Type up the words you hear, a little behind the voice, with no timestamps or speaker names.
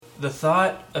The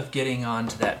thought of getting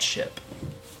onto that ship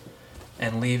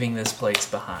and leaving this place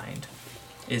behind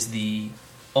is the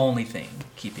only thing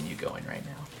keeping you going right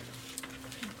now.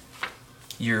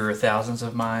 You're thousands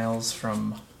of miles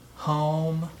from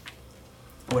home,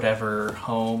 whatever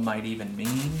home might even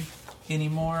mean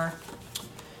anymore.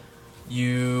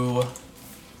 You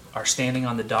are standing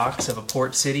on the docks of a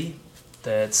port city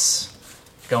that's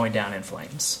going down in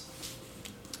flames.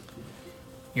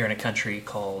 You're in a country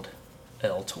called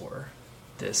Eltor,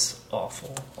 this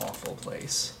awful, awful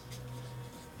place.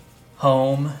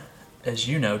 Home, as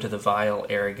you know, to the vile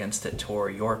arrogance that tore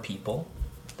your people,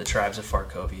 the tribes of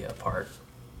Farkovia, apart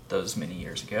those many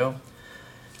years ago.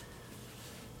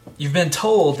 You've been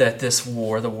told that this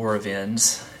war, the War of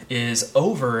Ends, is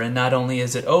over, and not only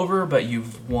is it over, but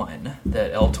you've won.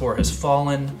 That Eltor has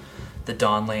fallen, the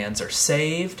Dawnlands are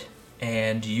saved,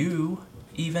 and you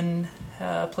even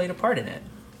played a part in it.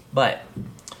 But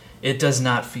it does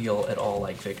not feel at all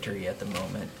like victory at the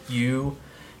moment. You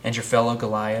and your fellow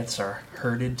Goliaths are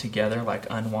herded together like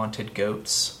unwanted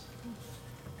goats.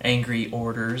 Angry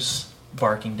orders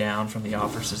barking down from the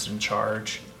officers in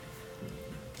charge.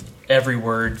 Every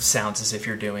word sounds as if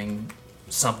you're doing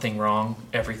something wrong.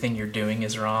 Everything you're doing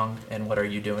is wrong. And what are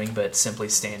you doing but simply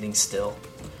standing still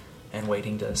and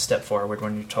waiting to step forward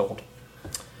when you're told?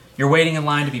 You're waiting in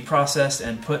line to be processed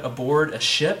and put aboard a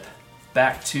ship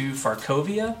back to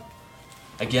Farkovia.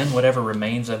 Again, whatever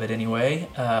remains of it anyway.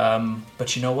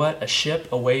 But you know what? A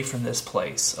ship away from this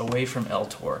place, away from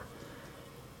Eltor.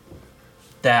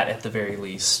 That, at the very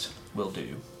least, will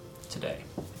do today.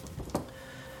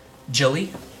 Jilly.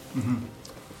 Mm-hmm.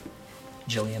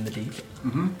 Jilly in the Deep.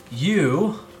 Mm-hmm.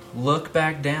 You look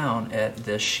back down at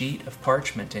the sheet of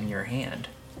parchment in your hand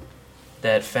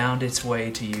that found its way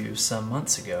to you some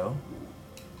months ago.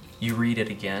 You read it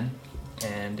again,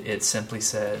 and it simply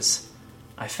says,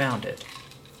 I found it.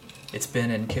 It's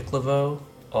been in Kiklevo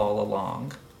all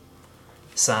along.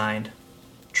 Signed,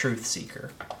 Truth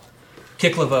Seeker.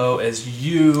 Kiklevo, as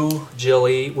you,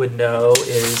 Jilly, would know,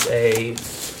 is a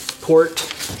port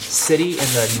city in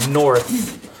the north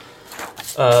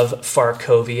of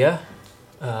Farkovia,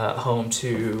 home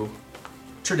to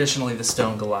traditionally the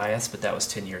Stone Goliaths, but that was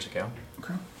 10 years ago.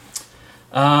 Okay.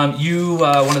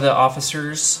 One of the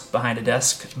officers behind a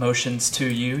desk motions to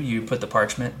you. You put the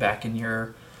parchment back in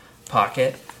your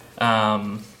pocket.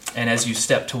 And as you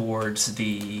step towards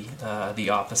the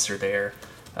officer there,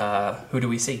 who do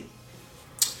we see?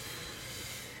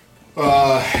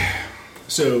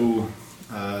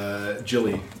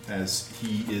 Jilly, as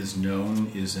he is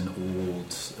known, is an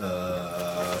old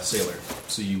sailor.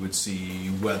 So you would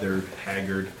see weathered,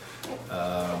 haggard.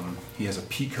 He has a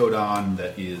pea coat on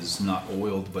that is not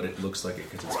oiled, but it looks like it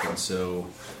because it's been so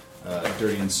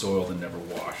dirty and soiled and never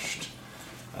washed.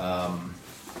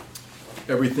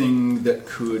 Everything that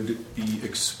could be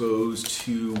exposed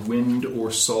to wind or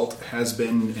salt has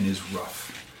been and is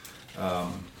rough.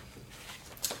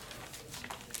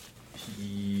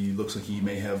 He looks like he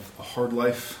may have a hard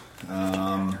life.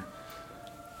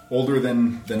 Older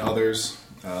than others.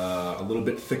 A little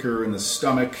bit thicker in the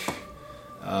stomach.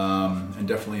 And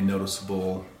definitely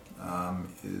noticeable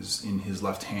is in his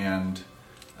left hand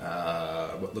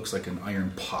what looks like an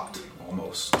iron pot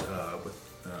almost with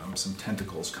some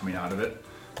tentacles coming out of it.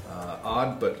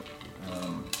 Odd, but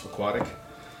aquatic.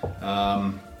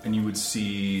 And you would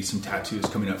see some tattoos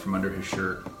coming up from under his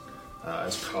shirt.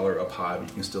 His collar up high, but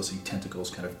you can still see tentacles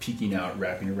kind of peeking out,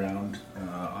 wrapping around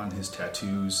on his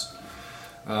tattoos.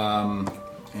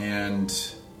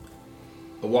 And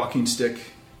a walking stick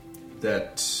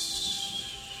that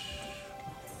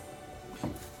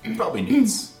he probably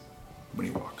needs when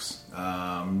he walks.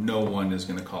 No one is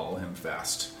going to call him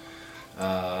fast.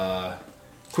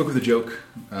 Quick with a joke,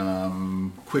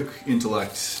 quick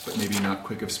intellect, but maybe not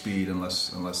quick of speed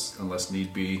unless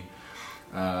need be.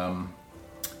 And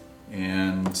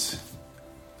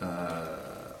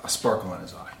a sparkle in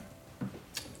his eye.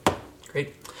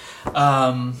 Great.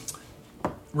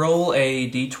 Roll a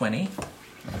d20.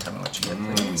 Tell me what you get,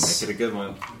 please. Make it a good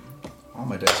one. All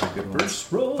my dice are good ones.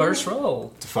 First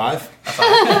roll. It's a 5.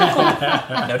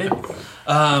 Noted.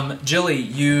 Jilly,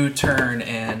 you turn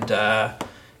and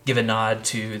give a nod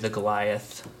to the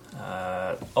Goliath.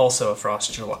 Also a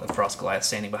Frost Goliath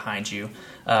standing behind you.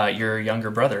 Your younger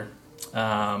brother.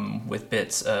 With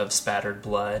bits of spattered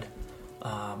blood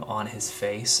on his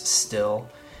face still.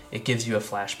 It gives you a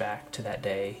flashback to that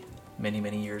day many,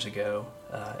 many years ago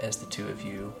as the two of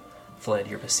you fled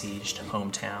your besieged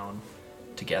hometown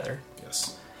together.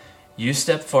 Yes. You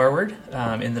step forward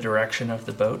in the direction of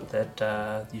the boat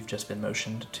that you've just been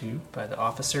motioned to by the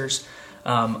officers.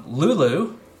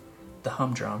 Lulu, the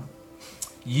humdrum,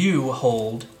 You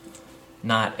hold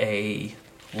not a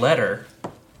letter,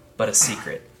 but a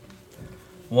secret.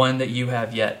 One that you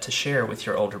have yet to share with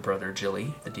your older brother,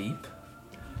 Jilly the Deep.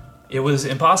 It was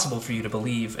impossible for you to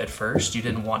believe at first. You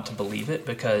didn't want to believe it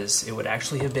because it would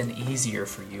actually have been easier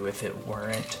for you if it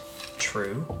weren't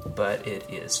true, but it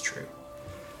is true.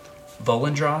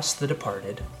 Volendros the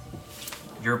Departed,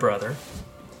 your brother,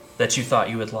 that you thought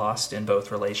you had lost in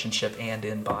both relationship and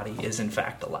in body, is in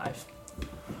fact alive.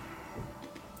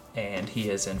 And he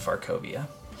is in Farkovia.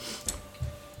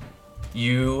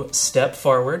 You step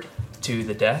forward to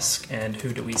the desk, and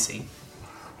who do we see?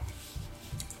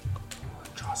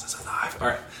 Jaws is alive. All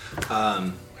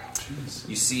right.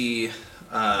 You see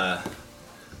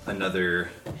another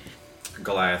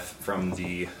Goliath from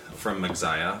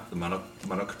Magzaya, the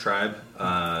Monok tribe.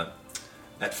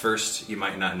 At first, you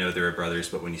might not know they were brothers,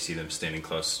 but when you see them standing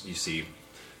close, you see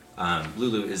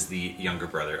Lulu is the younger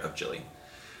brother of Jilly.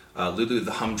 Lulu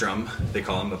the humdrum, they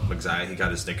call him, of Magzaya. He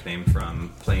got his nickname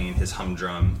from playing his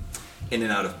humdrum in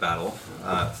and out of battle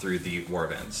through the war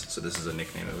events. So this is a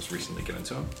nickname that was recently given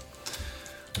to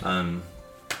him.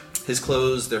 His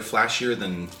clothes, they're flashier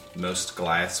than most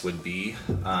Goliaths would be.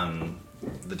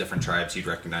 The different tribes, you'd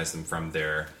recognize them from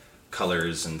their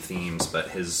colors and themes, but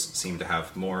his seem to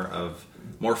have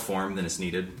more form than is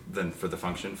needed than for the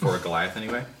function, for a Goliath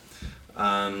anyway.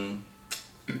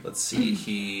 Let's see,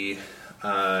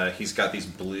 he's got these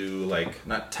blue, like,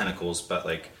 not tentacles, but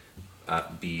like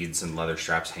beads and leather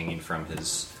straps hanging from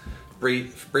his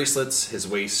bracelets, his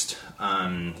waist.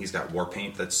 He's got war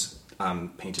paint that's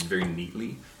painted very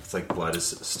neatly. It's like blood is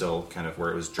still kind of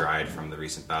where it was dried from the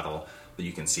recent battle, but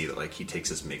you can see that like he takes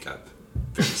his makeup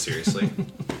very seriously.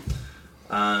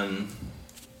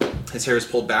 His hair is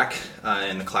pulled back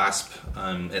in the clasp.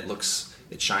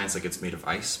 It shines like it's made of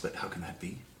ice, but how can that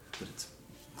be? But it's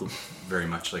very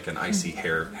much like an icy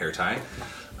hair tie.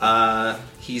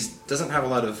 He doesn't have a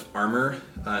lot of armor,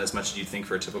 as much as you'd think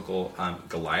for a typical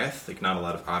Goliath. Like not a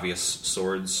lot of obvious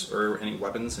swords or any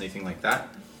weapons, anything like that.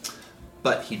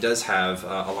 But he does have,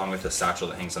 along with the satchel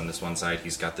that hangs on this one side,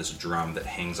 he's got this drum that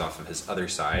hangs off of his other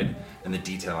side, and the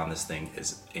detail on this thing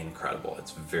is incredible. It's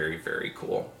very, very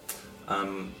cool.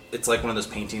 It's like one of those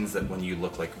paintings that when you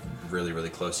look like really,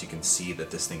 really close, you can see that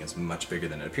this thing is much bigger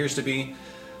than it appears to be.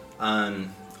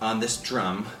 On this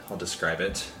drum, I'll describe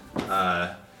it.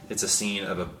 It's a scene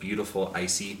of a beautiful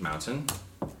icy mountain,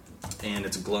 and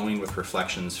it's glowing with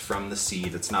reflections from the sea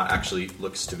that's not actually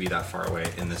looks to be that far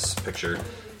away in this picture.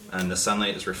 And the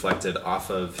sunlight is reflected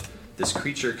off of this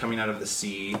creature coming out of the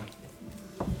sea.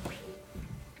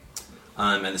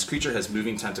 And this creature has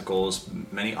moving tentacles,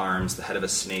 many arms, the head of a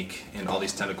snake, and all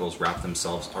these tentacles wrap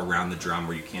themselves around the drum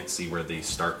where you can't see where they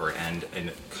start or end, and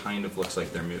it kind of looks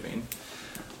like they're moving.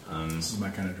 This is my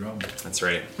kind of drum. That's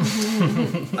right.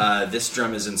 This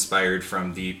drum is inspired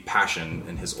from the passion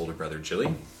in his older brother,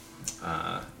 Jilly.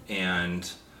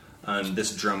 And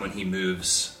this drum, when he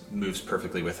moves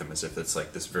perfectly with him, as if it's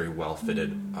like this very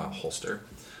well-fitted holster.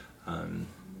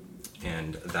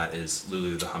 And that is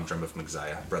Lulu, the humdrum of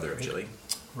Magzaya, brother of Jilly.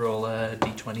 Roll a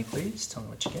d20, please. Tell me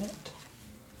what you get.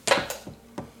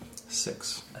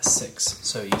 6. A 6.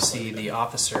 So you see the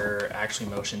officer actually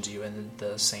motions you in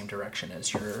the same direction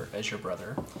as your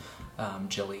brother,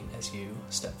 Jilly, as you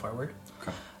step forward.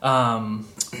 Okay.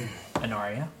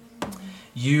 Anaria,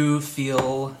 you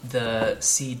feel the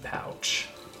seed pouch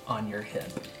on your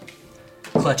hip,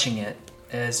 clutching it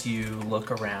as you look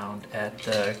around at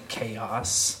the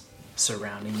chaos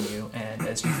surrounding you, and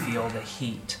as you feel the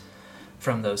heat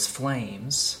from those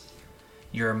flames,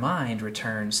 your mind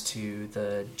returns to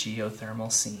the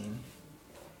geothermal scene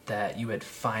that you had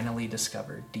finally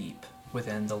discovered deep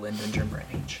within the Lindengrim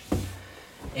Range.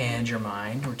 And your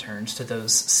mind returns to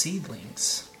those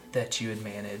seedlings that you had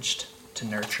managed to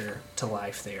nurture to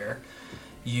life there.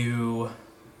 You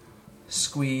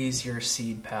squeeze your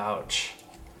seed pouch,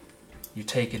 you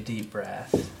take a deep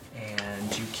breath,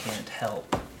 and you can't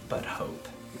help but hope.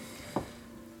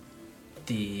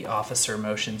 The officer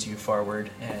motions you forward,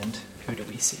 and who do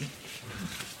we see?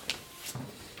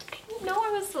 I didn't know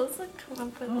I was supposed to come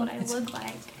up with what I look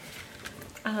like.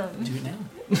 Do it now.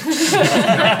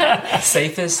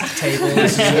 Safest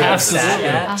tables you have sat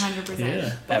at 100%.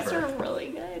 Yeah. Those ever. are really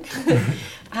good.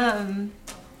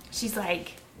 She's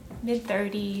like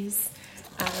mid-30s.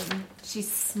 She's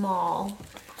small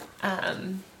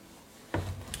and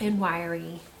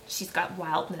wiry. She's got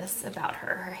wildness about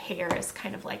her. Her hair is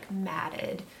kind of like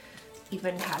matted,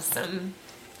 even has some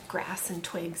grass and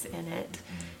twigs in it.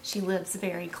 She lives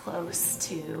very close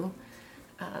to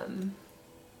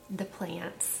the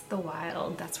plants, the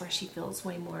wild. That's where she feels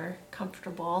way more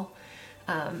comfortable.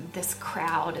 this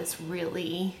crowd is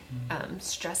really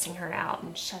stressing her out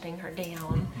and shutting her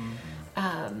down.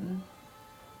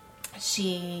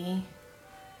 She,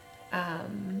 I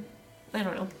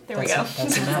don't know. There we go.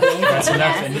 That's enough. That's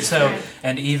enough. And so,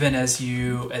 and even as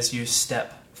you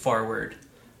step forward,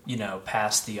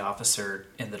 past the officer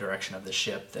in the direction of the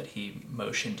ship that he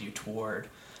motioned you toward,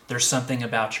 there's something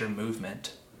about your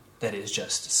movement that is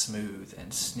just smooth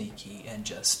and sneaky, and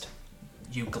just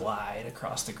you glide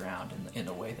across the ground in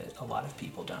a way that a lot of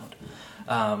people don't.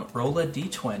 Roll a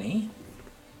d20.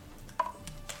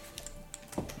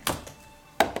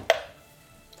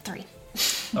 3.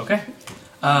 Okay.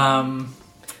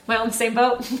 We're on the same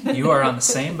boat. You are on the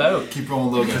same boat. Keep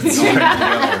rolling low, guys. All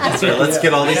right, So let's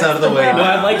get all these out of the way. Well,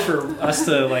 I'd like for us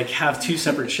to have 2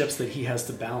 separate ships that he has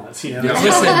to balance. Yeah.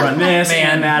 Listen, run this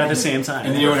man. and that at the same time.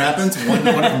 and you know what happens? One of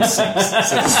them sinks.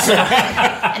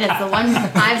 And it's the 1,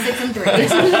 5, 6, and 3.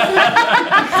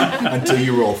 Until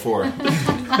you roll 4.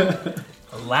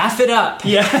 Laugh it up.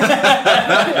 Yeah.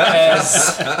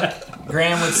 As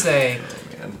Graham would say,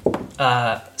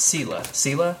 Selah,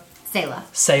 Selah.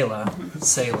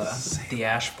 the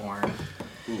Ashborn.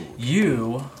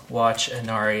 You watch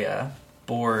Inaria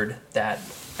board that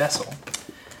vessel.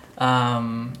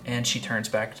 And she turns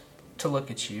back to look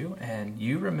at you, and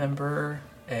you remember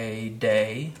a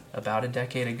day about a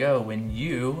decade ago when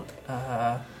you,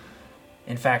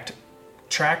 in fact,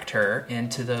 tracked her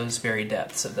into those very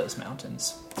depths of those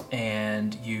mountains.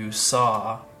 And you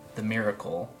saw the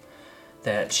miracle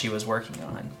that she was working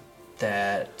on,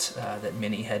 that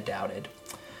many had doubted.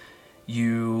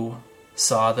 You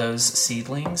saw those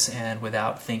seedlings, and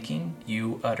without thinking,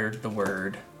 you uttered the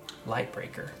word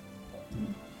Lightbreaker.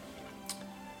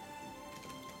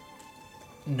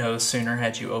 No sooner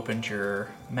had you opened your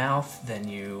mouth than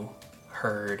you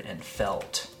heard and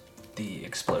felt the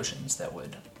explosions that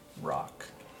would rock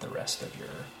the rest of your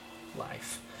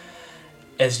life.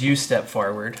 As you step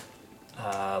forward,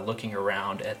 looking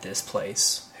around at this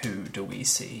place, who do we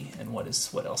see, and what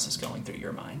else is going through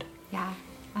your mind? Yeah.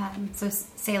 So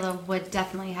Selah would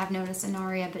definitely have noticed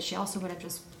Inaria, but she also would have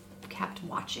just kept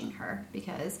watching her,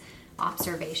 because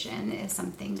observation is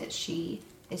something that she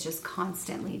is just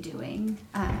constantly doing.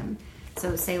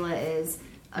 So Selah is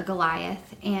a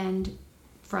Goliath, and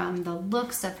from the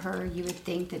looks of her, you would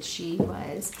think that she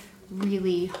was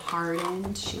really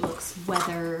hardened. She looks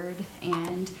weathered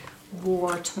and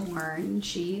war-torn.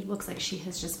 She looks like she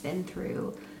has just been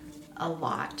through a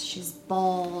lot. She's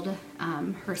bald.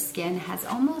 Her skin has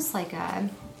almost like a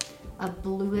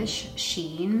bluish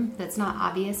sheen that's not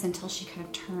obvious until she kind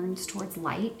of turns towards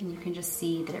light, and you can just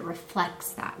see that it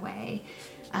reflects that way.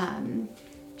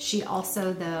 She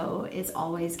also, though, is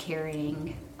always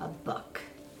carrying a book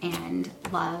and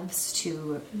loves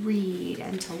to read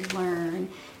and to learn.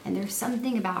 And there's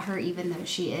something about her, even though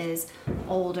she is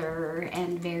older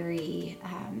and very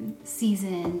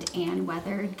seasoned and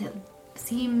weathered, that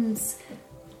seems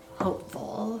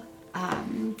hopeful.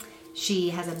 She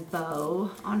has a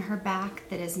bow on her back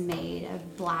that is made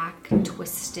of black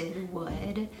twisted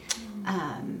wood.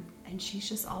 And she's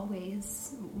just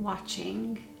always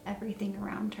watching everything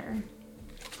around her.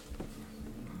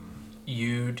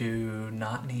 You do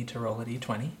not need to roll a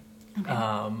d20. Okay.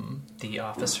 The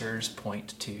officers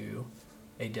point to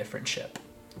a different ship.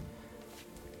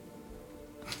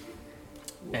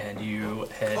 And you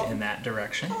head in that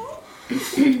direction.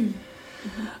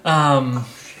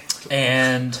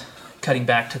 And cutting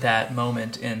back to that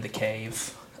moment in the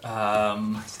cave,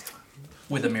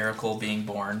 with a miracle being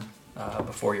born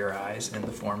before your eyes in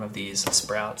the form of these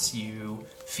sprouts, you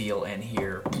feel and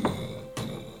hear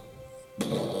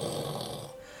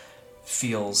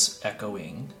feels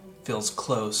echoing, feels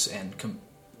close and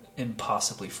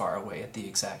impossibly far away at the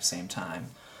exact same time.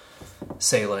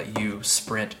 Selah, you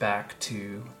sprint back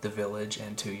to the village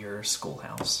and to your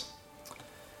schoolhouse.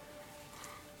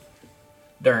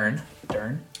 Jern.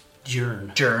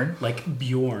 Like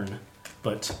Bjorn,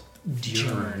 but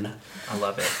Jern. I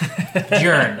love it.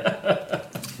 Jern.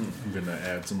 I'm going to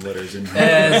add some letters in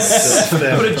here.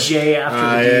 Put a J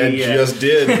after the D. Just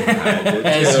did.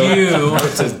 As you...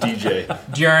 It says DJ.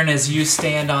 Jern, as you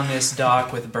stand on this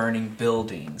dock with burning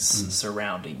buildings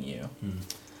surrounding you.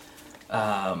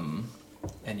 And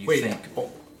you think...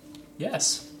 Oh,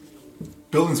 Yes.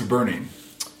 buildings are burning.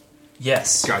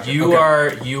 Yes. Gotcha. You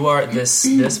Okay. are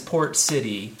this port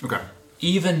city. Okay.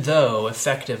 Even though,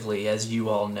 effectively, as you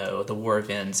all know, the War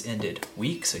of Ends ended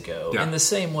weeks ago, Yeah. in the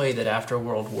same way that after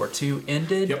World War II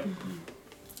ended, Yep.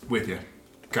 With you.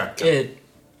 Okay. it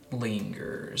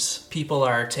lingers. People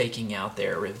are taking out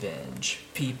their revenge.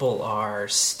 People are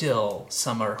still,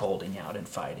 some are holding out and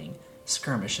fighting.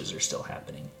 skirmishes are still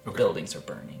happening. Okay. Buildings are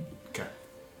burning. Okay.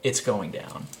 It's going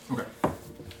down. Okay.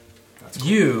 That's cool.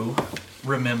 You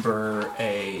remember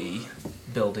a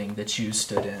building that you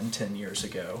stood in 10 years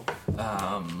ago.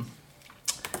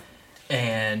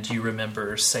 And you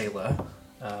remember Selah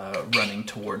running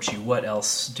towards you. What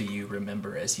else do you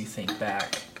remember as you think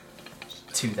back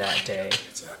to that day?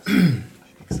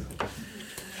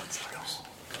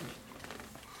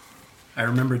 I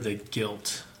remember the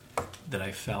guilt that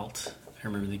I felt. I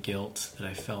remember the guilt that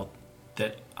I felt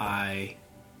that I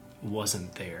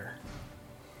wasn't there.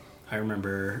 I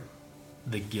remember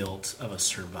the guilt of a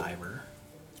survivor.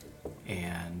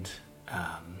 And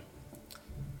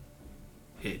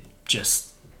it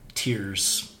just,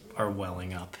 tears are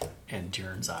welling up in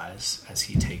Durin's eyes as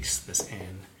he takes this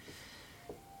in.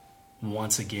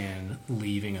 Once again,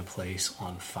 leaving a place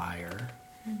on fire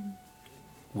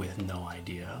with no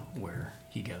idea where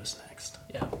he goes next.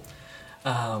 Yeah.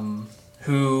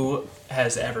 Who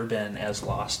has ever been as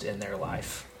lost in their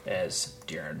life as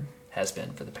Durin has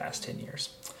been for the past 10 years?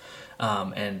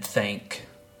 And thank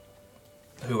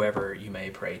whoever you may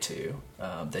pray to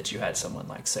that you had someone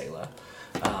like Selah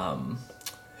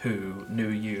who knew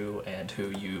you and who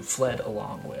you fled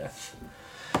along with.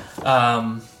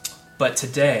 But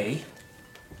today,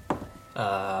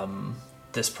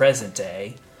 this present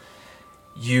day,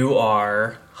 you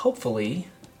are hopefully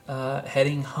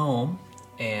heading home,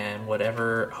 and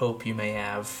whatever hope you may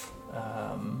have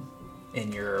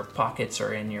in your pockets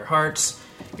or in your hearts,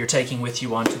 you're taking with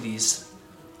you onto these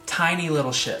tiny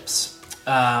little ships.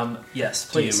 Yes,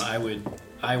 please. DM,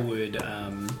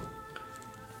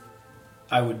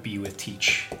 I would be with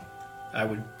Teach. I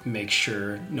would make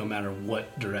sure, no matter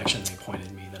what direction they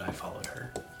pointed me, that I followed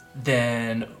her.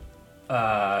 Then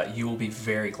you will be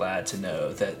very glad to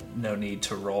know that no need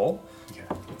to roll. Okay.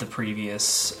 The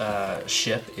previous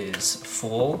ship is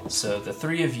full, so the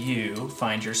three of you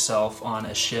find yourself on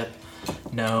a ship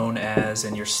known as,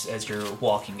 and as you're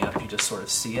walking up, you just sort of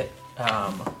see it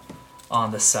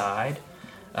on the side.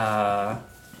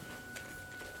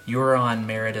 You're on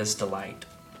Merida's Delight.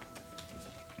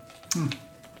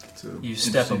 You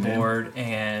step aboard,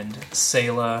 and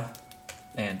Selah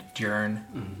and Durin,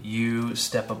 you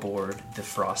step aboard the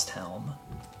Frost Helm.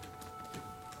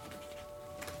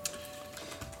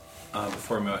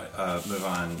 Before we move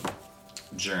on,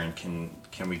 Durin,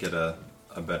 can we get a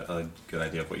good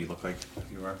idea of what you look like?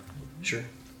 You are. Sure.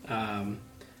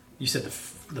 You said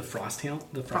the Frost Helm?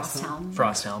 The Frost Helm.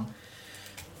 Frost Helm.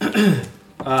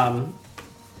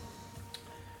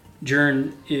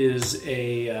 Durin is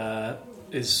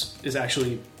is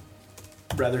actually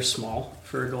rather small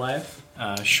for a Goliath,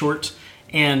 short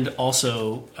and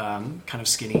also kind of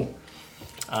skinny.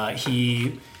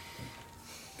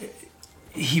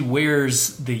 He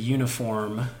wears the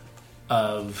uniform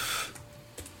of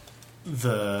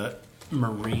the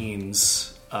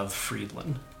Marines of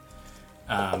Friedland.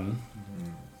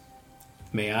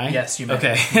 May I? Yes, you may.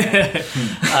 Okay.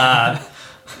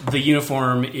 The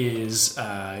uniform is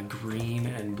green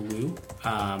and blue.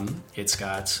 It's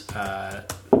got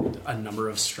a number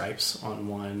of stripes on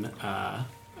one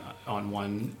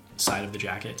side of the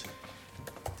jacket.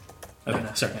 Okay,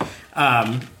 sorry.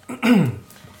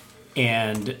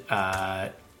 And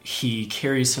he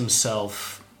carries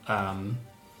himself.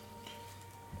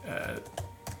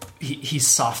 He's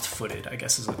soft-footed, I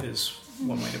guess is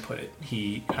one way to put it.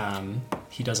 He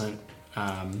doesn't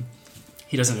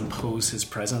impose his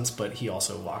presence, but he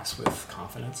also walks with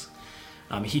confidence.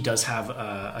 He does have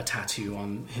a tattoo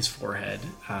on his forehead,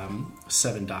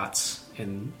 7 dots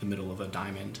in the middle of a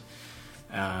diamond.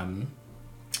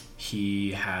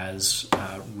 He has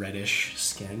reddish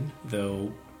skin,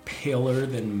 though paler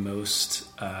than most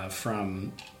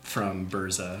from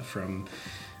Burza, from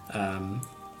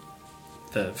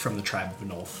the tribe of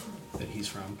Nulf that he's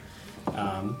from.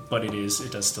 But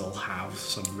it does still have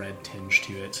some red tinge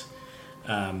to it.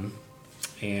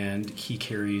 And he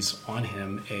carries on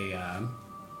him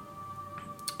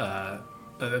a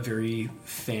very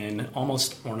thin,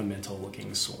 almost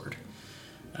ornamental-looking sword.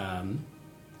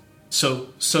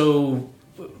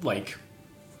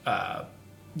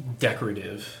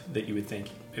 Decorative that you would think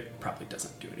it probably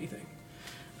doesn't do anything.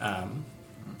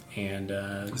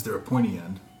 Is there a pointy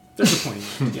end? There's a pointy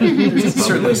end. Yeah, there's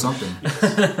Certainly something.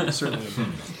 certainly a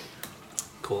pointy end.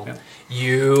 Cool. Yeah.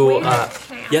 You, Can I ask,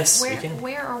 yes, where, you can.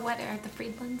 Where or what are the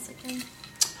Friedlands again?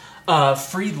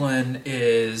 Friedland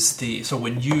is so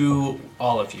when you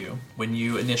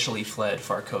initially fled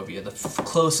Farkovia, the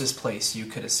closest place you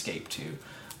could escape to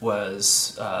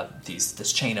was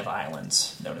this chain of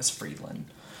islands known as Friedland.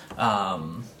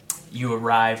 You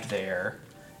arrived there,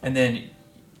 and then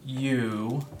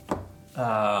you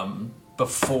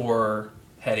before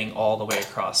heading all the way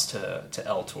across to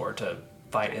Eltor to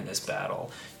fight in this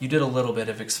battle. You did a little bit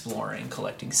of exploring,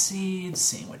 collecting seeds,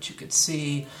 seeing what you could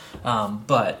see,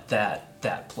 but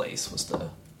that place was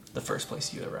the first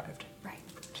place you arrived. Right.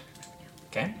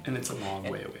 Okay? And it's a long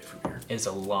way away from here. It's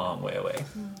a long way away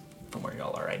from where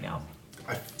y'all are right now.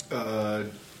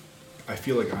 I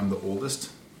feel like I'm the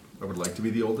oldest. I would like to be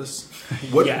the oldest.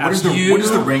 What Yeah, is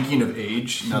the ranking of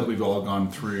age now that we've all gone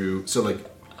through? So like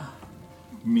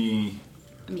me,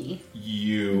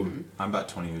 you. I'm about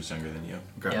 20 years younger than you.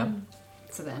 Okay. Yeah.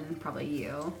 So then probably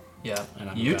you. Yeah. And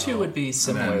I'm You about- two would be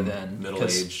similar and then. 'cause-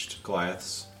 Middle-aged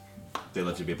Goliaths. They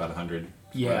live to be about 100.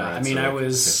 Yeah, I mean, So I like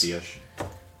was 50-ish.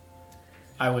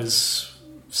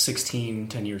 16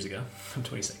 10 years ago. I'm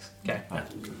 26. Okay. Oh.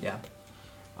 Yeah.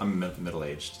 I'm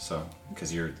middle-aged, so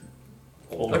because you're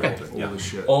older. Okay. Yeah. Old as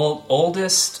shit.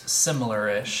 Oldest,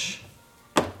 similar-ish.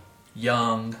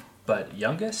 Young, but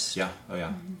youngest? Yeah. Oh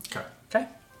yeah. Okay. Okay.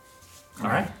 All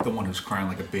right. The one who's crying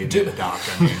like a baby at the dock.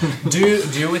 I mean,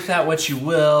 Do with that what you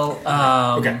will.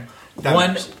 okay. That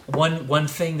matters. One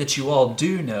thing that you all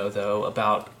do know, though,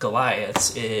 about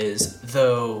Goliaths is,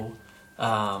 though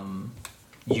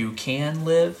you can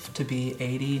live to be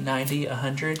 80, 90,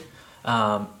 100,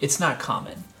 it's not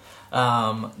common.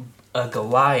 A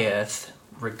Goliath,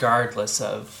 regardless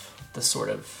of the sort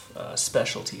of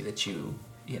specialty that you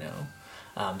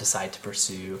decide to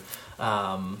pursue,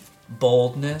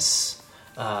 boldness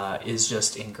is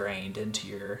just ingrained into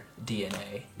your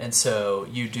DNA. And so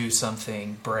you do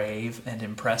something brave and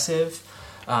impressive.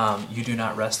 You do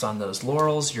not rest on those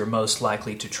laurels. You're most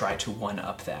likely to try to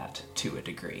one-up that to a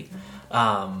degree.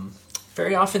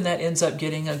 Very often that ends up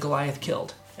getting a Goliath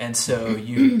killed. And so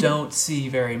you don't see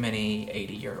very many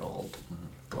 80-year-old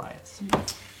Goliaths.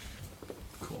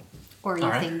 Cool. Or you All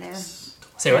right. think they're.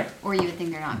 Say what? Or you would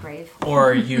think they're not brave.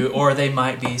 Or they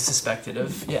might be suspected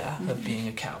of being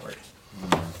a coward.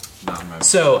 Not my,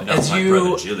 So not as my you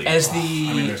brother Jilly. as I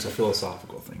mean, the there's a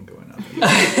philosophical thing going on.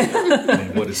 I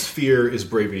mean, what is fear? Is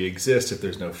bravery exist if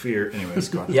there's no fear? Anyways,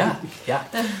 go on. yeah.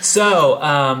 So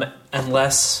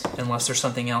unless there's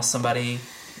something else somebody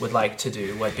would like to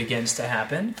do, what begins to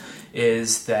happen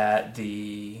is that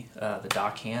the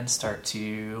dock hands start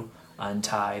to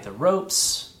untie the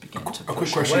ropes, begin to quick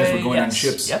push question away. as we're going on Yes.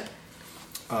 ships. Yep.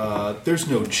 There's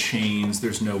no chains.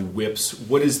 There's no whips.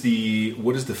 What is the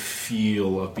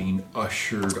feel of being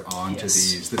ushered onto Yes.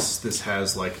 these? This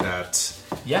has like that.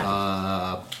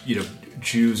 Yeah.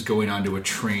 Jews going onto a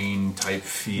train type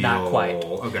feel. Not quite.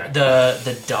 Okay.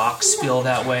 The docks feel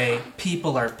that way.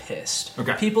 People are pissed.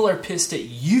 Okay. People are pissed at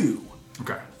you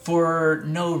Okay. for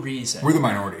no reason. We're the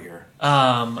minority here.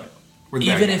 We're the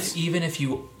bad guys. even if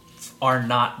you are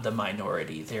not the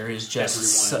minority, there is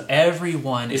just Everyone.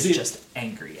 everyone is Is it- just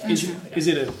angry at Is you.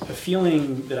 it a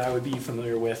feeling that I would be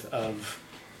familiar with of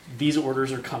these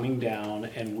orders are coming down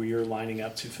and we are lining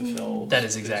up to fulfill? That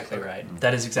is exactly right.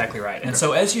 That is exactly right. And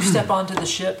so as you step onto the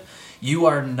ship, you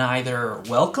are neither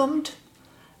welcomed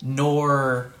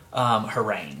nor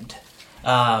harangued.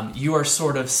 You are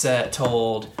sort of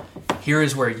told, here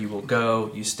is where you will go.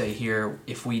 You stay here.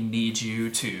 If we need you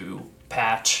to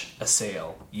patch a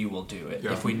sail, you will do it.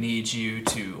 Yeah. If we need you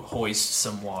to hoist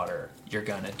some water, you're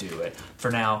going to do it. For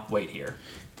now, wait here.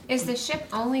 Is the ship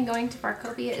only going to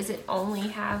Varkovia? Does it only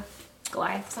have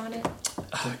Goliaths on it?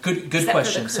 Good Except for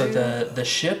question. the So crew. the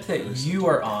ship that you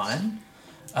are on,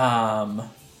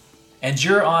 and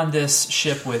you're on this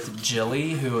ship with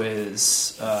Jilly, who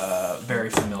is very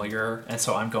familiar, and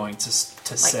so I'm going to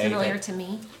Like say familiar that to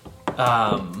me?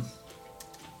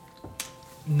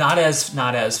 not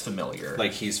as familiar.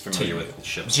 Like he's familiar with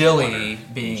ships. Jilly, water in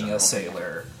being general. a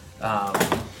sailor,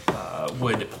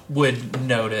 would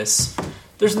notice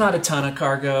there's not a ton of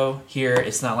cargo here.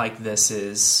 It's not like this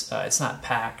is. It's not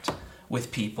packed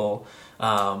with people.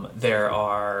 There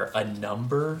are a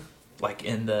number, like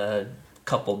in the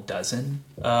couple dozen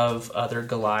of other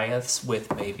Goliaths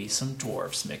with maybe some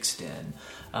dwarves mixed in,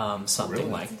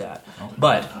 something like that.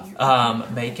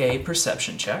 But make a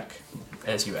perception check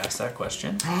as you ask that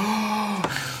question.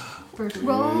 First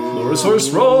roll. Laura's horse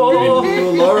roll.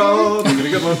 Laura, make it a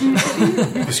good one.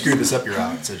 If you screwed this up, you're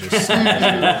out. So just it's kind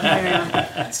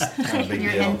of a big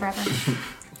You're deal. in forever.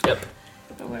 Yep.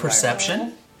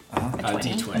 Perception.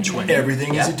 D20.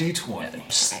 Everything is a Yeah.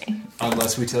 D20, Okay.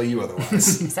 unless we tell you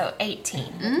otherwise. So 18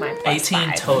 with my plus 18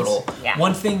 5. total. Yeah.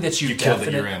 One thing that You killed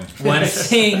it, you're in. One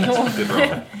thing Good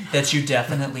roll. that you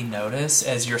definitely notice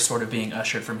as you're sort of being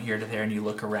ushered from here to there and you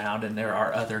look around and there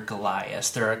are other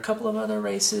Goliaths. There are a couple of other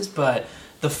races, but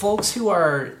the folks who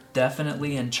are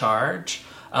definitely in charge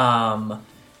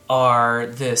are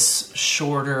this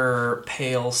shorter,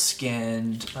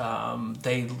 pale-skinned.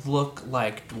 They look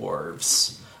like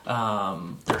dwarves.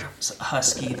 They're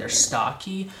husky. They're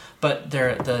stocky, but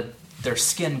their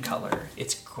skin color,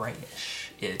 it's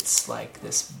grayish. It's like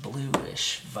this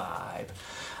bluish vibe.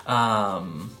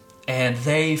 And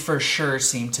they for sure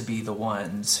seem to be the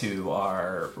ones who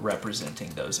are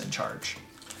representing those in charge,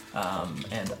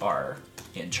 and are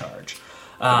in charge.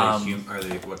 Are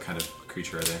they? What kind of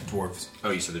creature are they? Dwarves. Oh,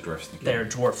 you said the dwarves. They're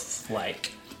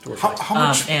dwarf-like.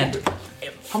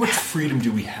 How much freedom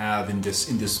do we have in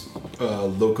this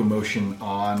locomotion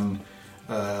on?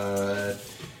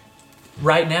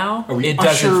 Right now, Are we it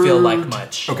doesn't feel like ushered?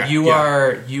 much. Okay, You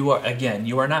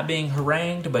yeah. are not being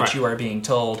harangued, but Right. you are being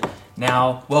told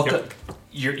now. Welcome.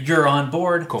 Yep. You're on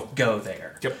board. Cool. Go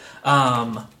there. Yep.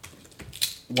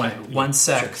 One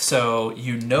sec. So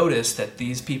you notice that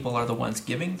these people are the ones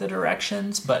giving the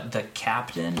directions, but the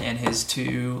captain and his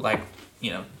two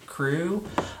crew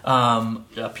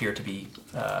appear to be.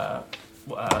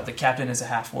 The captain is a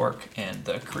half orc, and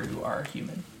the crew are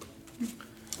human.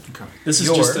 Okay. This is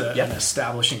Your- just yeah. an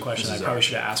establishing question This I is probably a-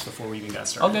 should have asked before we even got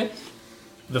started. Okay.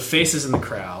 The faces in the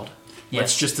crowd. Yes.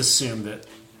 Let's just assume that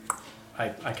I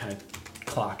kind of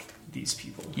clock these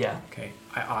people. Yeah. Okay.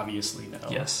 I obviously know.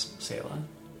 Yes. Selah.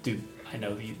 Do I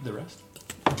know the rest?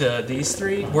 These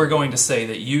three, we're going to say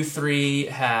that you three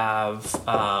have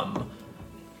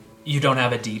you don't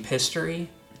have a deep history,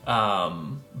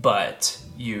 but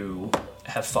you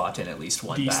have fought in at least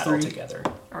one These battle three? together.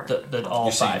 All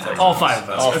You're saying five. that. Of All you. five of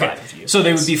us. All Okay. five of you. So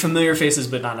they would Yes. be familiar faces,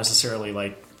 but not necessarily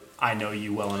like I know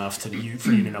you well enough for you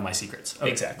to know my secrets. Okay.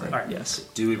 Exactly. All right. Yes.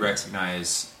 Do we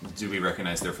recognize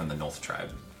they're from the Nulth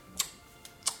tribe?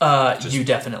 You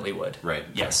definitely would. Right.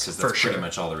 Yes. Because For that's sure. pretty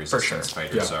much all the For resistance sure.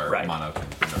 fighters Yeah. are Right. Monarch and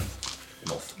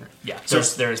Nulth. Yeah. So-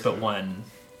 There's but one.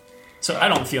 So I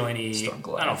don't feel any. Storm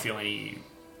Goliath. I don't feel any.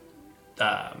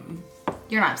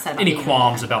 You're not upset about Any being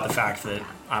qualms there. about the fact that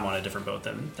I'm on a different boat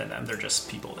than them. They're just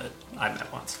people that I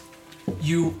met once.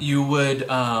 You would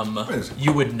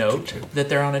note that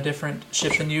they're on a different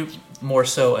ship than you, more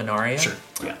so Anaria. Sure.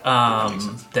 Yeah. That makes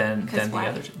sense. Than Because the why?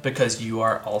 others, because you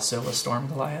are also a Storm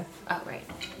Goliath. Oh, right.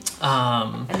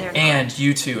 And they're not.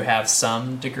 you two have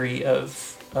some degree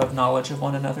of knowledge of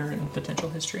one another and potential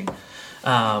history.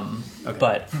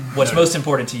 But what's most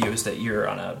important to you is that you're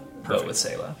on a boat with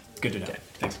Selah. Good to know. Okay.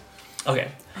 Thanks. Okay.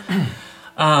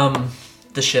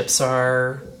 The ships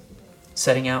are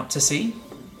setting out to sea.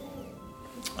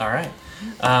 All right.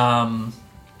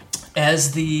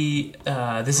 As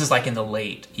this is like in the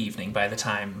late evening by the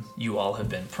time you all have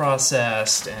been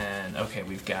processed and okay,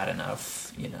 we've got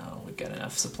enough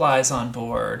supplies on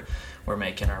board. We're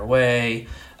making our way.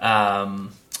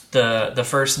 The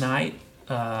first night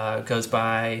goes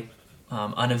by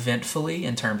uneventfully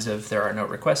in terms of there are no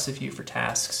requests of you for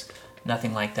tasks,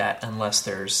 nothing like that, unless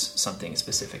there's something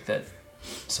specific that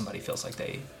somebody feels like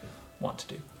they want to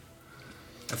do.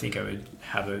 I think I would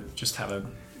have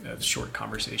a short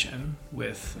conversation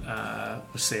with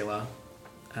Selah.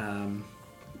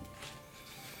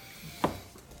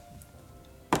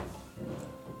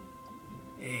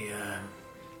 Hey,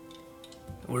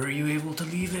 where are you able to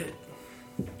leave it?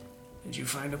 Did you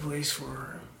find a place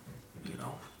for,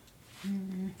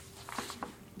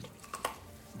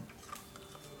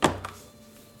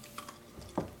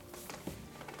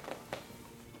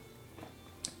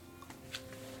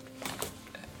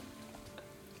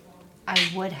 I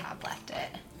would have left it.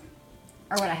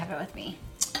 Or would I have it with me?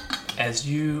 As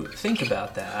you think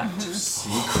about that,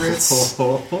 Secrets.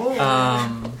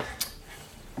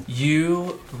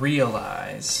 you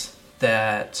realize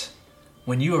that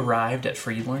when you arrived at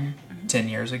Friedland 10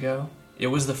 years ago, it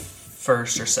was the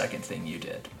first or second thing you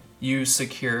did. You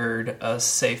secured a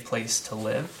safe place to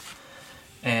live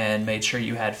and made sure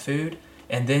you had food,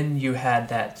 and then you had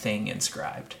that thing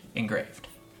engraved,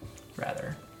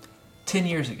 10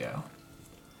 years ago.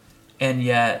 And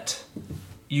yet,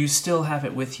 you still have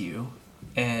it with you,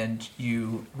 and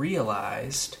you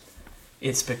realized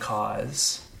it's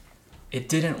because it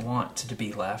didn't want to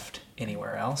be left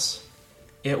anywhere else.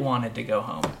 It wanted to go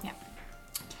home. Yeah.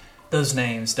 Those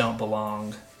names don't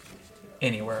belong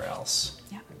anywhere else.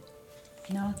 Yeah.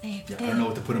 No, they I don't know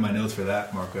what to put in my notes for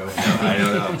that, Marco. I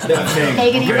don't know.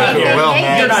 Pagan, well,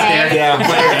 man. You're not there.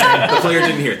 Yeah. The player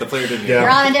didn't hear it. The player didn't hear it. You're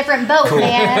on a different boat,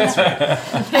 man.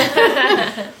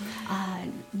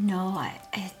 No,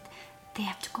 they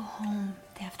have to go home.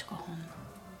 They have to go home.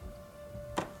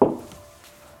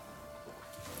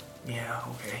 Yeah,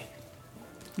 okay.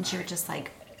 And she would just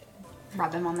like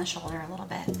rub him on the shoulder a little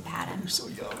bit and pat him. So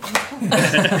young.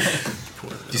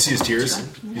 Do you see his tears?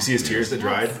 You see his tears that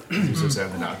dried? He was so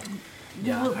sad they're not.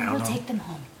 Yeah. We'll, I don't we'll know. take them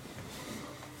home.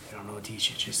 I don't know what to teach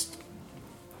you. Just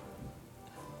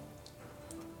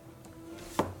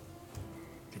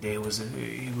today was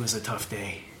a tough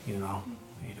day. You know,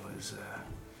 it was.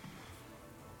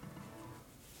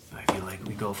 I feel like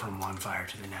we go from one fire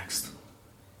to the next.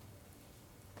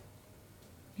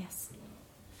 Yes.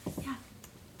 Yeah.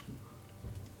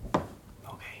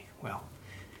 Okay, well,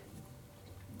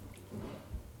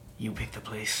 you pick the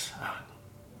place.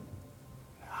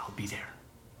 I'll be there.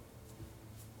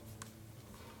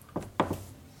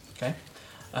 Okay.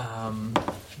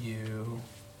 You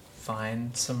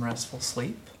find some restful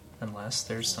sleep, unless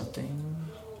there's something.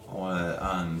 I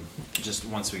want to, just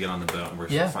once we get on the boat and we're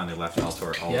Yeah. finally left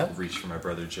Altor, I'll Yep. reach for my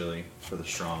brother Jilly for the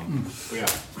strong. Yeah.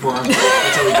 Forearm.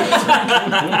 That's how we do it.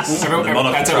 That's how we do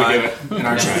it in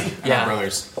our tribe. And Yeah. our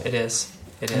brothers. It is.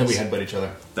 It is. And then we headbutt each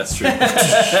other. That's true.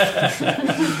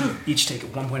 Each take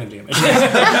 1 point of damage.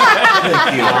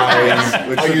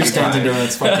 I'll use Stan's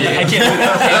endurance. Fuck you. I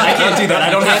can't do that.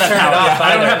 I don't have that turn it power. off.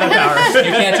 I don't have that power.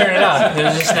 You can't turn it off.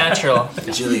 It's just natural.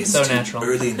 Jilly, So natural.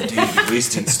 early in the day, you're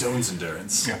wasting Stone's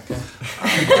endurance. Yeah.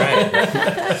 Right.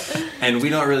 And we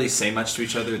don't really say much to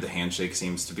each other. The handshake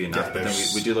seems to be enough. Yeah, but then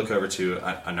there's- we do look over to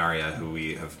Anaria, who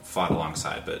we have fought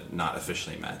alongside, but not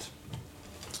officially met.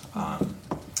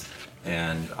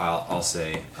 And I'll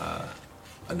say,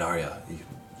 Anaria,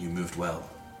 you moved well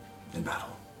in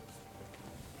battle.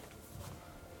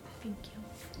 Thank you.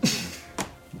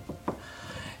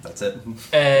 That's it. I'm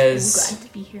As glad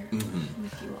to be here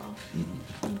with you all.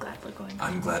 I'm glad we're going.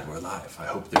 I'm glad we're alive. I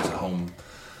hope there's a home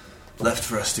left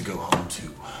for us to go home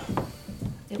to.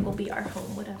 It will be our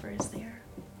home, whatever is there.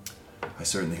 I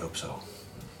certainly hope so.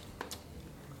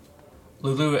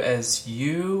 Lulu, as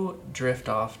you drift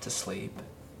off to sleep,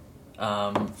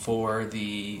 for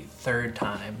the third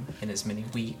time in as many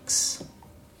weeks,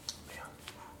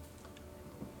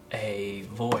 a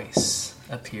voice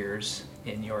appears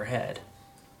in your head.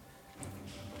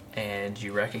 And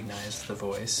you recognize the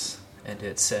voice, and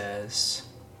it says,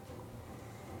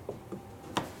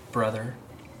 "Brother,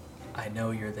 I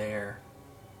know you're there.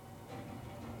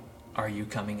 Are you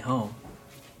coming home?"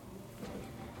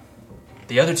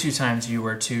 The other 2 times you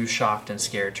were too shocked and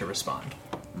scared to respond.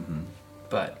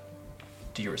 But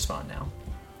do you respond now?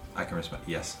 I can respond.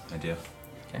 Yes, I do.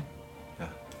 Okay. Yeah.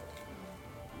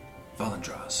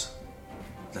 Valandras,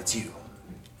 that's you.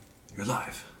 You're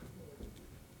live.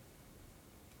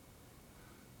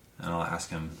 And I'll ask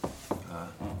him,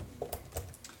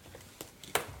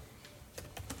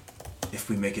 if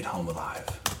we make it home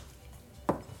alive,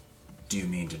 do you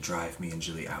mean to drive me and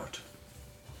Jilly out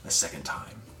a second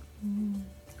time?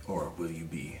 Or will you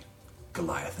be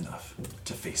Goliath enough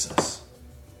to face us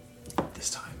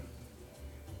this time?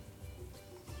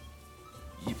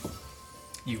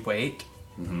 You wait,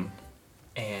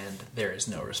 and there is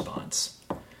no response.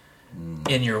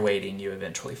 In your waiting, you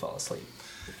eventually fall asleep.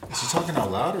 Is he talking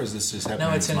out loud, or is this just happening?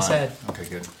 No, it's in his mind? head. Okay,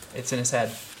 good. It's in his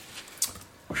head.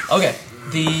 Okay.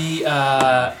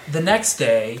 The next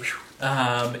day,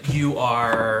 you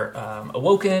are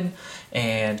awoken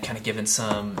and kind of given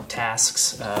some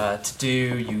tasks to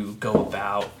do. You go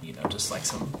about, just like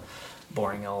some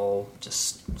boring old,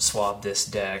 just swab this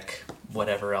deck,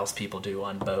 whatever else people do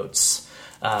on boats.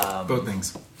 Both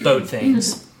things. Boat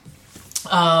things.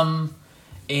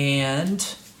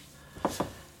 And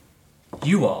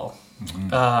you all,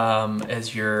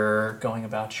 as you're going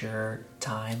about your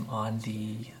time on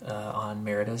on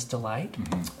Merida's Delight,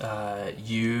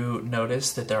 you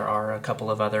notice that there are a couple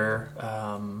of other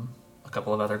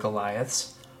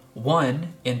Goliaths.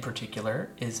 One in particular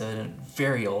is a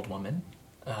very old woman.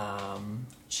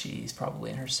 She's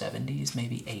probably in her 70s,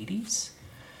 maybe 80s,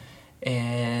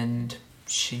 and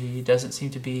she seems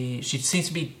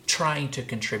to be trying to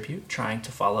contribute, trying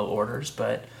to follow orders,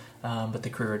 but the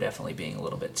crew are definitely being a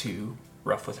little bit too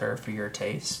rough with her for your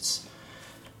tastes.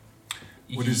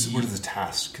 What is the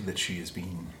task that she is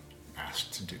being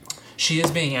asked to do? She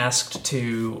is being asked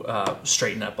to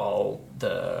straighten up all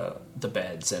the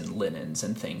beds and linens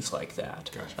and things like that.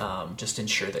 Gotcha. Just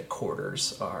ensure that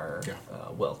quarters are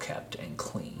well kept and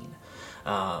clean.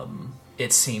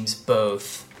 It seems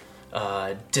both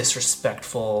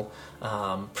disrespectful,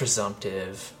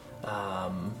 presumptive,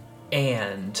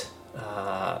 and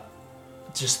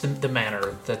just the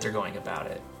manner that they're going about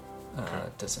it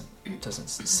doesn't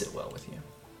sit well with you.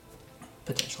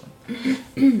 Potentially.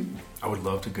 I would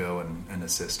love to go and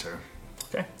assist her.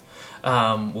 Okay.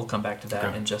 We'll come back to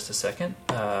that in just a second.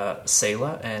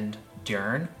 Selah and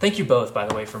Djurn. Thank you both, by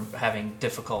the way, for having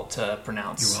difficult to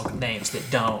pronounce names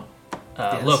that don't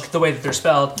Yes. look the way that they're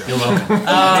spelled. You're welcome.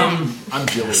 I'm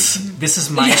Jilly. This is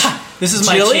my this is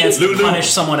my Jilly? chance to punish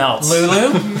someone else.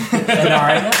 Lulu,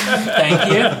 Anaria,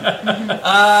 thank you.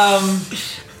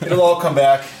 It'll all come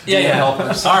back. Yeah.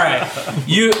 Helpers. All right,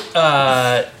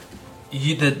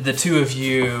 the two of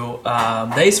you,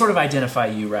 they sort of identify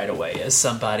you right away as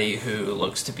somebody who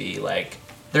looks to be like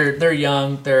they're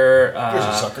young. Here's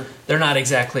a sucker. They're not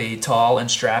exactly tall and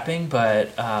strapping, but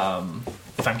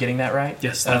if I'm getting that right,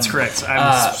 Yes, that's correct.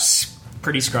 I'm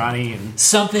pretty scrawny and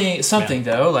something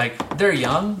though. Like they're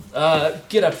young.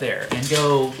 Get up there and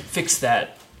go fix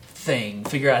that thing.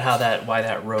 Figure out why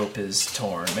that rope is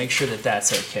torn. Make sure that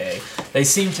that's okay. They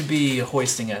seem to be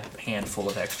hoisting a handful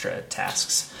of extra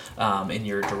tasks in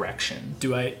your direction.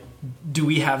 do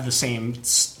we have the same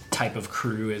type of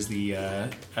crew as the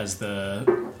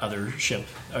other ship?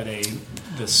 Are they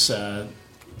this?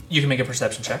 You can make a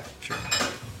perception check. Sure.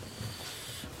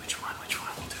 Which one?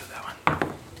 We'll do that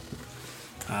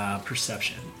one.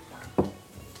 Perception.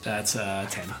 That's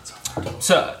 10.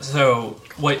 So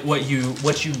what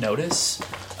you notice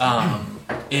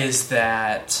is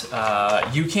that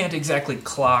you can't exactly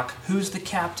clock who's the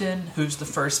captain, who's the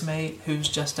first mate, who's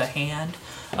just a hand.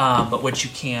 But what you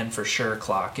can for sure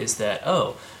clock is that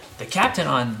the captain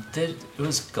it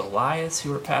was Goliaths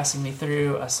who were passing me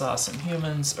through. I saw some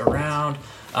humans around.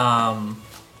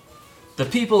 The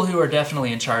people who are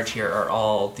definitely in charge here are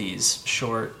all these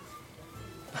short,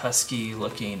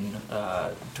 husky-looking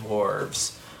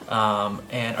dwarves.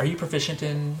 And are you proficient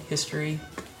in history?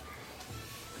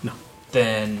 No.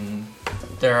 Then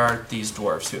there are these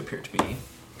dwarves who appear to be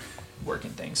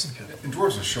working things. And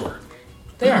dwarves are short.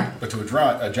 They are. But to a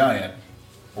giant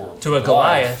or To a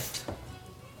Goliath,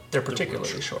 they're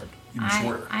particularly short. even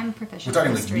shorter. I'm proficient We're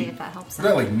talking in like history, knee, if that helps. we're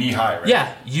talking like knee high, right?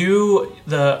 Yeah,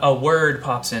 a word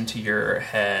pops into your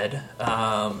head,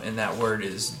 and that word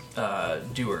is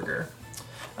Duergar,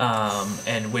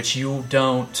 and which you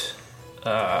don't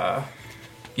know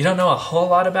a whole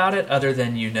lot about it, other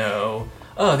than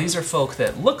these are folk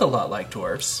that look a lot like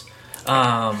dwarves.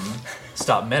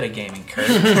 Stop metagaming,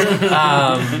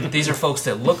 Kurt. These are folks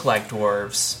that look like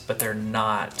dwarves, but they're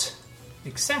not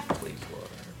exactly dwarves.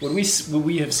 Would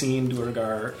we have seen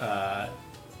Duergar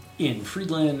in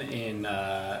Friedland, in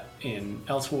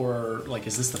Eltor? Like,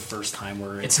 is this the first time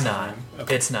we're in It's not. time?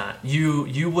 Okay. It's not.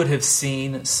 You would have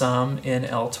seen some in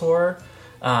Eltor,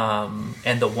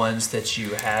 and the ones that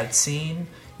you had seen,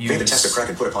 Take the test of crack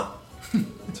and put upon.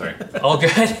 Sorry. all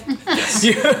good. Yes.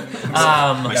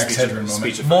 My Max Hedron moment.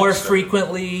 speech of More facts, so-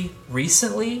 frequently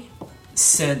recently,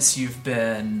 since you've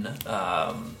been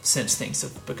since things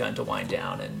have begun to wind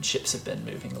down and ships have been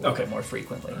moving a little Okay. bit more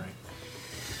frequently. All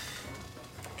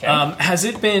Okay. Has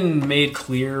it been made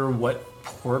clear what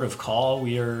port of call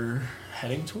we are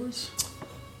heading towards?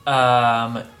 You're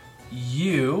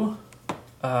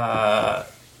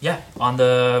on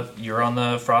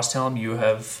the Frosthelm. You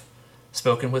have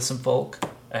spoken with some folk,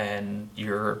 and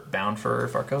you're bound for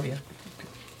Farkovia.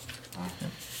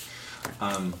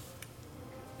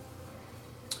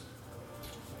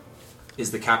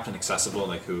 Is the captain accessible?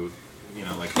 Like who?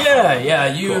 Like Yeah.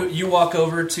 Cool. You walk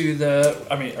over to the.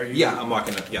 I mean, are you? Yeah, I'm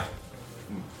walking up. Yeah.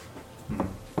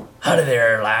 Howdy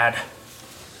there, lad.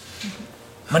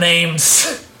 My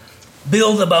name's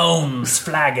Bill the Bones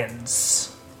Flaggins.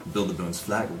 Build the Bones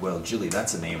flag. Well, Jilly,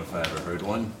 that's a name if I ever heard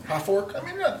one. Half orc. I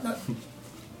mean, not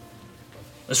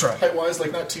That's right. height wise,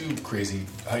 like not too crazy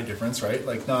height difference, right?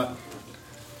 Like not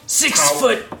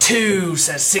 6'2"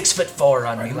 says 6'4"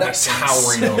 on me. not license.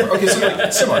 towering over. Okay, so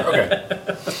like, similar. Okay.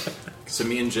 So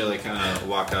me and Jilly kind of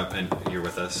walk up, and you're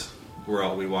with us.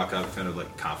 We walk up, kind of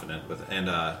like confident with, and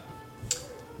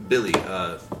Billy,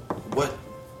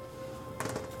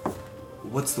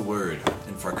 what's the word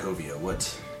in Farkovia?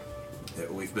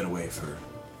 We've been away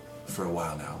for a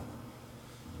while now.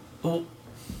 Well,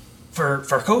 for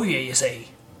Farkovia, you say?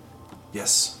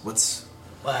 Yes. Well,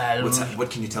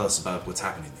 What can you tell us about what's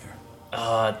happening there?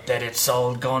 that it's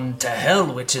all gone to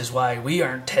hell, which is why we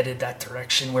aren't headed that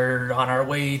direction. We're on our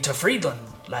way to Friedland,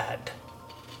 lad.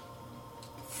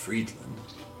 Friedland.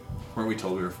 Weren't we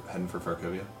told we were heading for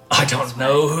Farkovia? I don't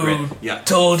know who Right, yeah.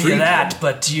 told you Friedland. that,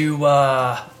 but you,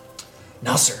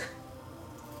 no, sir.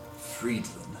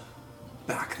 Friedland.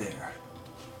 Back there.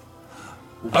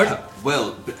 Are-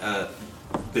 Well,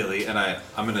 Billy, and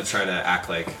I'm going to try to act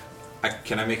like...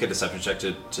 can I make a deception check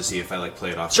to see if I like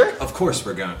play it off? Sure. Of course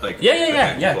we're going...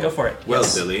 Yeah, go for it. Well,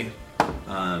 Yes. Billy.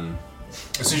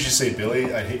 As soon as you say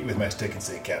Billy, I'd hit you with my stick and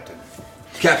say Captain.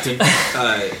 Captain.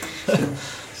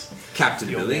 Captain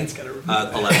Billy.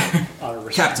 11. Honor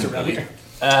Captain Billy.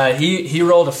 He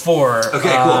rolled a 4.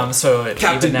 Okay, cool. So it,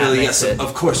 Captain even that Billy, makes yes, it.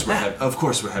 of course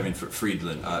we're having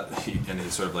Friedland. And he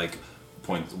sort of like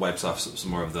wipes off some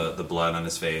more of the blood on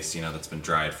his face. That's been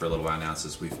dried for a little while now.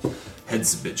 Says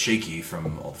head's a bit shaky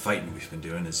from all the fighting we've been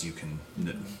doing, as you can.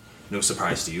 No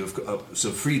surprise to you.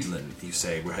 So Friedland, you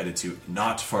say we're headed to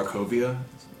not Farkovia,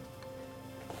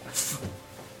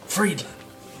 Friedland.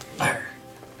 Arr.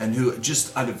 and who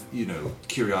just out of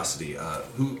curiosity,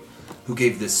 who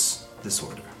gave this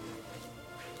order?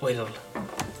 Well,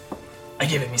 I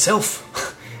gave it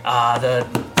myself. The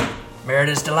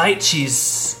Merida's Delight,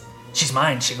 she's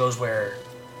mine. She goes where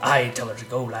I tell her to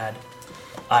go, lad.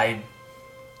 I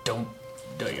don't...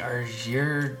 Are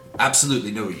your...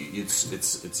 Absolutely no.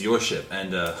 It's your ship,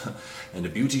 and a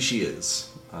beauty she is.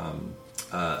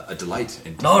 A delight.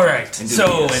 Indeed. All right. Indeed,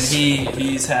 So, yes. and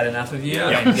he's had enough of you,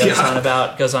 Yeah. and goes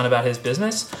Yeah. on about his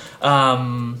business.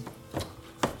 Right.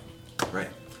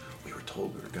 We were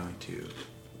told we were going to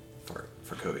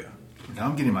Farkovia. Now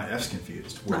I'm getting my F's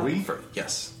confused. Were we?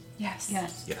 Yes. Yes.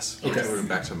 Yes. Okay. We're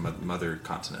back to Mother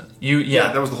Continent.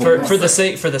 Yeah, that was the whole point.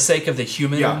 for the sake of the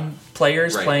human Yeah.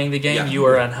 players Right. playing the game. Yeah. you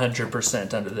were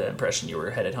 100% under the impression you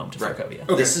were headed home to Right. Farkovia.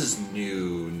 Okay. This is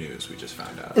new news we just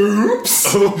found out.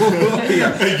 Oops. Well,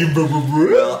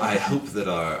 I hope that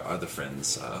our other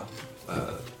friends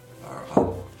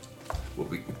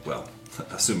well,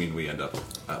 assuming we end up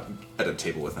at a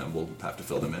table with them, we'll have to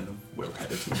fill them in where we're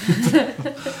headed.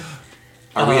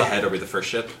 Are we ahead? Are we the first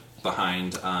ship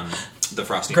behind the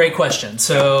Frosty? Great question.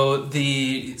 So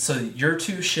your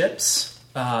two ships,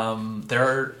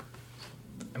 they're,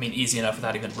 easy enough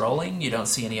without even rolling. You don't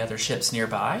see any other ships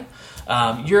nearby.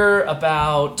 You're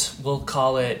about, we'll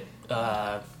call it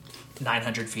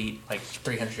 900 feet, like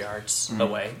 300 yards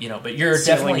away. But you're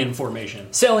Sailing definitely in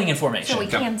formation. sailing in formation. So we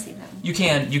can see them.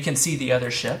 You can see the other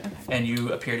ship, and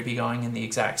you appear to be going in the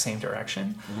exact same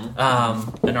direction.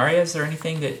 Anaria, is there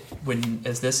anything that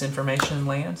as this information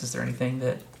lands, is there anything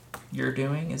that you're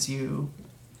doing as you?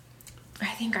 I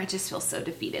think I just feel so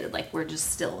defeated, like we're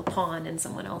just still a pawn in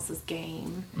someone else's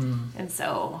game, and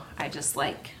so I just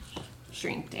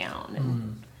shrink down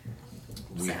and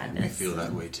We sadness. feel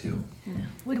that way too.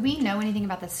 Would we know anything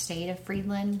about the state of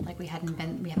Friedland? Like we haven't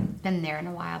been there in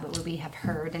a while, but would we have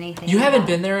heard anything? You haven't about-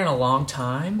 been there in a long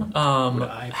time. Would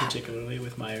I, particularly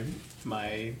with my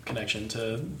connection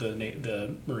to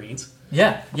the Marines.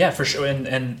 Yeah, for sure,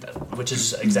 and which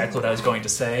is exactly what I was going to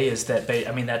say. Is that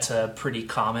that's a pretty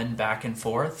common back and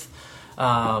forth,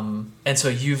 and so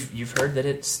you've heard that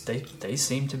they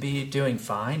seem to be doing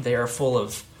fine. They are full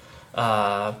of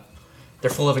they're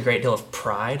full of a great deal of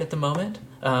pride at the moment.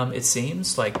 It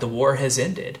seems like the war has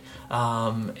ended,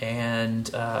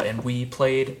 and we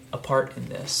played a part in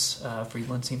this.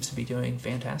 Friedland seems to be doing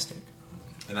fantastic.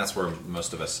 And that's where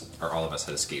most of us, or all of us,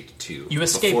 had escaped to. You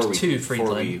escaped to before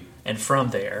Friedland, and from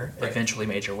there, Right. eventually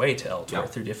made your way to Eltor Yeah.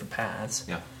 through different paths.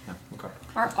 Yeah, okay.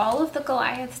 Are all of the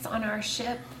Goliaths on our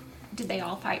ship? Did they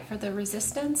all fight for the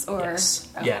resistance, or Yes.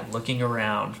 Oh. Yeah, looking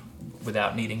around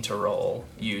without needing to roll,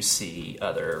 you see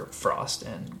other Frost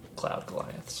and Cloud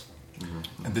Goliaths.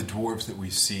 And the dwarves that we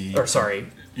see... Or, sorry,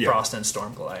 Yeah. Frost and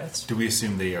Storm Goliaths. Do we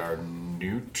assume they are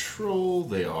neutral?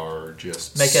 They are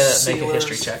just Make a sailors?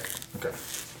 history check. Okay.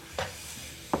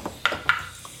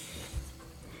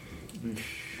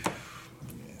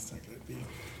 It's not gonna be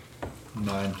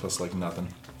 9 plus nothing.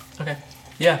 Okay.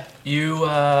 Yeah, you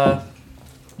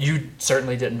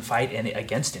certainly didn't fight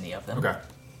against any of them. Okay.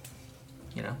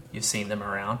 You've seen them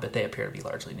around, but they appear to be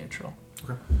largely neutral.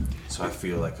 Okay. So I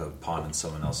feel like a pawn in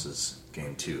someone else's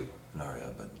game too,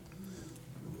 Naria,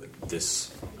 but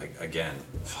this, again,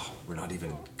 we're not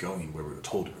even going where we were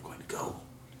told we were going to go.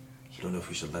 I don't know if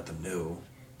we should let them know.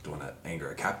 Don't want to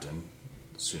anger a captain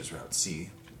as soon as we're out at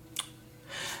sea.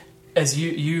 As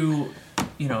you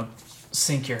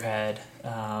sink your head,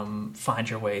 find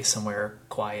your way somewhere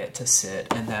quiet to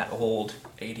sit, and that old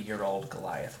 80-year-old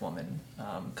Goliath woman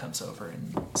comes over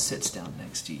and sits down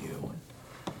next to you.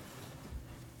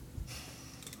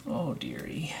 Oh,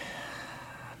 dearie,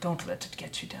 don't let it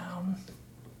get you down.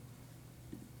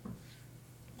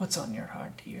 What's on your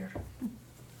heart, dear?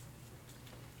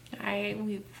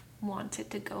 we've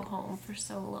wanted to go home for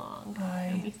so long,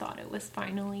 and we thought it was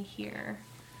finally here,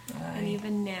 and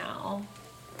even now,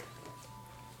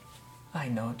 I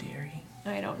know, dearie.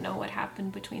 I don't know what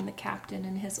happened between the captain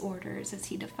and his orders. Is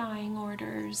he defying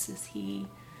orders?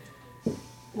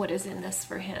 What is in this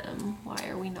for him? Why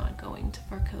are we not going to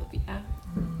Farkovia?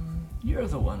 You're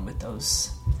the one with those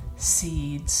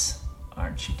seeds,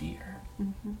 aren't you, dear?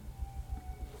 Mm-hmm.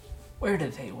 Where do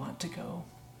they want to go?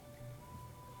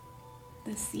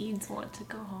 The seeds want to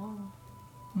go home.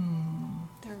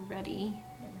 They're ready.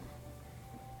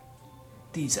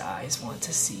 these eyes want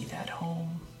to see that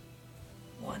home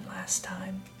one last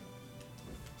time.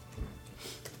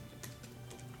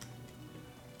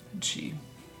 And she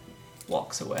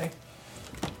walks away.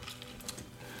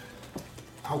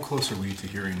 How close are we to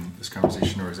hearing this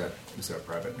conversation, or is that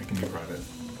private? It can be private.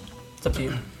 It's up to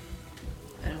you.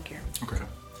 I don't care. Okay.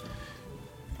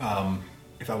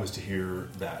 If I was to hear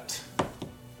that,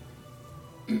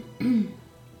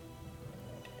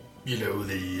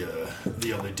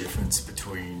 the only difference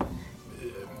between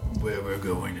where we're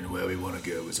going and where we want to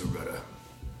go is a rudder.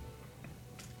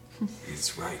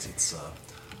 He's right. It's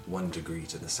 1 degree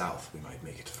to the south. We might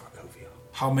make it to Farkovia.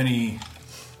 How many?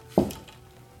 I'm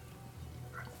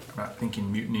not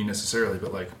thinking mutiny necessarily,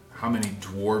 but like how many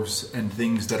dwarves and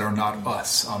things that are not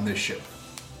us on this ship?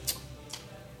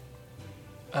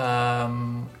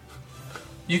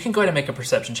 You can go ahead and make a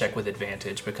perception check with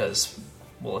advantage because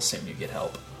we'll assume you get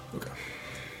help. Okay.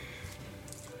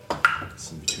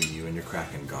 So between you and your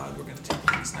Kraken god, we're going to take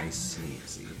things nice and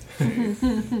easy.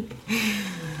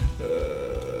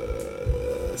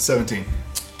 17.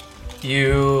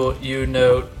 You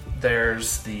note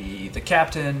there's the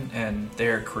captain and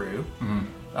their crew.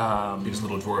 These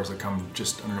little dwarves that come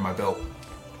just under my belt.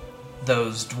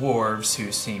 Those dwarves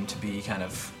who seem to be kind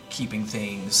of keeping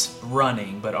things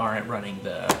running but aren't running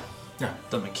the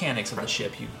mechanics of the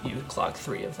ship. You clock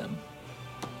 3 of them.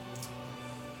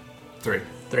 3.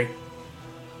 3.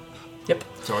 Yep.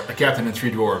 So a captain and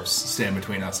 3 dwarves stand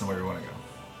between us and where we want to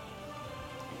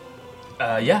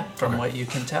go. Yeah, from Okay. what you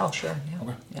can tell, sure. Yeah.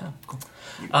 Okay. Yeah. Cool.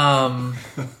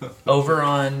 Over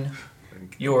on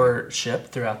your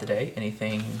ship throughout the day,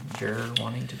 anything you're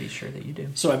wanting to be sure that you do?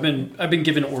 So I've been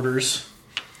given orders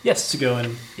Yes. to go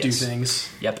and do Yes. things.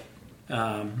 Yep.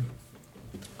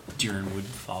 Durin would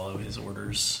follow his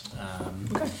orders.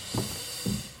 Okay.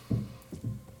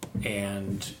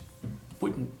 And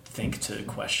wouldn't think to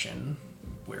question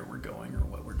where we're going or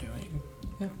what we're doing.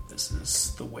 Yeah. This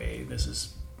is the way. This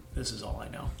is all I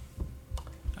know.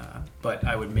 But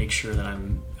I would make sure that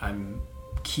I'm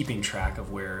keeping track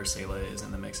of where Selah is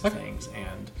in the mix of things,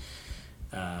 and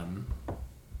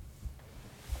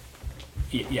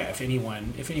yeah, if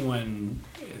anyone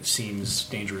seems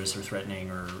dangerous or threatening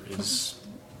or is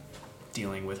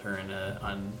dealing with her in an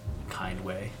unkind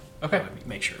way, Okay. I would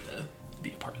make sure to be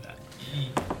a part of that.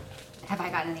 Have I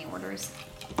got any orders?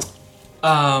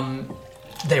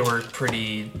 They were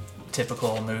pretty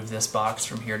typical. Move this box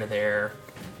from here to there.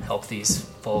 Help these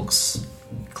folks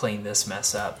clean this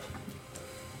mess up.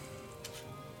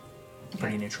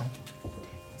 Pretty neutral.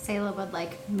 Selah would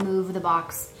move the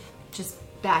box just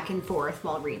back and forth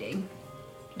while reading.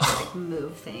 Just,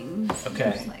 move things.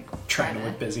 Okay. Just, Trying to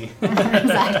look busy.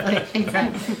 Exactly.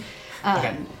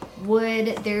 Okay.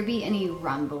 Would there be any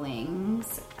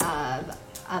rumblings of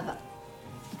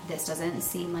this doesn't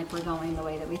seem like we're going the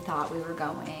way that we thought we were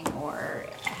going, or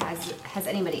has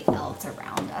anybody else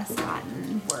around us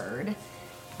gotten word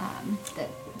that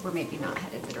we're maybe not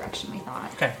headed the direction we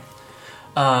thought? Okay.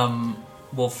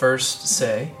 We'll first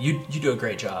say you do a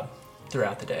great job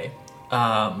throughout the day,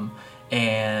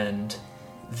 and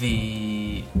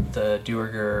the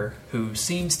Duergar who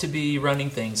seems to be running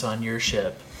things on your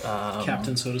ship,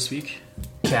 Captain, so to speak.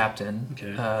 Captain,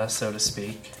 Okay. so to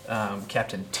speak,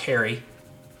 Captain Terry,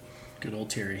 Good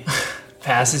old Terry.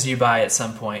 passes you by at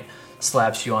some point,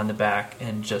 slaps you on the back,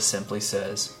 and just simply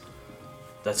says,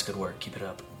 "That's good work. Keep it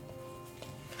up."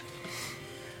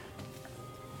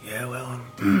 Yeah, well,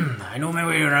 I know my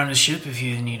way around the ship. If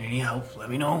you need any help, let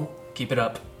me know. Keep it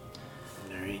up.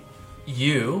 All right.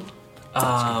 You're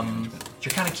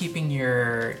kind of keeping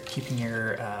your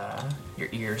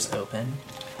ears open,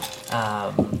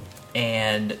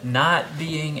 and not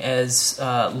being as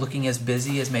looking as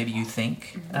busy as maybe you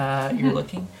think you're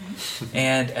looking.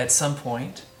 And at some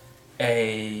point,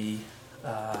 a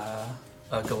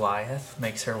Goliath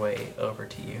makes her way over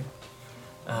to you,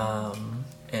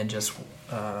 and just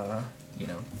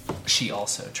she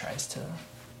also tries to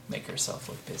make herself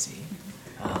look busy.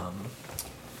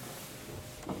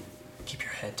 Keep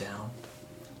your head down.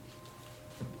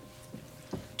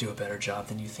 Do a better job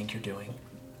than you think you're doing.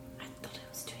 I thought I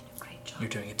was doing a great job. You're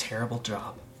doing a terrible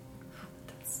job.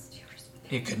 That's yours.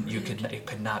 It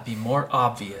could not be more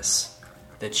obvious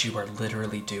that you are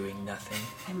literally doing nothing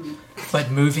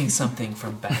but moving something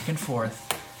from back and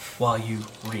forth while you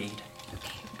read.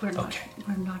 We're Okay.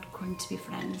 not going to be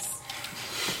friends.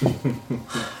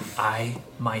 I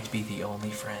might be the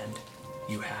only friend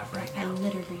you have right I now.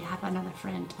 literally have another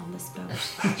friend on this boat.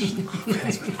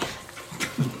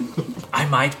 I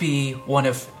might be one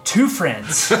of 2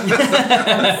 friends.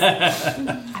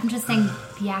 I'm just saying,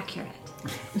 be accurate.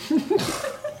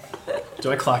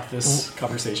 Do I clock this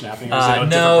conversation happening? Or is it a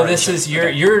different No, part of this the is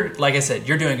ship? you're like I said,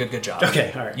 you're doing a good job.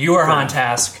 Okay, all right. You are Fair on enough.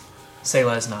 task.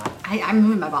 Sayla is not. I'm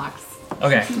moving my box.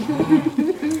 Okay.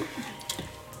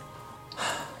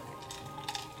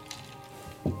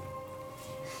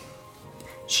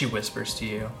 She whispers to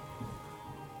you.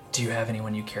 Do you have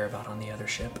anyone you care about on the other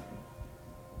ship?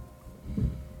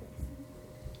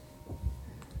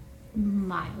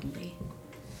 Mildly.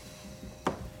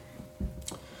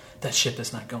 That ship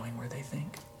is not going where they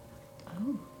think.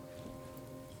 Oh.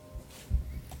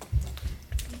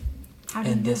 How do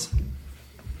you And know?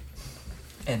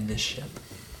 this ship.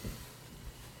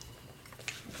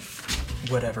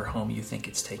 Whatever home you think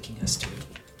it's taking us to.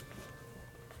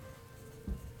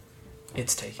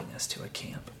 It's taking us to a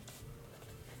camp.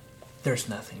 There's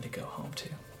nothing to go home to.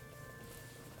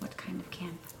 What kind of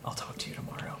camp? I'll talk to you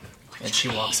tomorrow. And she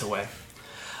walks away.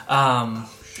 That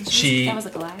She was a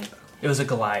Goliath. it was a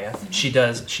Goliath. She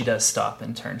does stop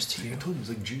and turns to you. I told you it was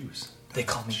like Jews. They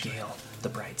call me Gale, the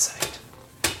bright side.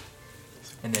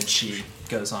 And then she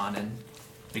goes on and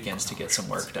begins to get some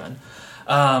work done.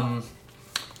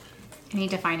 Any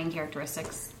defining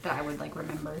characteristics that I would like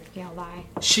remember Gail by?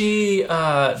 She,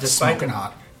 despite Smoking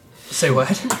hot. Say what?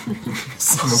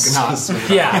 Smoking hot.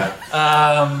 Yeah.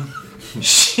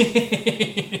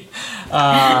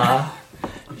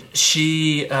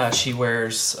 She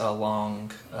wears a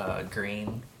long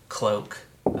green cloak.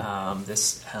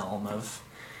 This helm of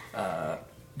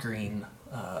green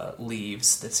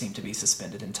leaves that seem to be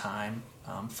suspended in time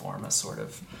form a sort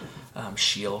of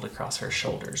shield across her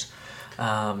shoulders.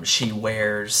 She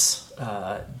wears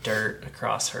dirt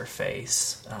across her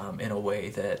face in a way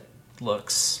that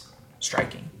looks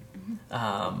striking.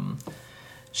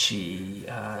 She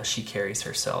carries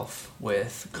herself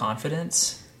with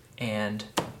confidence and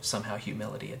somehow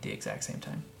humility at the exact same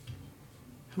time.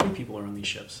 How many people are on these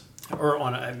ships? Or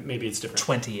on maybe it's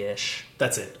different. 20-ish.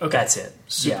 That's it. Okay. That's it.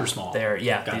 Super Yeah, small.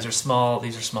 Got Got these it. are small.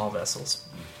 These are small vessels.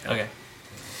 Okay.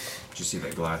 Did you see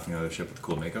that Goliath on the other ship with the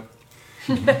cool makeup?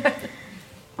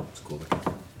 It's cool looking.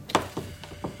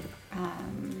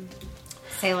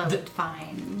 Sayla would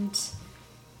find.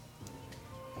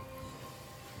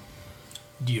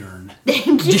 Yearn.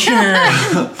 It's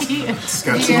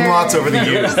got two umlauts over the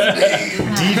U's.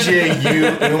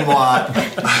 DJU umlaut.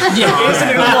 There's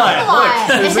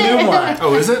an umlaut.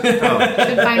 Oh, is it? Oh.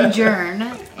 Would find Jern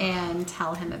and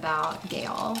tell him about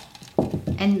Gail.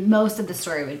 And most of the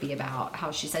story would be about how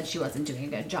she said she wasn't doing a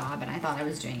good job, and I thought I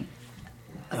was doing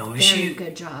a Oh, very is she?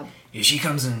 good job. If she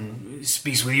comes and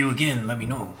speaks with you again, let me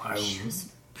know. She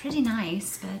was pretty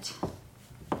nice, but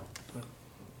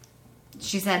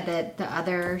she said that the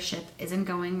other ship isn't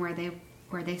going where they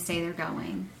say they're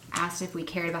going. Asked if we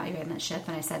cared about you in that ship,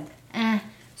 and I said,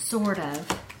 sort of.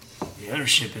 The other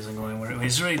ship isn't going where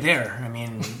it's right there. I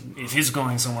mean, if it's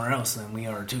going somewhere else, then we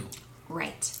are too.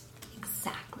 Right.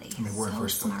 Exactly. I mean, we're in So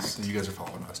first smart. place, so you guys are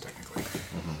following us, technically.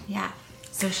 Yeah.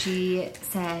 So she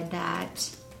said that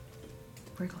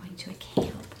we're going to a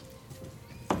camp.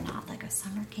 Not like a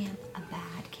summer camp, a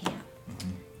bad camp.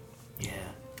 Yeah.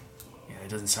 Yeah, it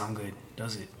doesn't sound good,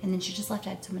 does it? And then she just left.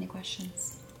 I had so many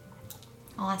questions.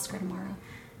 I'll ask her tomorrow.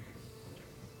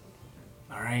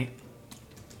 All right.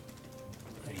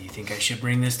 You think I should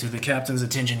bring this to the captain's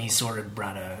attention? He's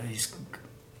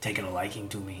taken a liking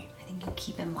to me. I think you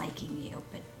keep him liking you,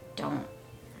 but don't.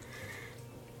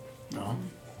 No?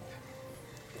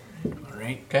 All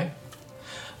right. Okay.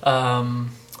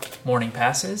 Morning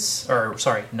passes, or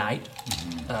sorry, night.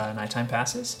 Nighttime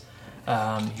passes.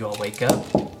 You all wake up.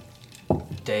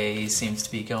 Day seems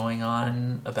to be going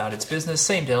on about its business.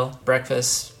 Same deal.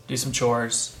 Breakfast. Do some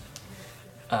chores.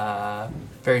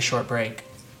 Very short break.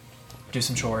 Do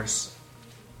some chores.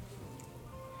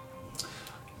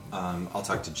 I'll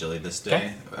talk to Jilly this day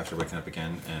Okay. after waking up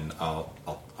again, and I'm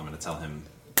going to tell him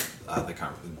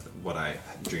what I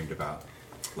dreamed about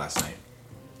last night.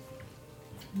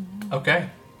 Okay.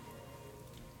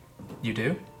 You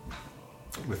do?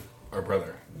 With our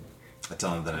brother. I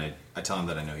tell him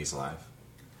that I know he's alive.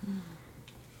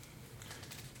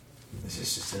 This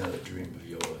is just another dream of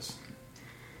yours.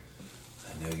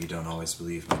 I know you don't always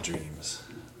believe my dreams,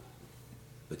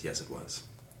 but yes, it was.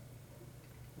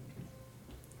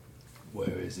 Where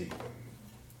is he?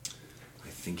 I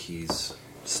think he's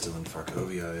still in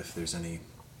Farkovia. If there's any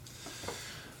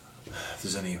of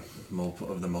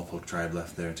the Mulpol tribe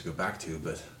left there to go back to,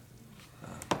 but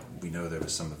we know there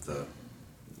was some of the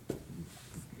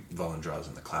Volendras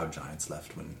and the Cloud Giants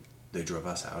left when they drove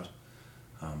us out.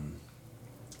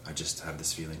 I just have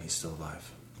this feeling he's still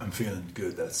alive. I'm feeling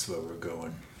good. That's where we're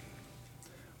going.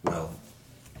 Well,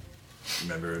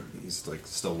 remember, he's like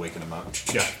still waking him up.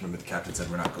 Yeah. Remember the captain said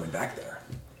we're not going back there.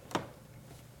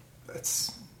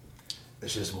 It's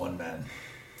just one man.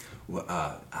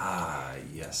 Well,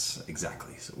 yes,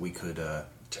 exactly. So we could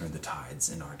turn the tides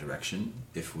in our direction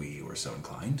if we were so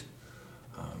inclined.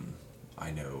 I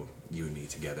know you and me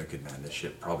together could man this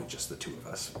ship, probably just the two of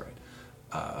us,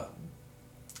 right?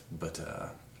 But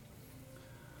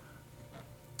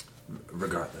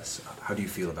regardless, how do you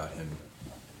feel about him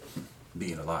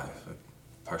being alive? I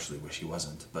partially wish he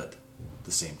wasn't, but at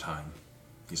the same time,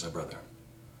 he's our brother.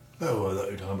 Oh, I thought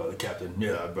you were talking about the captain.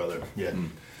 Yeah, brother. Yeah.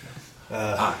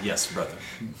 Yes, brother.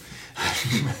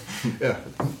 Yeah.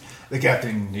 The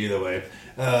captain, either way.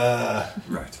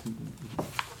 Right.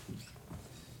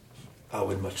 I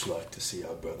would much like to see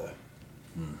our brother.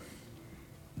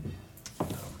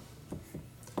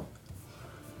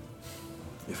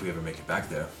 If we ever make it back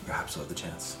there, perhaps we'll have the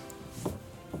chance.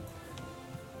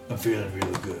 I'm feeling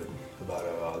really good about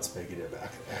our odds making it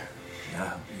back there.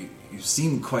 Yeah, you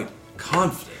seem quite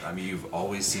confident. I mean, you've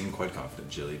always seemed quite confident,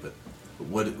 Jilly. But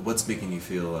what's making you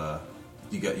feel?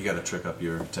 You got to trick up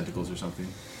your tentacles or something?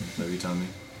 Is that what you're telling me?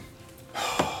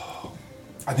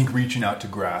 I think reaching out to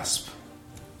grasp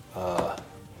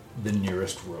the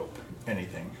nearest rope,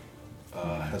 anything,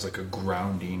 has like a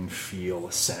grounding feel,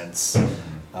 a sense.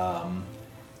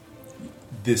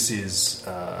 This is,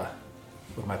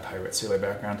 with my pirate sailor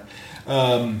background,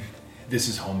 this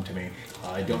is home to me.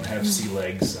 I don't have sea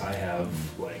legs, I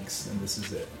have legs, and this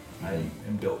is it. I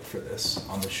am built for this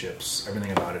on the ships.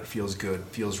 Everything about it feels good,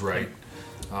 feels right.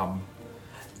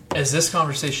 As this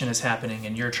conversation is happening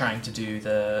and you're trying to do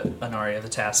the Anaria, the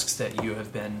tasks that you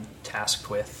have been tasked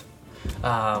with,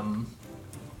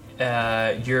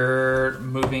 you're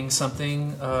moving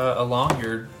something along.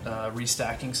 You're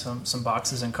restacking some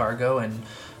boxes and cargo, and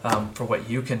for what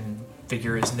you can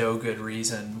figure is no good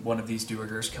reason, one of these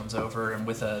Duergars comes over and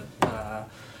with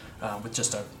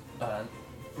just a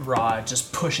rod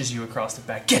just pushes you across the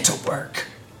back. Get to work.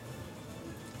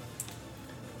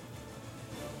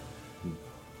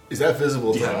 Is that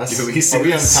visible to us? Do we see Are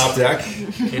we on this? top deck?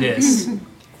 It is.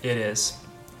 It is.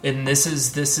 And this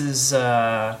is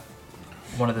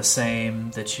one of the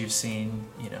same that you've seen,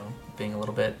 being a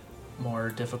little bit more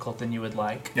difficult than you would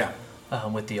like. Yeah.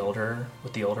 With the older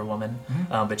woman.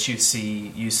 Mm-hmm. But you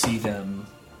see them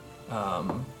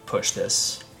push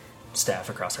this staff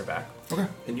across her back. Okay.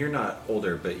 And you're not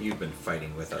older, but you've been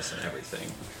fighting with us and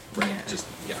everything, right?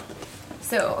 Yeah.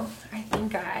 So I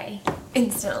think I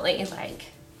instantly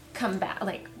come back,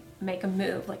 make a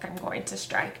move, I'm going to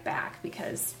strike back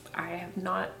because I have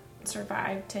not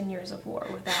survived 10 years of war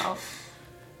without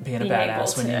Being a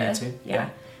badass when you need to. Yeah.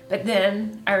 But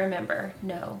then I remember,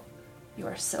 no, you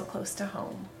are so close to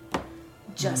home.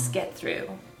 Just get through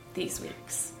these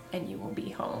weeks and you will be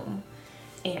home.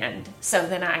 And so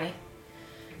then I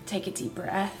take a deep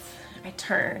breath, I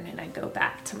turn, and I go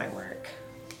back to my work.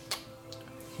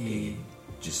 Did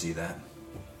you see that?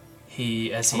 As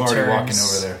he I'm already turns, walking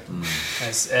over there.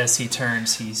 As he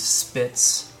turns, he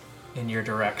spits in your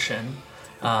direction,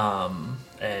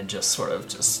 and just sort of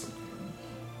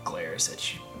glares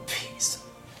at you. Piece.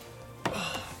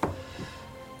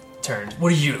 Turns.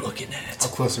 What are you looking at? How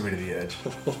close are we to the edge?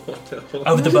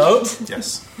 Of the boat?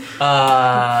 Yes.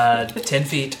 10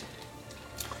 feet.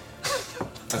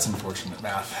 That's unfortunate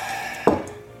math.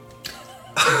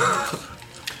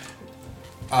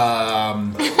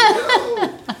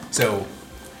 So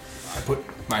I put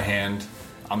my hand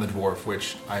on the dwarf,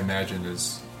 which I imagine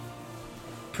is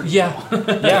pretty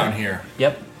down here.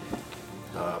 Yep.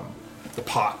 The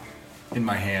pot in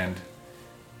my hand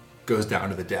goes down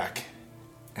to the deck,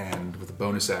 and with a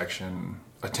bonus action,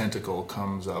 a tentacle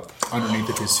comes up underneath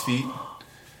of his feet,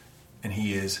 and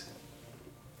he is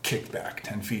kicked back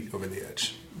 10 feet over the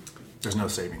edge. There's no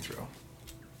saving throw.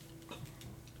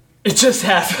 It just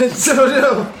happens.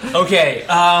 Oh no! Okay,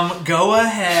 go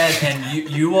ahead and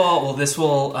you all. Well, this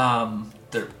will.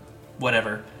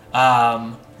 Whatever.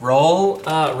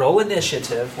 Roll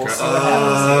initiative. We'll see what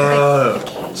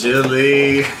happens here.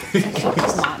 Jilly!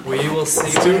 We will see.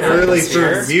 It's too early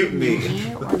for Me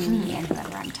mutiny. or me and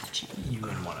whoever I'm touching. You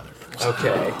and one other person.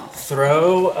 Okay.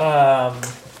 Throw.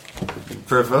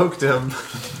 Provoked him.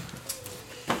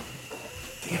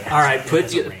 All right.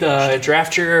 Put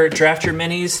draft your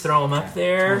minis. Throw them up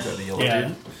there. The yellow Yeah.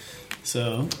 dude.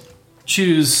 So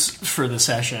choose for the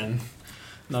session.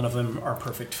 None of them are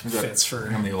perfect fits for.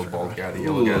 I'm the old bald guy, the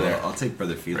yellow guy there. I'll take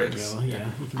Brother Felix. Yeah, you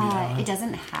can do that. It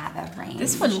doesn't have a range.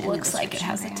 This one in the looks like it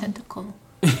has a description tentacle.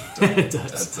 It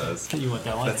does. That's us. You want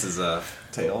that one? That's his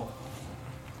tail.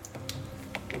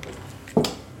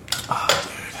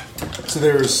 So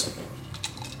there's...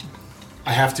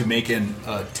 I have to make an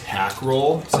attack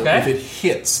roll. So Okay. if it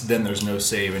hits, then there's no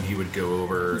save, and he would go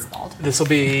over. This will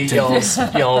be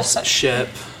y'all's ship.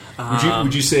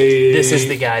 Would you say This is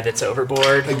the guy that's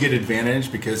overboard. I get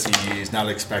advantage because he's not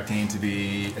expecting to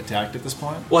be attacked at this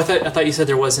point? Well, I thought you said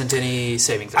there wasn't any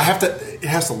saving throw. I have to. It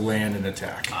has to land an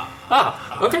attack.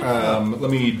 Okay. Let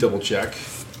me double check.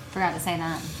 Forgot to say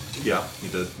that. Yeah, you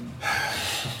did.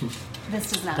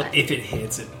 This does not. But if it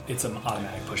hits, it's an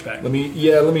automatic pushback. Let me.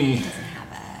 Doesn't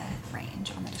have a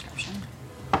range on the description.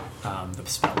 The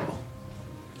spell roll.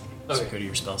 So go to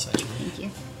your spell section. Thank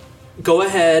you. Go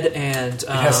ahead and It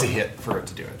has to hit for it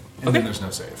to do it, and then there's no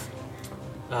save.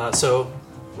 so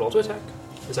roll to attack.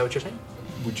 Is that what you're saying?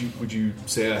 Would you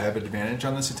say I have advantage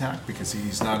on this attack because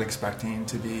he's not expecting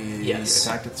to be Yes.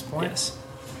 attacked at this point? Yes.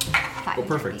 500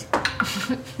 perfect.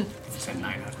 feet. It's at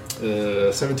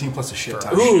 900. 17 plus a shit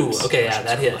ton. Ooh. Okay. Yeah,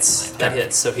 that hits. That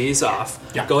hits. So he's off.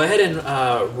 Yeah. Go ahead and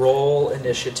roll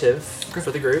initiative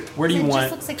for the group. Where do you It just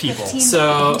want looks like people? 15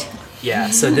 So feet. yeah.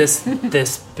 So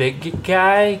this big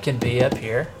guy can be up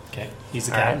here. Okay, he's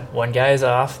the All right. captain. One guy is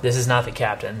off. This is not the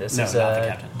captain. This No, is not the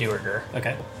captain. Duergar.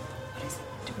 Okay.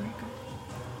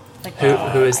 Like,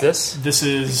 Who is this? This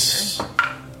is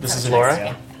Laura?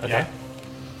 Alexa. Okay. Yeah.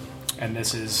 And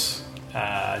this is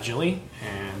Jilly,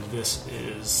 and this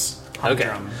is Okay.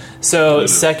 Humdrum. So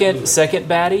second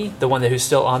baddie, the one who's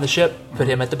still on the ship, put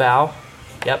him at the bow.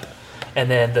 Yep.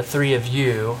 And then the three of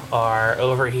you are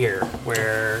over here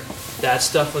where that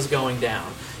stuff was going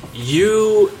down.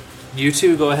 You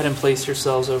two go ahead and place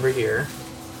yourselves over here.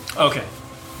 Okay.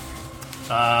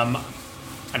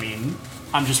 I mean,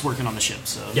 I'm just working on the ship,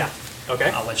 so Yeah. Okay.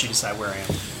 I'll let you decide where I am.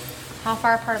 How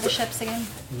far apart are the ships again?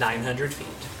 900 feet.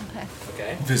 Okay.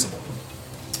 Okay. Visible.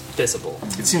 Visible.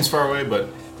 It seems far away, but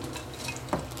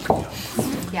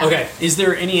Yeah. Okay. Is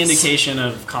there any indication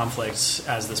of conflicts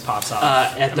as this pops up?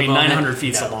 At the moment, 900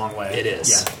 feet's no. a long way. It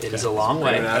is. Yeah. It is a long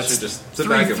way. Actually, just sit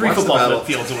back and Three watch the football battle.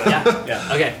 fields away. Yeah.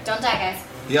 Yeah. Okay. Don't die, guys.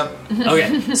 Yep.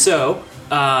 Okay. So,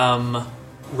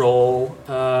 roll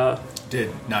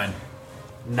did 9.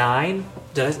 9.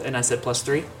 And I said plus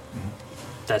 3.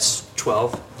 That's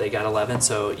 12. They got 11.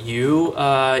 So you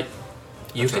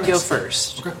can go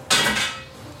first. Okay.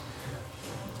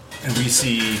 And we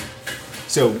see.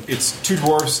 So it's 2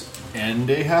 dwarves and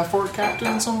a half-orc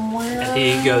captain somewhere. And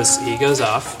he goes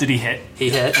off. Did he hit? He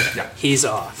hit. Yeah. He's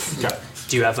off. Okay.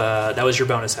 Do you have a? That was your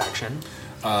bonus action.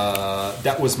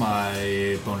 That was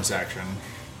my bonus action.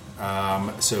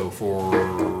 So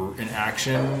for an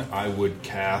action, I would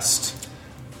cast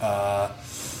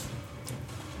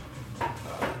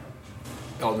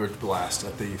Eldritch Blast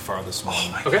at the farthest one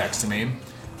Okay. next to me.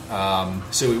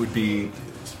 So it would be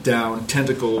down,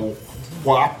 tentacle,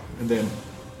 whop, and then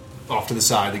off to the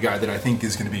side, the guy that I think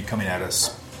is going to be coming at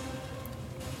us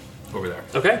over there.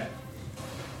 Okay.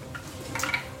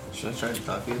 Should I try to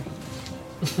talk to you?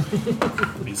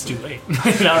 It's too late.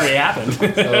 It already happened.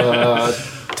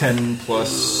 10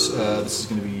 plus, this is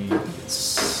going to be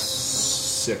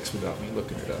 6 without me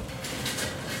looking it up.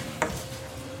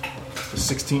 A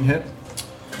 16 hit?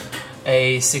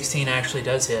 A 16 actually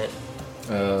does hit.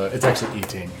 It's actually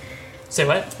 18. Say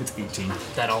what? It's 18.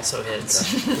 That also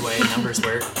hits. The way numbers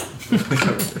work.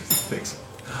 Thanks.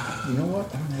 You know what?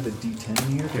 I don't have a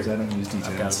D10 here because I don't use got a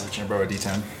D10s. bunch. Can I borrow a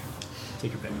D10?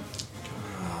 Take your pick.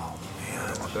 Oh, man. I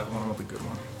don't want that one. I want the good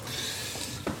one.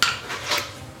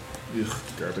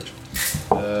 Ugh, garbage.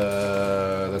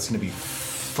 That's going to be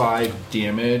 5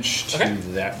 damage to Okay.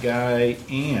 that guy,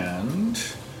 and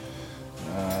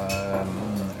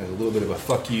as a little bit of a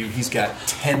fuck you, he's got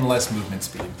 10 less movement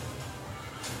speed.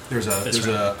 There's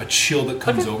a chill that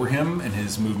comes over him, and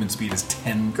his movement speed is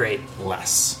 10 Great.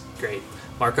 less. Great.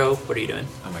 Marco, what are you doing?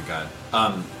 Oh my god.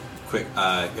 Quick.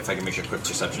 If I can make a quick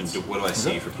perception, what do I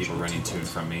see for people running to and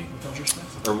from me?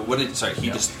 Or what did? Sorry, he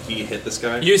hit this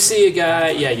guy. You see a guy,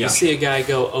 you Yeah. see a guy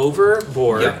go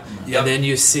overboard, Yep. Yep. and then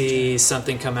you see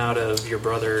something come out of your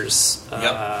brother's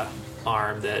Yep.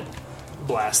 arm that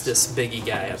blasts this biggie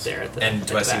guy up there at the. And at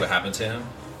do I the see back. what happened to him?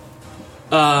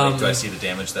 Do I see the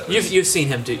damage that was? You've seen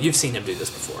him do this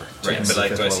before. right, Yes. but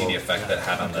like, do I see the effect that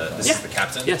had on the? This Yeah. is the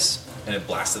captain. Yes. And it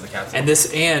blasted the captain.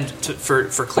 And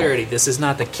for clarity, this is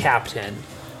not the captain.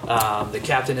 The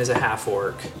captain is a half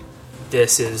orc.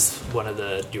 This is one of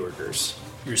the Duergars.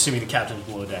 You're assuming the captain's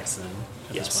below decks then?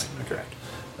 At Yes, this point. correct.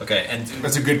 Okay, and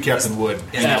That's a good Captain Wood.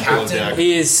 Is the captain-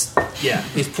 He is. Yeah,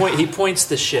 he points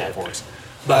the ship,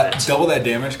 but Double that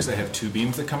damage because I have 2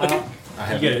 beams that come Okay. out. I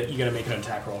have. You gotta make an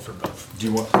attack roll for both. Do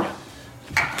you want?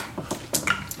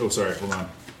 Oh, sorry. Hold on.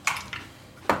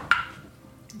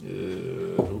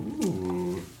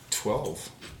 12.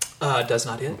 does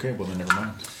not hit. Okay, well then never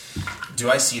mind. Do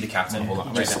I see the captain Hold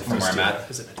on. right now from where I'm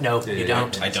at? No, you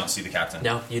don't. I don't see the captain.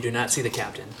 No, you do not see the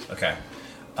captain. Okay.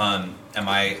 Am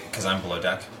I? Because I'm below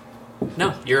deck.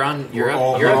 No, you're on. You're We're up.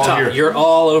 all- You're we're up all top. here. You're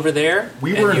all over there.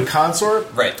 We and were in you-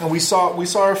 consort, Right. And we saw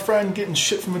our friend getting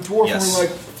shit from a dwarf, Yes. and we were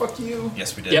like, "Fuck you."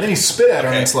 Yes, we did. And then he spit at her,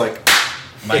 Okay. and it's like,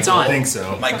 My It's goal, on. I think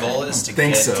so. My goal is to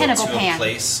Think get so. Tentacle to a pan.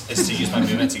 place. Is to use my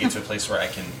movement to get to a place where I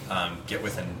can get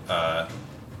within.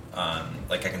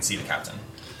 Like I can see the captain.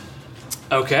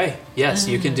 Okay. Yes,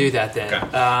 you can do that then. Okay.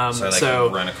 So I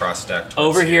like run across deck. towards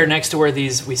over here next to where we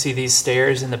see these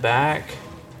stairs in the back.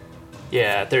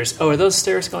 Yeah, are those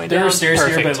stairs going There down? are stairs here,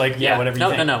 Perfect. but, like, yeah, whatever you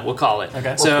think. No, we'll call it.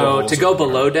 Okay. So Or to poles go or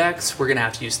below whatever. decks, we're gonna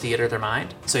have to use theater of their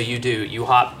mind. So you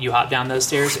hop down those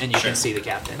stairs and you Sure. can see the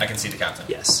captain. I can see the captain.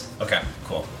 Yes. Okay.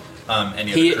 Cool.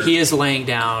 Any other crew? He is laying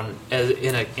down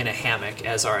in a hammock,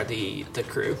 as are the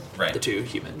crew, Right. the two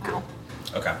human crew.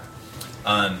 Okay.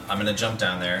 I'm gonna jump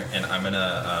down there, and I'm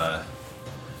gonna.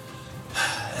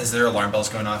 Is there alarm bells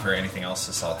going off or anything else?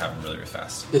 This all happened really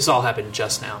fast. This all happened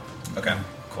just now. Okay.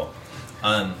 Cool.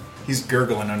 He's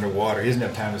gurgling underwater. He doesn't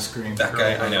have time to scream. That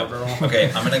guy, I know.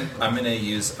 Okay, I'm gonna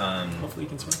use Hopefully you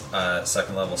can swim.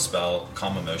 second level spell,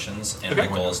 Calm Emotions, and Okay.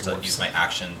 my goal is to use my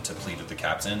action to plead with the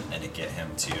captain and to get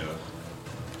him to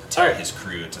tell Alright. his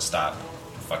crew to stop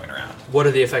fucking around. What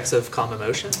are the effects of calm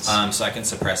emotions? So I can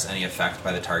suppress any effect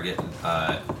by the target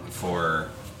for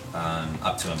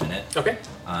up to a minute. Okay.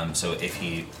 So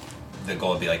the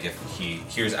goal would be like if he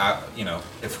hears out,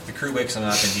 if the crew wakes him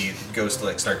up and he goes to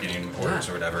like start getting orders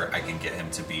or whatever, I can get him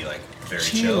to be like very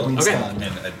chill. Okay.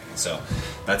 And so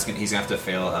he's gonna have to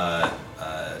fail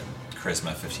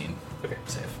charisma 15. Okay.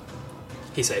 Save.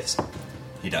 He saves.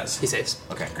 He does. He saves.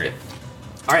 Okay, great.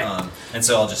 All right. And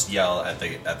so I'll just yell at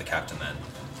the captain then,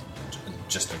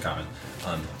 just in common.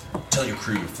 Tell your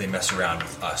crew if they mess around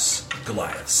with us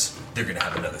Goliaths, they're gonna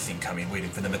have another thing coming, waiting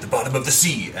for them at the bottom of the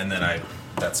sea. And then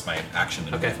that's my action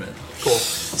and Okay. movement. Cool.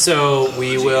 So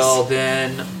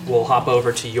we'll hop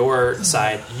over to your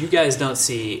side. You guys don't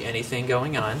see anything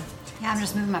going on. Yeah, I'm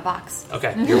just moving my box.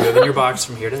 Okay. You're moving your box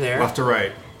from here to there. Left to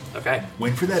right. Okay.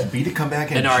 Wait for that bee to come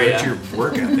back and Inaria. judge your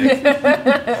work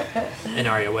ethic. And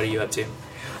Arya, what are you up to?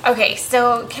 Okay,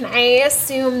 so can I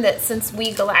assume that since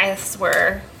we Goliaths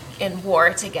were in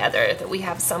war together, that we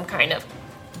have some kind of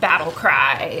battle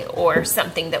cry or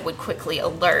something that would quickly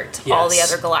alert all the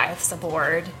Yes. other Goliaths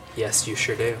aboard? Yes, you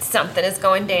sure do. Something is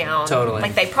going down. Totally.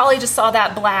 Like they probably just saw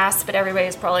that blast, but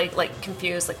everybody's probably like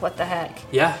confused, like what the heck?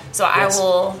 Yeah. So I Yes.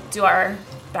 will do our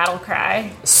battle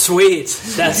cry. Sweet.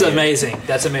 That's amazing.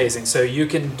 That's amazing. So you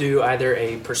can do either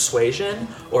a persuasion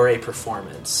or a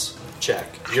performance check.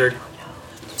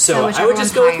 So I would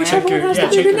just go with whichever whichever one one's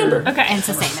has higher. the bigger number. Okay. And it's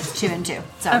the same. It's 2 and 2.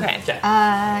 So Okay. Okay.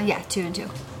 yeah, 2 and 2.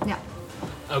 Yeah.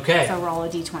 Okay. So roll a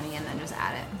d20 and then just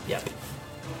add it. Yep.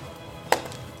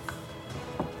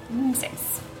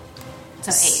 6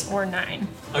 So 8. or 9.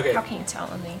 Okay. How can you tell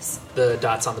on these? The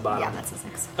dots on the bottom. Yeah, that's a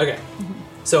 6. Okay.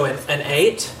 So an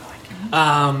 8,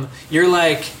 you're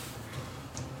like,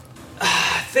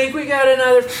 I think we got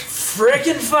another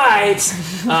frickin' fight.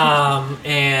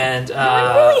 And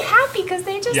I'm really happy because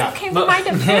they just Yeah. came to my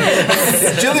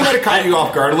defense. Jilly might have caught you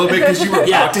off guard a little bit because you were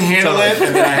Yeah, about to handle it,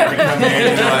 and then I had to come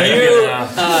in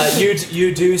and like,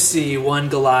 you do see one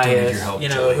Need Goliath, your help, you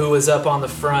know, Joey. who was up on the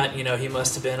front. You know, he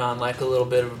must have been on like a little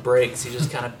bit of a break. So he's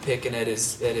just kind of picking at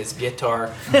his guitar,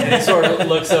 and he sort of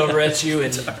looks over at you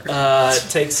and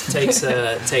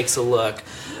takes a look.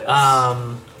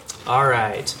 All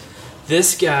right,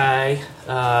 this guy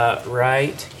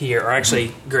right here, or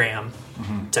actually Graham.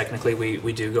 Technically,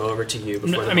 we do go over to you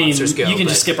before the I mean, monsters go. you can but-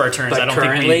 just skip our turns. But I don't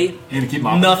currently, think you're gonna keep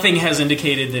mopping nothing has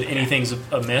indicated that anything's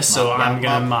amiss, so I'm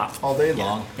gonna mop. all day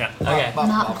long. Yeah. Okay.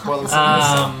 Well,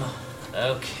 listen,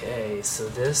 Okay, so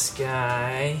this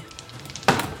guy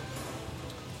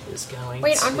is going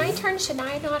Wait, to... on my turn, should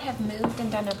I not have moved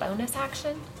and done a bonus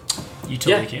action? You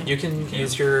totally Yeah, can. you can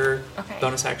use your Okay.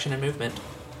 bonus action and movement.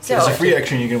 So as a free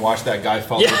action, you can watch that guy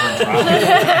fall over and drop.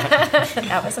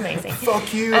 that was amazing.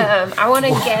 Fuck you. I want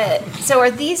to get. So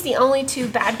are these the only two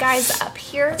bad guys up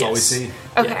here? That's all we see.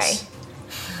 Okay. Yes.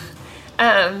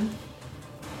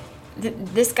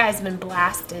 This guy's been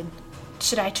blasted.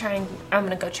 Should I try and? I'm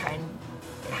gonna go try and.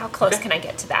 How close Okay. can I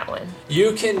get to that one?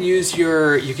 You can use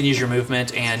your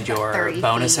movement and your 30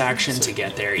 bonus feet. action to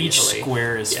get there Each easily.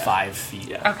 square is Yeah. 5 feet.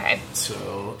 Yeah. Okay.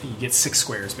 So you get 6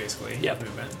 squares basically. Yep.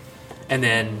 Movement. And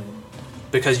then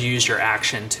because you use your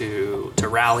action to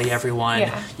rally everyone,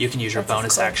 Yeah. you can use your That's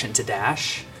bonus cool. action to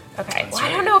dash. Okay. That's Well, I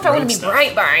right. don't know if I want Rogue to be stuff.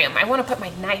 right by him. I want to put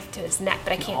my knife to his neck,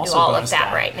 but I can't do Also all of bonus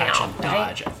that right now. action Right?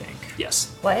 dodge, I think. Yes.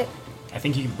 What? I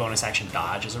think you can bonus action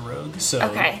dodge as a rogue. So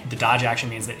Okay. the dodge action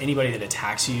means that anybody that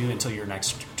attacks you until your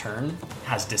next turn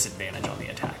has disadvantage on the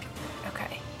attack.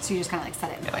 Okay. So you just kind of like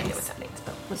set it. No idea what that means,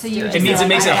 but let's So do you it. just It means say, it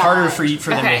makes it like, harder dodge. for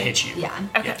them to Okay. hit you. Yeah.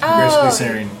 Okay. You're Oh, basically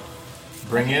saying,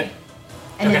 bring it,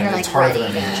 And then you're it's like harder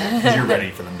ready for them to to. hit you. 'Cause you're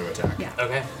ready for them to attack. Yeah.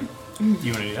 Okay. You want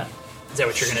to do that? Is that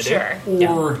what you're going to Sure. do?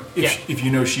 Or if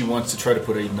you know she wants to try to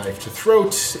put a knife to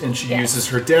throat and she Yes. uses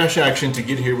her dash action to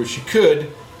get here what she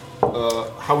could,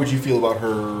 how would you feel about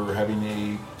her having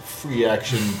a free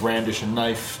action, brandish a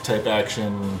knife type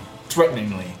action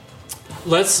threateningly?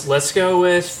 Let's go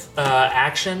with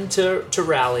action to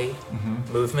rally,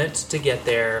 movement to get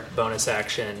there, bonus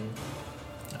action,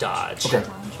 dodge. Okay.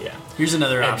 Yeah. Here's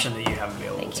another And- option that you have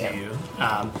available Thank to you.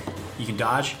 you. You can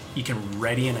dodge. You can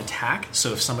ready an attack.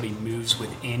 So if somebody moves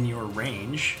within your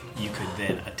range, you could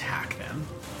then attack them.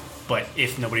 But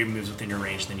if nobody moves within your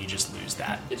range, then you just lose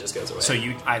that. It just goes away. So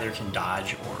you either can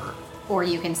dodge or Or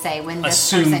you can say when this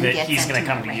Assume person that gets he's into gonna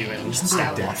come my to you and range, stab I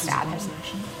will that. stab him.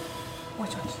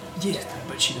 Which one? yeah,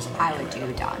 but she doesn't. I would do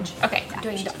dodge. Okay, Yeah.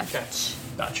 doing dodge. Okay.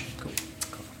 dodge. Cool.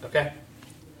 Okay.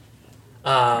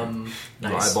 You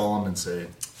Nice. eyeball them and say,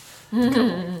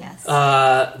 Yes.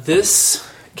 This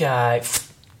guy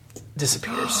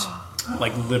disappears.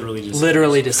 Like literally just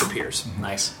Literally disappears.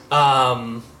 nice.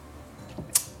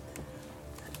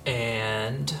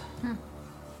 And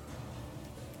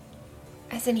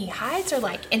As in he hides or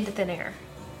like into thin air?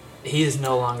 he is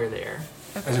no longer there.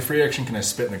 as a free action, can I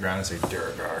spit in the ground and say,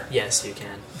 Duragar? Yes, you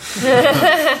can.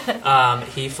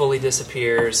 He fully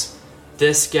disappears.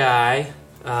 This guy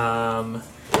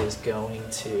is going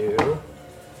to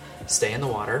stay in the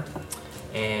water,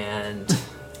 and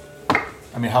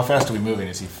I mean, how fast are we moving?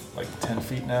 Is he like 10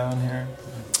 feet now in here?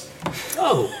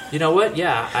 oh, you know what?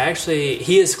 Yeah,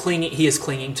 he is clinging. He is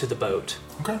clinging to the boat.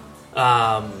 Okay.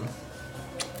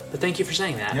 But thank you for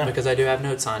saying that Yeah. because I do have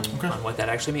notes on what that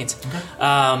actually means.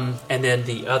 And then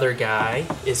the other guy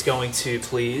is going to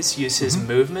please use his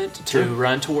movement to Sure.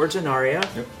 run towards Inaria.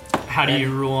 Yep. How do you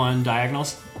rule on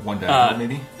diagonals? One down,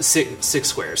 maybe? Six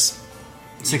squares.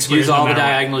 Six Use squares, all no the matter what.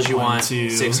 diagonals you 1, want. 2,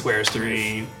 6 squares to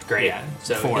 3. move. Great. Yeah.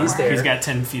 So 4. he's there. He's got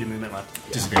 10 feet of movement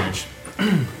left. Disadvantage.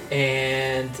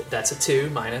 And that's a 2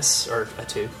 minus, or a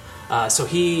 2. So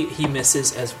he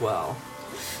misses as well.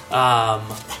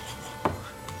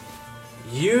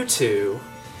 You two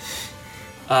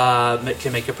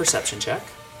can make a perception check.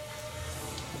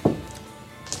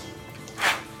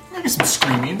 Maybe some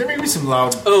screaming. There may be some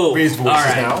loud Oh, raised voices all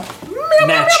right. now.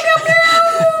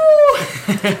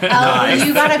 Oh,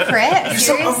 you got a crit?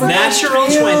 Seriously? Natural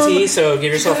 20, so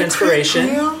give yourself inspiration.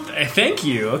 Thank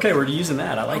you. Okay, we're using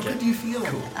that. I like How it. good do you feel?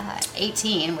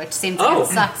 18, which seems Oh. like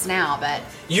it sucks now, but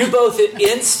You both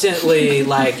instantly,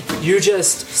 you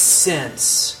just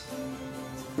sense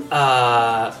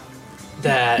that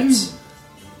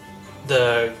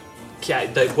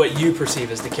what you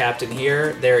perceive as the captain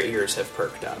here, their ears have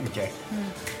perked up. Okay.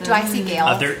 do I see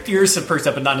Gale? Their ears have perked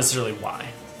up, but not necessarily why.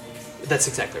 That's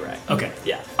exactly right. Okay.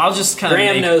 Yeah. I'll just kind of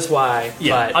Graham knows why.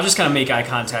 Yeah, but I'll just kind of make eye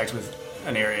contact with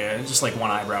an area, just like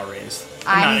one eyebrow raised.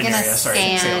 I'm Not an gonna area, sorry,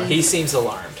 stand- sailor. he seems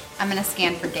alarmed. I'm going to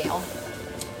scan for Gale.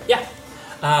 Yeah.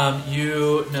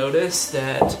 You notice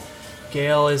that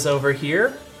Gail is over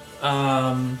here,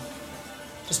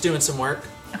 just doing some work.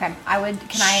 Okay,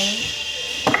 can I...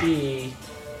 She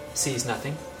sees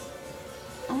nothing.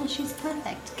 Oh, she's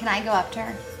perfect. Can I go up to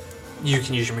her? You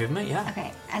can use your movement, yeah.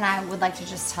 Okay, and I would like to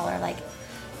just tell her, like,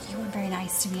 you were very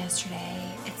nice to me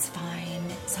yesterday. It's fine.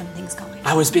 Something's going on.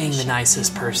 I was being on the ship.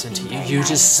 nicest You person weren't to being you. very You nice.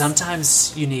 just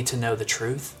sometimes you need to know the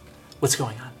truth. What's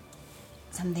going on?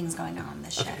 Something's going on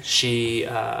this ship. Okay. She,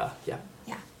 yeah.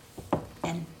 Yeah.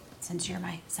 And since you're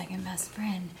my second best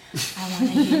friend, I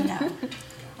wanted you to know.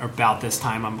 About this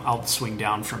time, I'll swing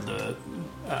down from the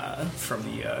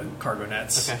cargo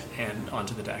nets Okay. and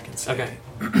onto the deck and say, Okay.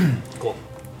 Cool.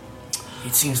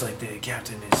 It seems like the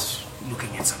captain is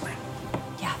looking at something.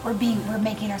 Yeah, we're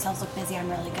making ourselves look busy. I'm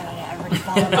really good at it. I already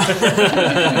followed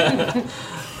up.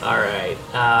 All right.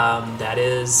 That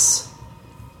is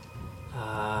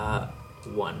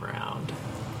one round.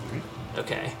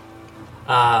 Okay.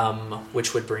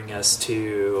 Which would bring us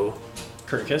to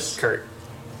Kirkus. Kurt.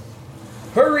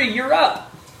 Hurry, you're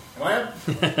up. Am I up?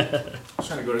 I was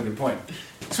trying to go to a good point.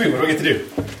 Sweet, what do I get to do?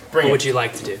 Bring What it. would you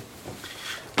like to do?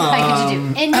 I get to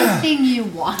do anything you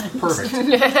want. Perfect.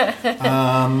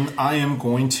 I am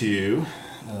going to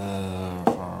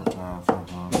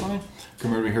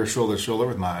come over here shoulder to shoulder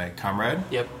with my comrade.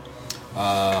 Yep.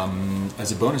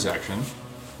 As a bonus action,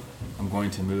 I'm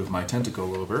going to move my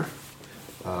tentacle over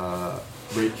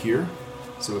right here.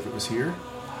 So if it was here,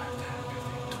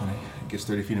 20, gets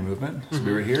 30 feet of movement. So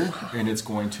be right here, and it's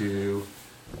going to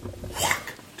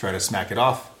try to smack it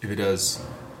off. If it does,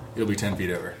 it'll be 10 feet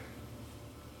over.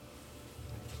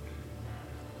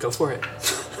 Go for it.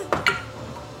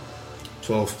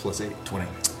 12 plus 8, 20.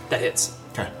 That hits.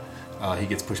 Okay. He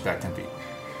gets pushed back 10 feet.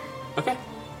 Okay.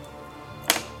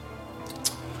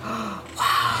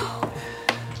 Wow.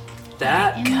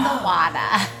 That In the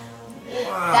water.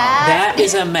 that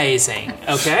is amazing.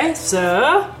 Okay,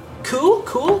 so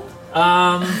cool.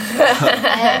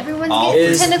 Everyone's All getting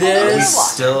is tentacles this- in the He's water.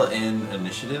 still in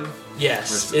initiative.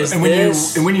 Yes. Is And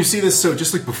this when you see this, so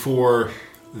just like before,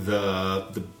 the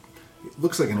it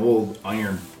looks like an old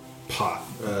iron pot,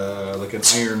 like an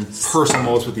iron purse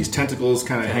almost, with these tentacles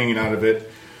kind of hanging out of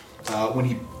it. When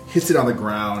he hits it on the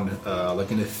ground,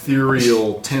 like an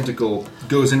ethereal tentacle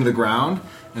goes into the ground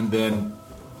and then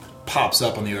pops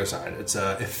up on the other side. It's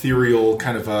ethereal,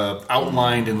 kind of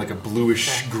outlined in like a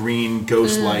bluish green,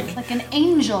 ghost-like. Like an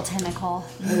angel tentacle.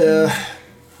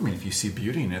 I mean, if you see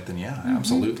beauty in it, then yeah,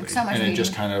 absolutely. So much and it beauty.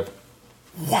 just kind of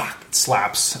whack,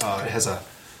 slaps. It has a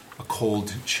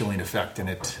cold, chilling effect in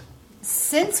it.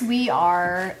 Since we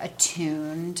are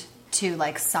attuned to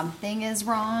like something is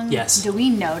wrong, Yes. do we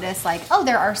notice like, oh,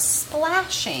 there are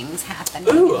splashings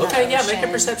happening? Ooh, in the okay, yeah, make a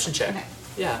ocean? perception check. Okay.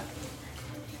 Yeah.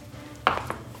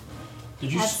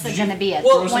 That's going to be a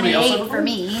Well, 28 for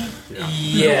me.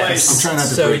 Yes. I'm trying not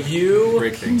to so break, you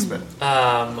break things, but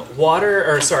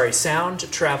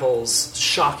sound travels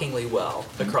shockingly well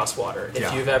across water. If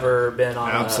Yeah. you've ever been on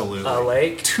absolutely a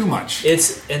lake, too much.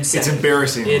 it's insane. It's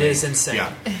embarrassing. It is insane.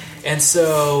 Yeah. And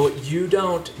so you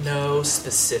don't know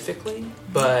specifically,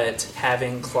 but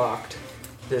having clocked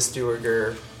this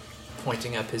Duergar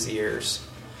pointing up his ears,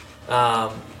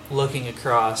 looking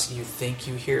across, you think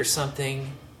you hear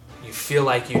something. You feel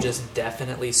like you just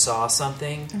definitely saw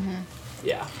something.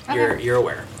 Yeah, Okay. you're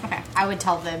aware. Okay, I would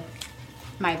tell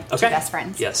my two Okay. best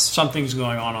friends. Yes. Something's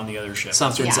going on the other ship.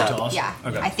 Something's Yeah, up. To us? yeah.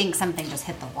 Okay. I think something just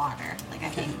hit the water. Like I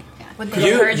think. Yeah. Would they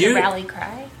You- have heard you- the rally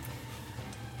cry?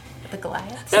 The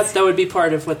Goliaths? That would be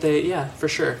part of what they, yeah, for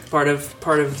sure. Part of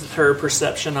her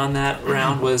perception on that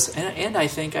round was, and I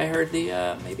think I heard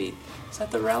the maybe is that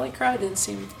the rally cry? Didn't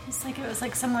seem. It was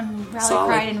like someone rally Solid.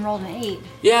 cried and rolled an 8.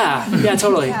 Yeah,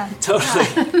 totally, Yeah. totally.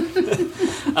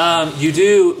 You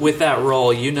do with that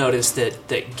roll. You notice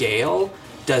that Gale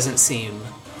doesn't seem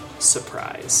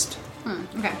surprised.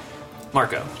 Okay.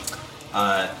 Marco,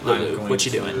 I'm Lulu, going what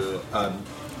you to, doing?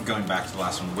 Going back to the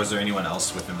last one, was there anyone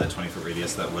else within that 20-foot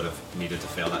radius that would have needed to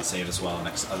fail that save as well,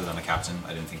 other than the captain?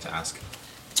 I didn't think to ask.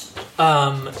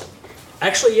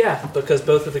 actually, yeah, because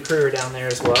both of the crew are down there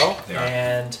as well, They are.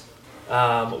 and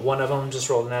one of them just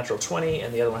rolled a natural 20,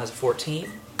 and the other one has a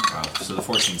 14. So the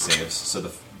 14 saves. So the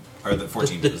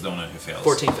 14 is the one who fails.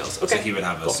 14 fails. Okay. So he would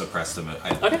have a Cool. suppressed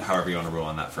Okay. however you want to roll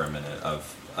on that for a minute of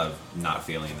not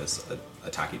feeling this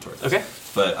attacky towards us. Okay.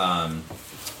 But I'm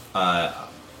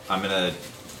gonna.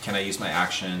 Can I use my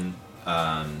action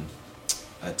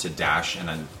to dash and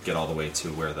then get all the way to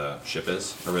where the ship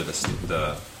is, or where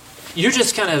the You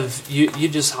just kind of you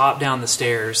just hop down the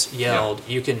stairs, yelled.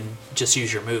 You can just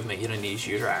use your movement. You don't need to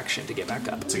use your action to get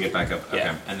back up. to get back up? Okay,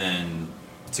 Yeah. and then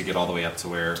to get all the way up to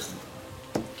where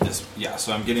this. Yeah,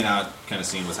 so I'm getting out, kind of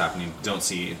seeing what's happening. Don't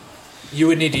see. You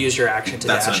would need to use your action to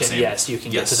That's what dash, I'm and saying. yes, you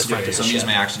can get to the front of the so I'm ship. using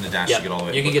my action to dash Yep. to get all the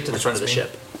way. You can get to the which front of the one's me?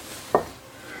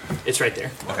 ship. It's right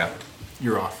there. Okay.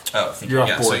 you're off. Oh, thank You're you. off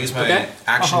Yeah, board. so I use my Okay.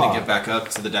 action Aha. to get back up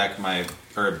to the deck, my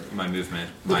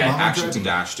movement, my Okay. action to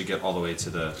dash to get all the way to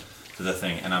the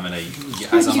thing, and I'm gonna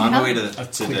as I'm on my way to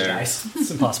Quick there, dice.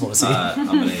 It's impossible to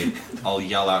see. I'll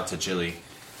yell out to Jilly.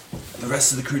 The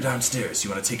rest of the crew downstairs. You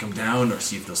want to take them down or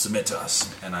see if they'll submit to us?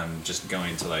 And I'm just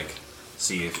going to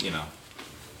see if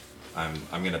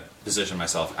I'm gonna position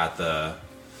myself at the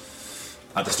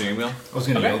steering wheel. I was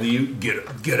going to Okay. yell to you,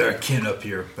 get our kin up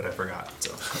here, but I forgot.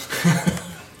 So I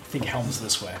think helm's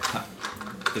this way.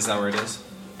 Is that where it is?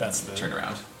 That's the Turn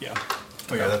around. Yeah.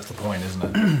 oh yeah, that's the point, isn't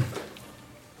it?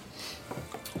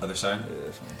 Other side.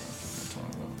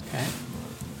 Okay.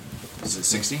 Is it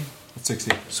 60? It's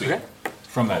 60 Sweet. Okay.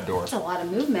 from that door. That's a lot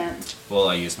of movement. Well,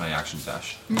 I use my action to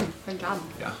dash. Good job.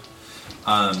 Yeah.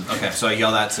 Okay, so I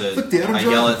yell that to Look, the Adam I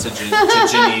yell Driver.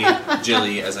 it to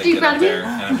Jilly as I You get proud up of me? there,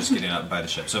 and I'm just getting up by the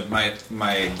ship. So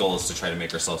my goal is to try to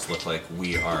make ourselves look like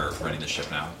we are running the ship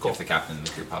now. Cool. If the captain and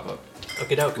the crew pop up,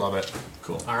 Okie doke. Love it.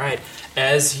 cool. All right.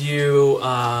 As you,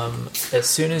 as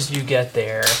soon as you get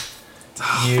there,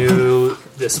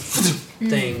 this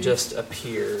thing just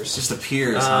appears. Just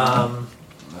appears.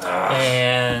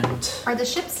 And Are the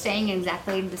ships staying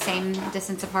exactly the same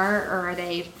distance apart, or are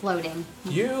they floating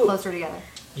you closer together?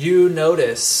 you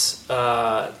notice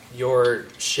your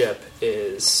ship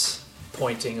is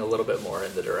pointing a little bit more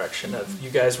in the direction of you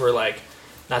guys were like,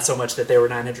 not so much that they were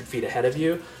 900 feet ahead of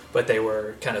you, but they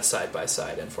were kind of side by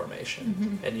side in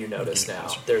formation. And you notice now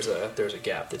there's a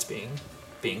gap that's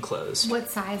being closed. What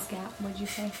size gap would you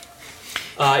say?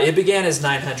 It began as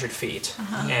 900 feet,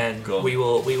 and Cool. we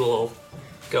will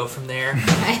go from there.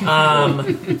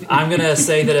 I'm gonna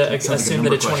say that assume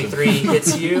that a 23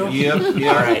 hits you. Yep.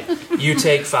 All right, you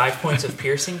take 5 points of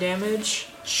piercing damage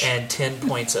and 10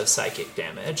 points of psychic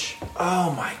damage.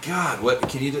 Oh my god! What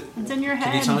can you do? It's in your head.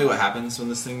 Can you tell me what happens when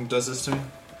this thing does this to me?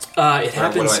 It what do I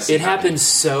happens. see It happening? happens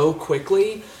so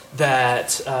quickly that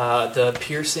the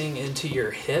piercing into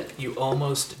your hip you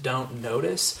almost don't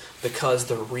notice because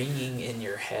the ringing in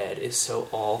your head is so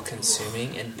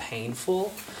all-consuming and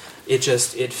painful.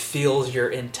 It fills your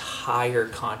entire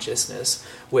consciousness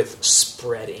with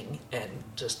spreading and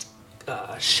just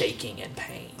shaking in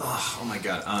pain. Oh my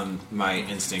god! My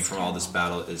instinct from all this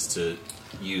battle is to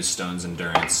use Stone's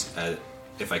endurance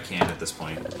if I can at this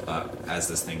point, as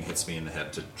this thing hits me in the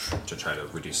hip to try to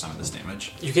reduce some of this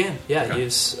damage. You can, yeah. Okay.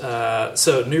 Use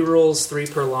so new rules 3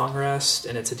 per long rest,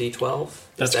 and it's a D12.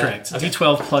 That's Is that- correct. Okay.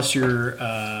 D12 plus your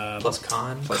Plus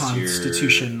con. Plus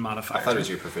Constitution your, modifier. I thought it was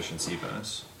your proficiency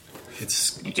bonus.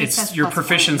 It's just says your plus one.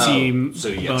 proficiency So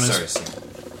yeah, bonus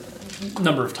sorry.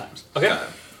 number of times. Okay. Got it.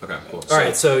 Okay, cool. All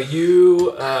right. So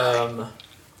you. Okay.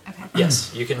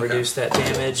 Yes, you can reduce that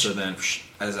damage. So then,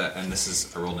 and this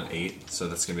is I rolled an 8, so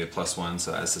that's gonna be a +1.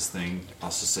 So as this thing, I'll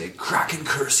just say "Kraken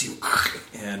curse you,"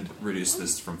 and reduce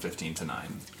this from 15 to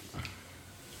 9,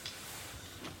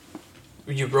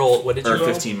 You roll. What did you or roll?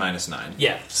 15 minus 9.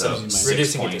 Yeah. So, six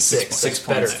reducing it to points. 6. Six That's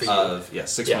better points for you. of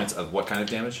 6 Yeah. points of what kind of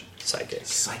damage? Psychic.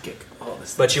 Psychic. Oh,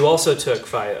 this But you also took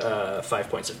 5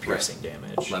 points of piercing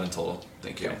damage. 11 total.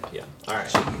 Thank you. Okay, yeah. All right.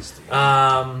 Jeez,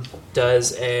 dude.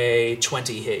 Does a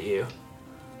 20 hit you?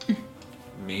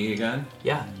 Me again?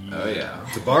 Yeah. Oh yeah.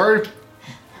 The bard.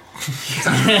 Is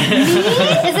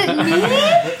it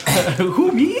me?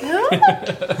 Who, me?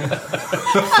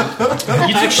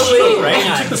 Actually, right? hang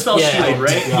You on. took the spell Yeah. shield,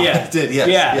 right? Yeah. Did yes.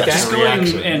 Yeah, yes. just go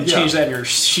Reaction. and Yeah. change that in your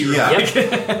sheet. Yeah. Yep.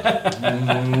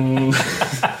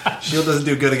 Shield doesn't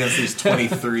do good against these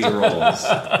 23 rolls.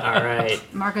 All right.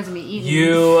 Marco's gonna be eating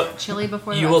You chili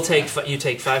before the you will rest take of us. you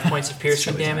take 5 points of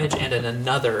piercing damage and then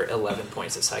another 11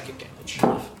 points of psychic damage.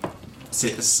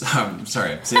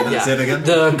 Sorry. Say it again.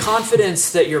 The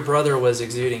confidence that your brother was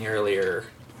exuding earlier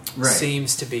Right.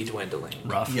 seems to be dwindling.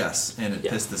 Rough. Yes, and it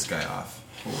Yeah. pissed this guy off.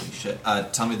 Holy shit.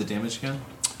 Tell me the damage again.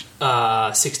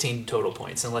 16 total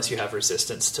points, unless you have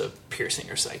resistance to piercing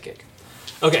or psychic.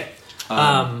 Okay.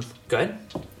 Go ahead.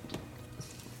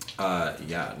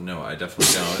 Yeah, no, I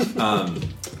definitely don't.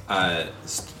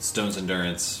 Stone's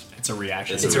endurance. It's a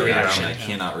reaction. It's It's a a reaction. reaction. I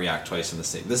cannot react twice in the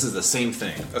same. This is the same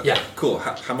thing. Okay, Yeah. cool.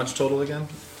 How much total again?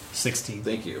 16.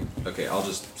 Thank you. Okay, I'll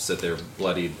just sit there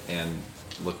bloodied and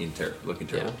looking Yeah.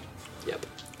 terrible. Yep.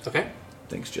 Okay.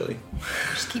 Thanks, Jilly.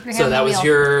 Just keep your hand So on that the was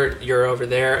wheel. you're over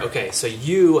there. Okay, so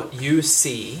you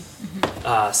see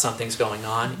something's going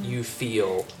on. You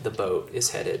feel the boat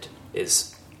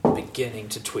is beginning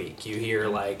to tweak. You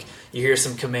hear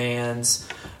some commands.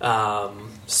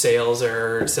 Sails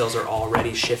are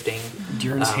already shifting.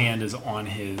 Durin's hand is on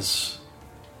his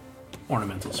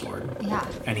ornamental sword. Yeah,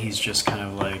 And he's just kind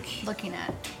of like looking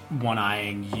at.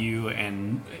 one-eyeing you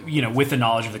and, with the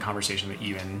knowledge of the conversation that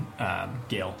you and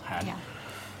Gail had. Yeah,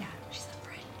 she's up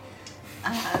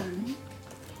right.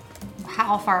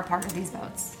 How far apart are these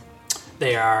boats?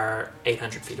 They are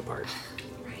 800 feet apart.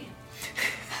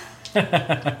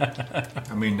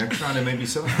 I mean, next round it may be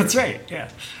 700. That's right,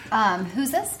 yeah.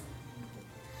 Who's this?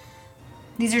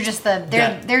 These are just the.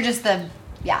 Yeah. They're just the.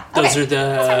 Yeah. Those okay. are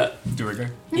the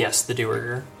Duergar. yes, the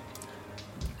Duergar.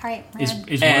 All right. we're Is in.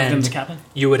 one of them And the captain?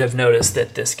 you would have noticed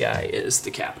that this guy is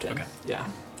the captain. Okay. Yeah.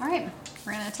 All right.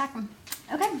 We're gonna attack them.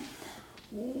 Okay.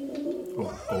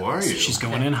 Oh, are you? She's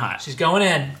going in hot, She's going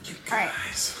in. All right.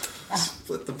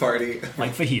 Split the party.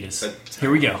 like fajitas. Here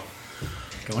we go.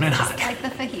 Going in hot. Like the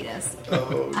fajitas.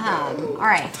 All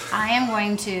right. I am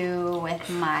going to, with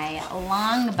my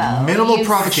longbow. Minimal use-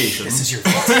 provocation. This is your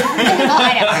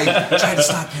I know. I tried to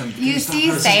stop him. You see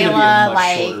This is gonna be a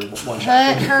Sayla, much like,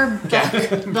 shorter put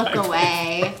her book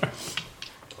away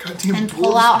Goddamn and pull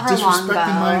wolves out her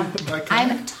disrespecting longbow. my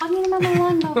I'm talking about my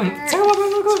longbow.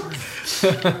 Bert.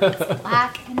 It's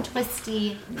black and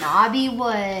twisty, knobby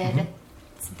wood.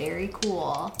 It's very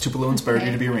cool. Tupelo inspired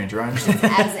you to be a ranger, I understand.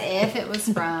 As if it was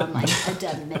from like a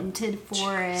demented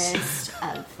forest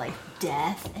of like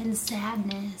death and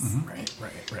sadness. Right.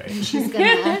 And she's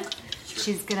gonna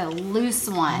she's gonna loose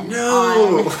one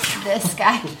on this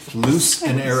guy. Loose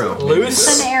an arrow.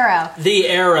 Loose an arrow. The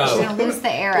arrow. She's gonna loose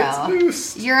the arrow.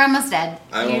 Loose. You're almost dead.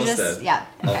 I'm You're almost just, dead. Yeah.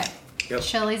 Okay. Yep.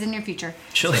 Chili's in your future.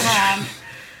 Chili.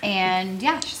 And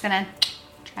yeah, she's gonna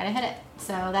try to hit it.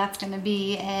 So that's gonna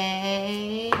be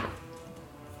a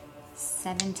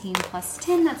 17 plus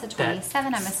 10. That's a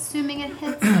 27. I'm assuming it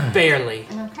hits. Barely.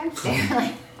 Okay.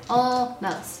 Barely.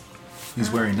 Almost. He's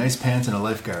wearing nice pants and a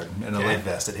lifeguard and a life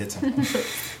vest. It hits him.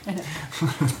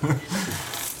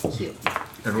 Cute.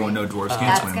 Everyone know dwarves can't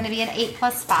That's swim. going to be an 8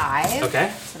 plus 5.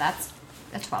 Okay. So that's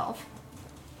a 12.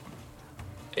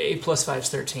 8 plus 5 is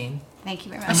 13. Thank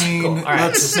you very much. I mean, Cool. All right,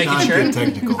 let's just making not sure. get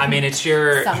technical. I mean, it's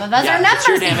your. Some of us are it's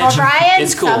your numbers people, damage. Brian.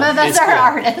 It's cool. Some of us It's are cool.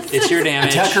 artists. It's your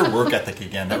damage. Attack her work ethic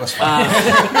again. That was fun.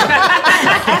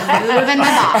 Moving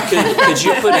them off. Could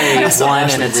you put a 1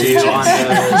 and a 2 on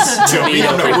those? Tell me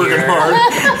I'm over not working here?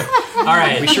 hard. All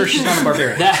right. Are we sure she's not a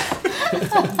barbarian?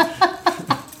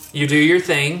 You do your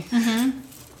thing. And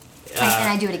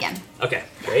I do it again. Okay,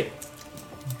 great.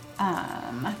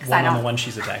 Because One I on the don't. one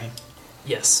she's attacking.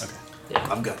 Yes. Okay. Yeah.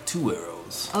 I've got 2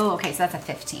 arrows. Oh, okay. So that's a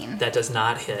 15. That does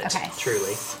not hit. Okay.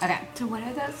 Truly. Okay. So what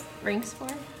are those rings for?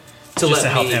 To Just let to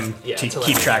help me- him yeah, to to let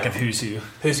keep me track know of who's who.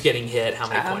 who's getting hit. How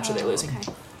many points are they losing?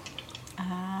 Okay.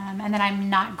 And then I'm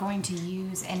not going to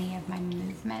use any of my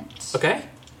movement. Okay.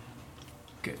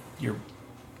 Good. You're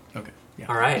okay. Yeah.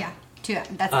 All right. Yeah. 2.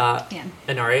 That's the end.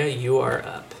 Anaria, you are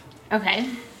up. Okay.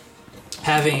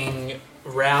 Having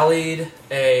rallied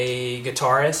a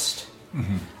guitarist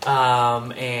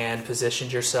and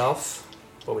positioned yourself,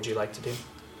 what would you like to do?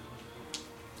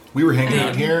 We were hanging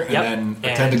out here, and Yep. then a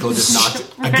And- tentacle just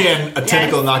knocked. Again, a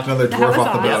tentacle knocked another That dwarf was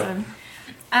off the boat.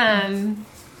 awesome.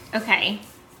 Okay.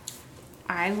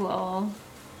 I will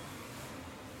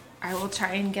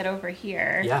try and get over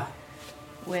here Yeah.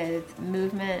 with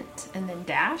movement and then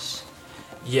dash.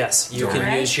 Yes, you can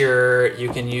Alright. use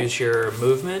your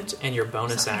movement and your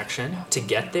bonus action to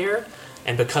get there,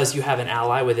 and because you have an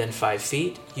ally within 5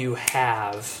 feet, you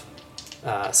have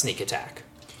sneak attack.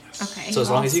 Okay. So as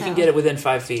long as you can Also- get it within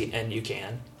 5 feet, and you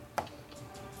can.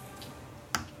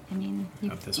 I mean, you,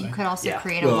 Up this you way? could also Yeah.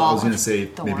 create a Well, wall. I was going to of say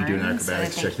maybe do an thorns so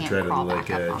acrobatics that they check to can't try to crawl back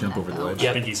up on jump that over the boat. ledge.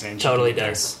 Yep, think he's saying she totally can get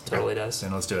does. Totally does.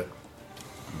 Then let's do it.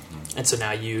 And so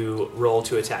now you roll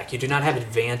to attack. You do not have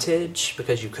advantage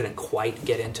because you couldn't quite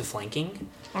get into flanking,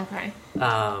 Okay.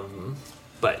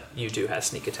 but you do have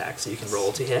sneak attack, so you can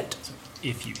roll to hit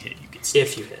If you hit, you get.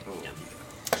 if you hit. Yeah.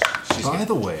 By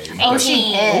the way, Oh,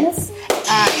 she hits. so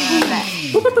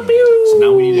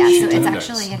now we need Yeah, to so shoot it's the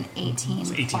actually dice. an 18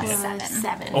 18 plus hit. 7.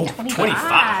 7. Oh,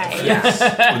 25. Yes. Oh,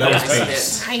 that was good.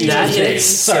 That Nice. hits.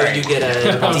 So Sorry. you get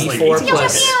a I was like, D4 18.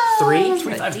 plus 3.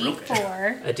 A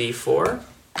D4. A D4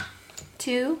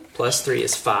 2. plus 3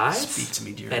 is 5. Speak to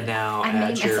me, dear. And now I made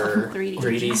add your myself 3D.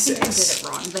 3d6. I did it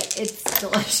wrong, but it's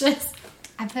delicious.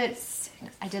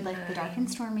 I did like the dark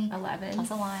and stormy. 11. Plus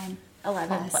a lime.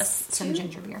 11 plus some 2.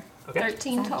 ginger beer. Okay.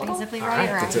 13 Is that total. basically All right?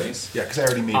 right, Right. That's it. Yeah, because I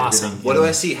already made Awesome. everything. What do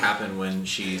I see happen when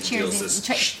she Cheers. deals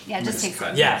this? Yeah, just take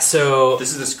cut? Yeah, so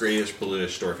This is this grayish,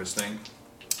 bluish dwarfish thing.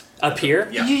 up here?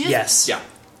 Yeah. You just- Yes. Yeah.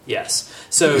 Yes.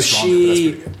 So It's stronger, but that's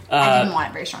she pretty good. I didn't want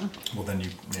it very strong. Well, then you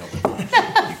nailed it.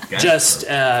 You got just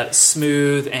it.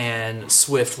 smooth and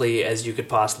swiftly as you could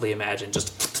possibly imagine,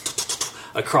 just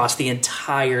across the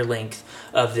entire length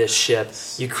of this ship.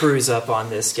 You cruise up on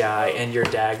this guy, and your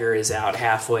dagger is out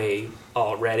halfway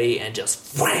already, and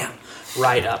just wham,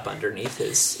 right up underneath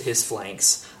his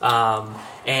flanks.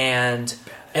 And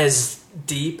as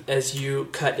deep as you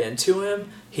cut into him,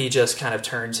 he just kind of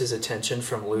turns his attention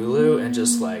from Lulu and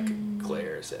just like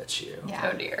glares at you.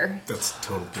 Yeah. Oh dear. That's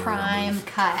total Prime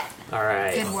cut. All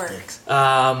right. Good work.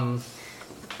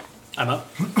 I'm up.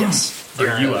 Yes.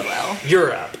 Or you up?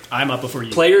 You're up. I'm up before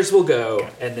you. Players will go,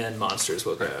 and then monsters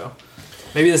will go.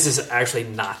 Maybe this is actually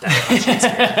not that much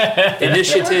easier.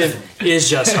 Initiative is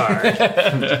just hard.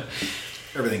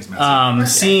 Everything's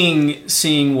messy.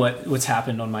 Seeing what's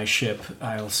happened on my ship,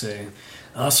 I'll say,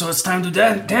 so it's time to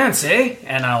dance, eh?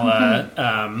 And I'll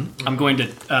I'm going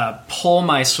to pull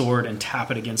my sword and tap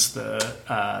it against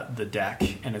the deck,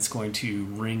 and it's going to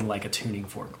ring like a tuning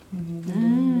fork.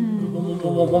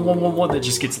 That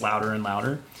just gets louder and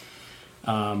louder.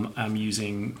 I'm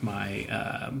using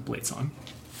my blade song.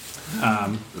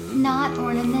 Not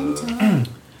ornamental.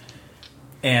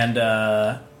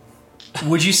 And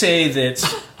would you say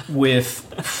that with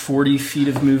 40 feet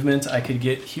of movement, I could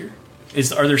get here?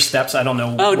 Are there steps? I don't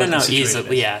know. Oh, what no, the no, situation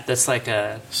easily. is. Yeah, that's like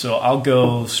a... So I'll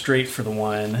go straight for the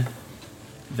one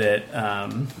that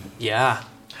Yeah.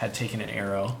 had taken an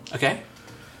arrow. Okay.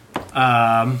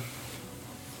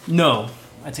 No,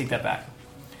 I take that back.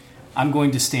 I'm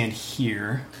going to stand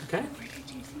here. Okay.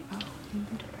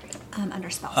 Under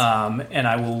spells. And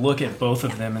I will look at both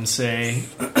of them and say,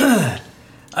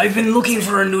 I've been looking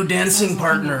for a new dancing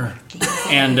partner.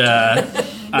 and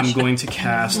I'm going to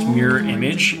cast Mirror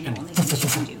Image, and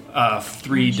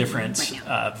 3 different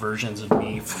versions of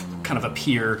me kind of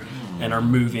appear and are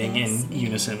moving in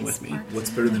unison with me. What's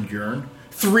better than Jern?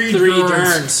 3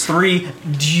 Durns. 3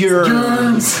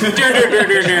 Durns. Which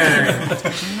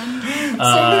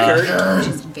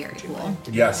is very cool.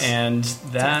 Yes. And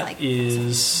that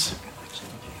is...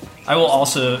 I will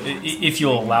also, if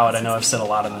you'll allow it, I know I've said a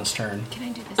lot in this turn, Can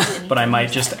I do this? but I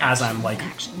might just, as I'm like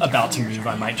about to move,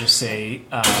 I might just say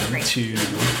to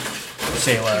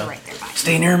Selah,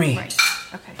 Stay near me. Right.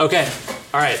 Okay. Okay.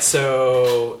 All right.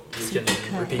 So you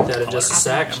can repeat that in just a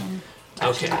sec.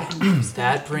 Okay.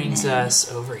 That brings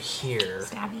us over here.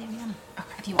 Stab you again.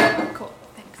 Okay. If you want. Cool.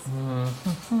 Thanks.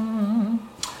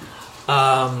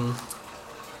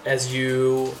 As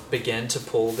you begin to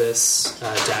pull this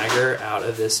dagger out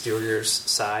of this Duergar's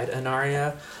side,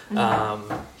 Anaria,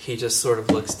 he just sort of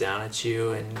looks down at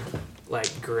you and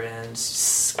like grins,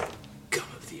 scum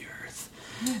of the earth.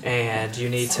 And you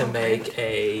need to make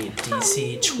a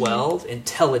DC 12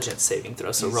 intelligence saving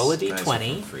throw. So roll a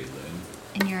D20.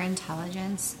 And your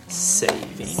intelligence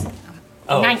Saving.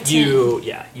 Oh, 19. you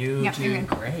Yep, do you're good.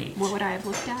 great. What would I have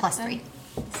looked at? +3.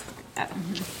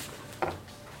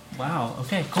 Wow.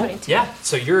 Okay. Cool. 22. Yeah,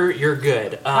 so you're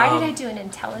good. Why did I do an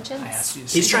intelligence?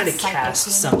 He's trying to Psychic cast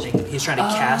damage? something. He's trying to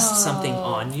cast something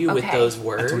on you with okay. those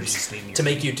told you to words stay near to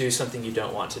make me. you do something you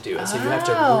don't want to do, and so you have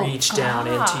to Oh, reach down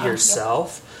into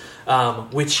yourself,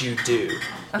 which you do.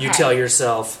 You Okay. tell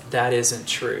yourself that isn't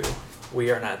true. We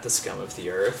are not the scum of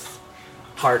the earth.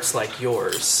 Hearts like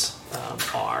yours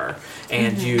are,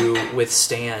 and you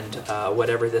withstand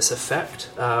whatever this effect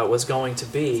was going to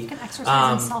be. An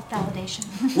exercise in self-validation.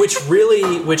 which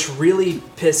really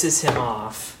pisses him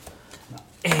off,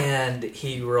 and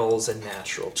he rolls a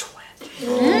natural 20.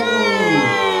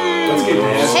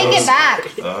 Take it back.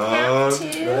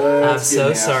 I'm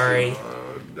so sorry.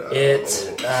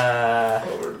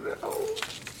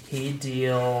 He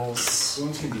deals.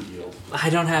 I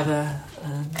don't have a.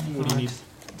 What do you need?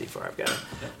 D4. I've got it.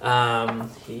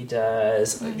 He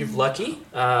does. You're lucky.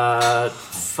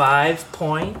 5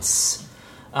 points.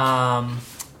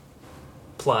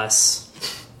 Plus.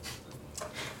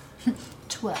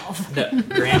 12. No,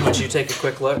 Graham, would you take a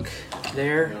quick look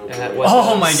there at what?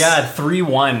 Oh my god, 3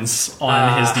 1s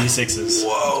on his D6s.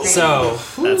 Whoa. So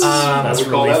That's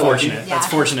really that fortunate. Yeah, That's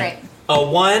fortunate. great. a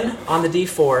 1 on the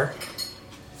D4,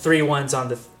 3 1s on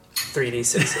the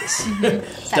 3D6s.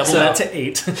 Double So- that to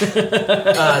 8.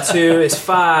 2 is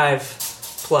 5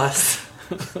 plus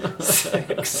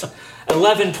 6.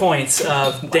 11 points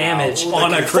of damage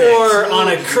On a crit. on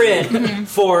a crit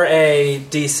for a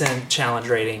decent challenge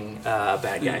rating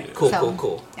bad guy. Cool, So,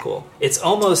 cool. yeah. It's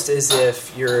almost as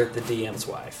if you're the DM's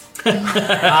wife.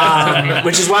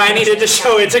 Which is why I needed to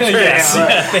show it to Chris.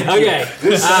 Okay.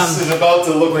 This is about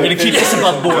to look like Gonna keep this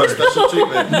above board. Special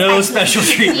treatment. No special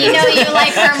treatment. You know you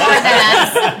like her more than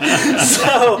us.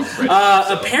 So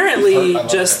apparently,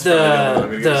 just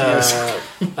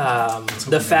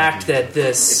the fact that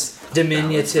this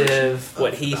diminutive,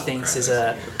 what he thinks is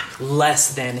a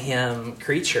less than him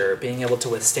creature, being able to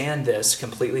withstand this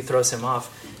completely throws him off,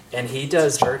 and he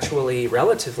does virtually,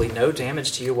 relatively no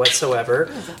damage to you whatsoever.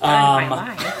 my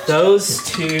life. Those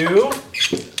two,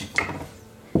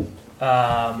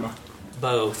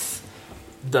 both.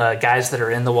 The guys that are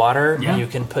in the water, Yeah. you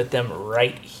can put them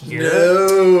right here.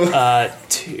 No.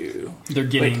 2. They're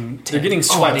getting Wait, they're getting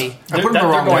swept. 20. I put them the They're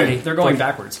wrong going, way. they're going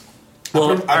backwards.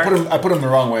 Well, I put them the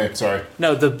wrong way. Sorry.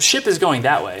 no, the ship is going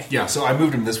that way. Yeah, so I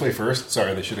moved them this way first.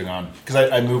 Sorry, they should have gone because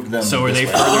I moved them. So are this they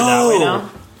way. further that way now?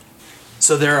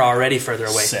 So they're already further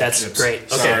away. Sick. That's Oops. great.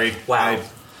 Okay. Sorry. Wow. I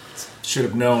should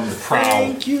have known the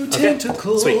prowl. you,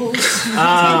 tentacles. Sweet.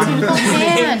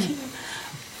 Man.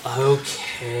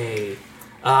 Okay.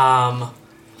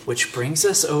 Which brings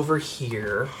us over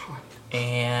here,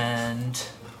 and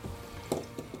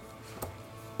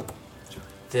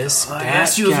this I bad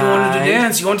asked you if you wanted to guy-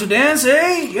 dance. You want to dance,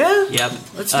 eh? Yeah? Yep.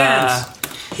 Let's dance.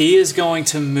 He is going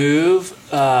to move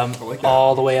like that.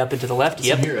 all the way up into the left.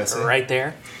 Yep, here, I see. right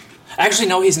there. Actually,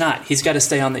 no, he's not. He's got to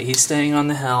stay on the. He's staying on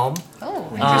the helm. Oh,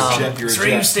 You're a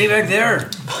Sorry, you jet. stay back there.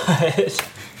 But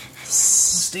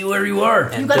Stay where you are.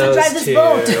 and gotta those drive this two-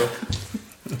 boat.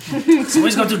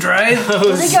 Somebody's got to drive. take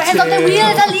your hands off the wheel.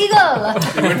 It's illegal.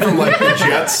 It went from like the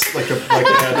Jets, like the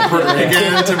Puerto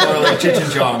Rican, to more like Cheech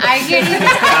and Chong. I hear you.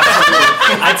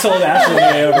 I told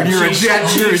Ashley over. You're a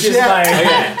jet. You're a She's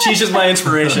jet. she's just my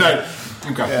inspiration.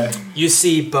 Okay. You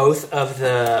see both of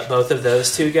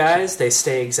those two guys. They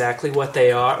stay exactly what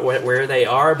they are, where they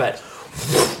are, but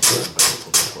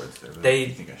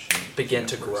they begin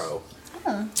to grow.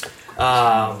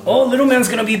 Oh, little man's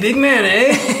gonna be big man,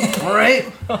 eh? All right.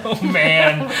 Oh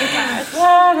man,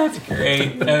 that's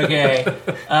great. Okay.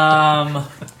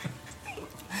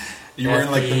 You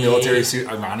wearing like the military suit,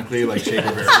 ironically, like Che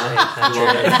Guevara.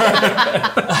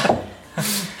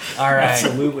 All right.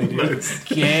 Absolutely, dude.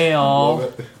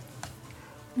 Gail.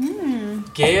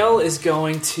 Gail is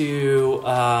going to.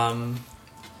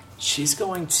 She's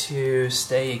going to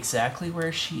stay exactly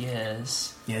where she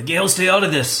is. Yeah, Gail, stay out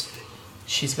of this.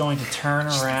 She's going to turn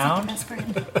around Best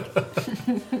friend.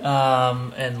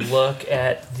 and look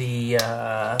at the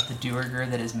Duergar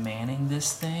that is manning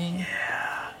this thing.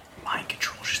 Mind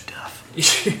control stuff.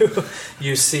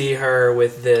 You see her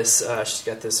with this. She's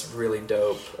got this really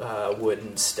dope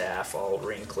wooden staff, all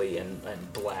wrinkly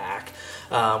and black,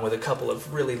 with a couple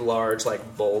of really large,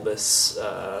 like bulbous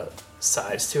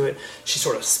sides to it. She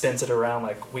sort of spins it around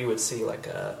like we would see like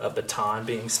a baton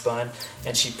being spun,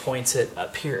 and she points it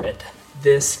up here at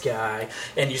this guy,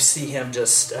 and you see him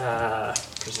just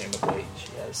presumably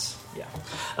she has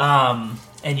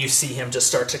and you see him just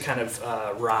start to kind of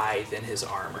writhe in his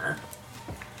armor.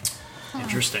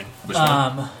 Interesting.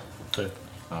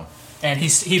 And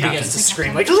he begins to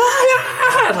scream like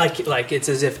it's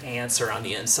as if ants are on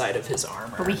the inside of his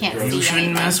armor. But we can't see You shouldn't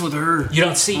anything. mess with her. You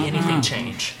don't see anything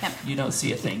change. Yep. You don't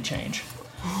see a thing change.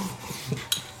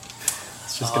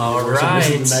 It's just All gonna be worse and worse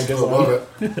as right. the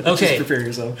night goes on. Okay. Just prepare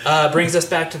yourself. Brings us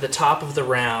back to the top of the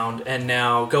round, and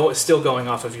now still going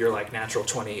off of your like natural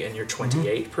 20 and your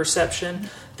 28 perception.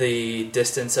 The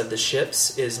distance of the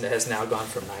ships has now gone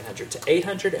from 900 to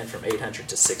 800, and from 800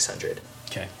 to 600.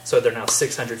 Okay. So they're now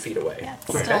 600 feet away. Yeah,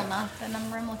 it's still not the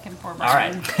number I'm looking for. All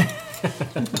right.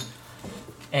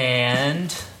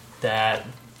 And that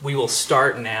we will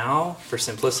start now for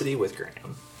simplicity with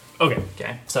Graham. Okay.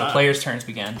 Okay. So players' turns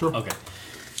begin. Okay.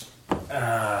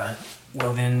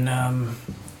 Well then, I'm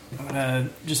gonna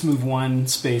just move one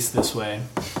space this way,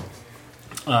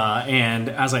 And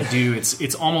as I do,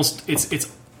 it's almost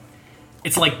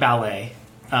it's like ballet.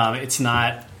 It's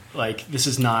not like this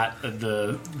is not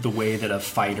the way that a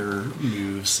fighter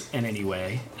moves in any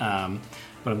way.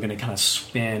 But I'm going to kind of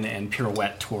spin and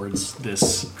pirouette towards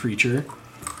this creature,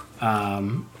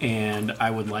 and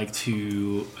I would like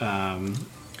to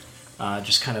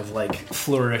just kind of like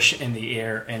flourish in the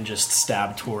air and just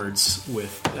stab towards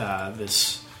with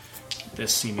this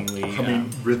seemingly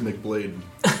Rhythmic blade.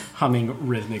 humming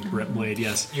rhythmic blade.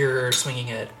 Yes, You're swinging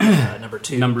at number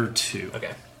 2. number 2.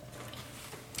 Okay.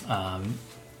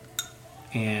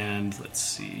 And let's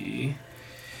see.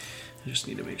 I just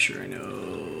need to make sure I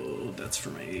know that's for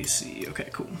my AC. Okay,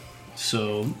 cool.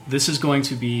 So this is going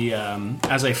to be,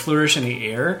 as I flourish in the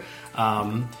air,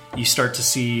 you start to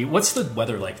see, what's the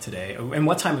weather like today? And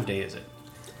what time of day is it?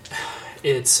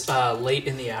 It's late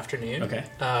in the afternoon. Okay.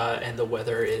 And the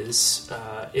weather is,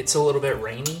 it's a little bit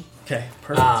rainy. Okay,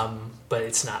 perfect. But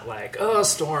it's not like,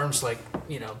 storms, like,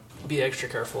 be extra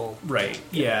careful. Right,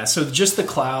 yeah. So just the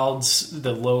clouds,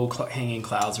 the low hanging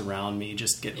clouds around me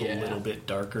just get a little bit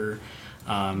darker.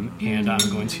 And I'm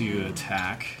going to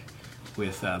attack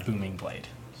with Booming Blade.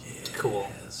 Cool.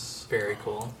 Very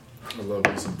cool. I love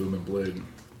me some booming blade.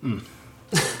 Could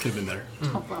have been better.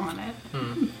 I'll blow on it.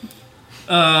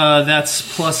 That's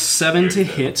 +7 to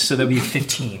hit, so that'd be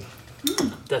 15.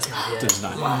 Does not hit. Does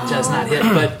not. Does not hit,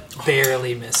 but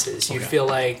barely misses. You Okay. feel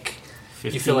like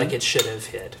 15? you feel like it should have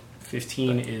hit.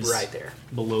 15 is right there,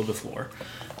 below the floor.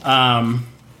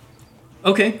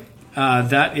 Okay,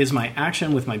 that is my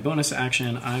action. With my bonus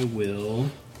action, I will.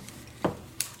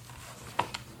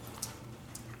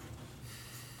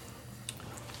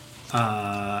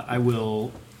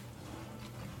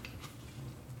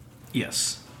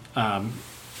 Yes,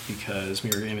 because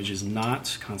mirror image is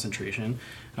not concentration.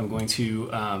 I'm going to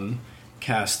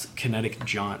cast Kinetic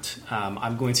Jaunt.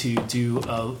 I'm going to do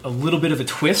a little bit of a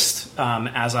twist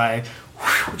as I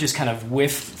just kind of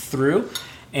whiff through.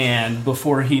 And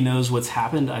before he knows what's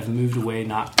happened, I've moved away,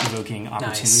 not provoking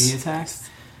opportunity attacks.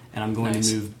 And I'm going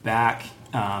to move back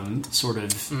sort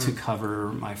of to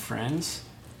cover my friends.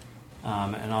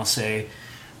 And I'll say,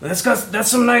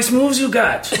 That's some nice moves you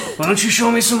got. Why don't you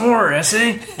show me some more,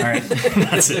 Essay? all right,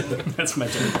 that's it. That's my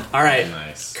turn. All right,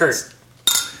 Nice. Kurt.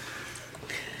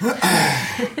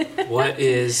 What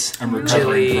is I'm recovering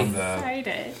Jilly, from the...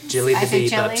 Excited. Jilly I the said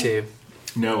Beep up Jilly. to?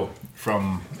 No,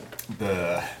 from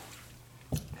the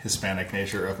Hispanic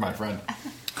nature of my friend.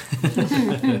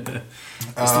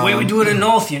 That's the way we do it in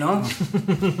North, you know?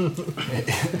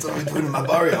 It's only doing in my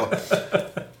barrio.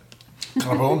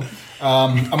 Carbone.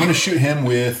 I'm going to shoot him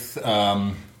with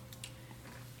my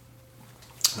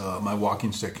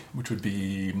walking stick, which would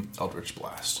be Eldritch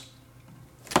Blast.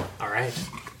 All right.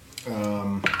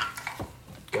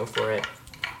 Go for it.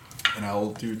 And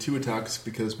I'll do 2 attacks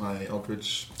because my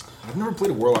Eldritch... I've never played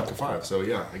a Warlock to 5, so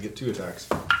yeah, I get 2 attacks.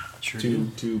 Sure.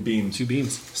 Two beams. 2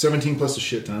 beams. 17 plus a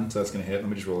shit ton, so that's going to hit. Let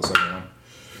me just roll a second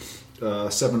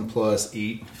one. 7 plus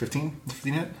 8, 15?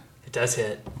 15 hit? It does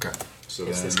hit. Okay. So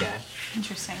It's then, this guy.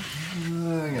 Interesting.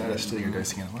 I gotta steal your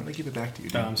dice again. Why did I give it back to you?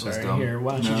 Oh, I'm That was sorry. dumb. Here,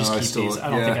 why don't you No, just I keep still- these? I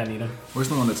don't yeah. think I need them. Where's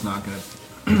the one that's not going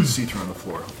to see through on the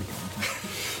floor?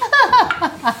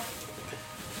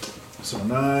 So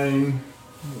 9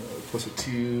 plus a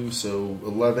 2, so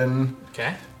 11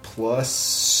 Okay. plus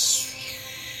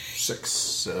 6,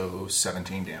 so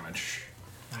 17 damage.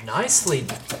 Nicely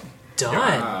done.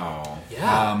 Wow.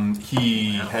 Yeah.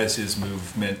 He has his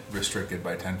movement restricted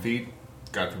by 10 feet.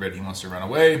 God forbid he wants to run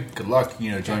away. Good luck.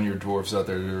 Join your dwarves out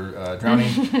there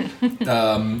drowning.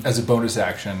 As a bonus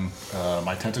action,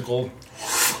 my tentacle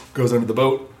goes under the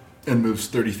boat and moves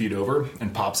 30 feet over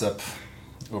and pops up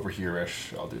over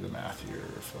here-ish. I'll do the math here.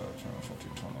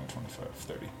 15, 20, 25,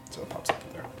 30. So it pops up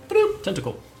there.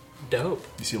 Tentacle. Dope.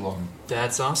 You see a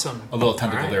That's awesome. little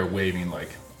tentacle All right. there waving like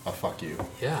a fuck you.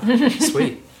 Yeah.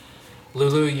 Sweet.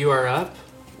 Lulu, you are up.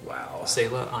 Wow.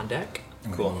 Selah on deck.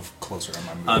 I'm Cool. gonna move closer on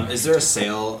my movement. Is there a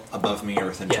sail above me or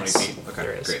within Yes, 20 feet? Okay,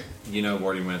 there is. great.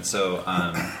 Warding wind. So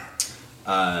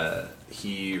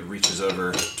he reaches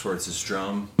over towards his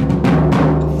drum.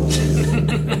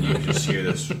 And you just hear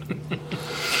this. And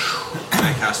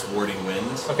I cast warding wind.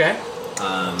 Okay.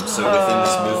 So within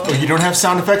this movement. You don't have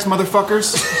sound effects,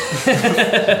 motherfuckers?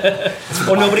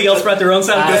 Oh, nobody else brought their own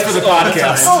sound That's effects? for the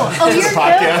podcast. Oh, you're new?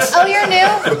 podcast. Oh, you're new?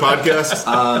 For the podcast.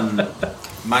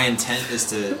 My intent is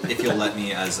to, if you'll let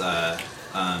me, as I'm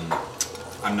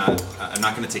not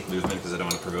going to take movement because I don't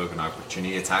want to provoke an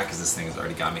opportunity attack because this thing has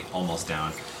already got me almost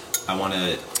down. I want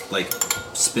to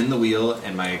spin the wheel,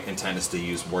 and my intent is to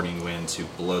use warding wind to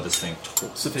blow this thing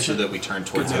so that we turn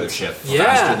towards the other ship Yeah.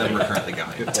 faster than we're currently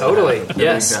going. Totally.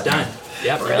 Yes. Done.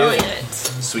 Yep. We're doing it. Brilliant.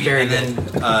 Sweet. Very and then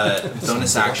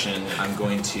bonus action, I'm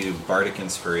going to Bardic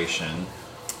Inspiration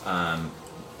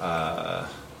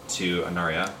to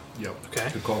Anaria. Yep. Okay.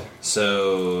 Good call.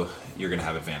 So you're going to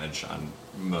have advantage on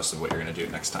most of what you're going to do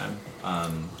next time.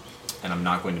 And I'm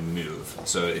not going to move.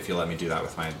 So if you let me do that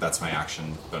that's my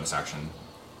action, bonus action.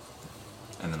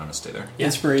 And then I'm going to stay there. Yeah.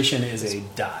 Inspiration is a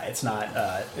die. It's not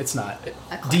A class.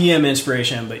 DM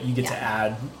inspiration, but you get to Yeah.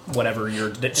 add whatever your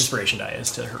inspiration die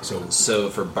is to her. So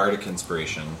for Bardic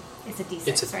Inspiration, It's a D6,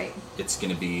 It's a- right? it's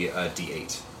going to be a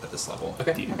D8 at this level.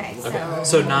 Okay. Okay, Okay. so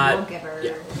So not- we'll give her...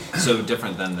 yeah. So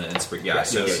different than the inspiration. Yeah, Right,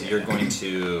 so yes. you're going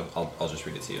to... I'll just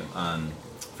read it to you.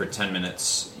 For 10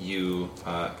 minutes, you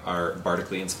are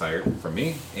bardically inspired from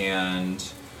me, and...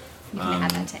 You can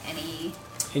add that to any...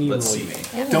 Any Let's roll see. you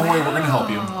make. Don't worry, we're going to help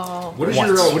you. What is Once.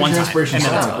 your One time. inspiration And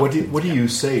then it's sound? up. What do you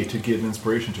say to give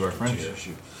inspiration to our friends?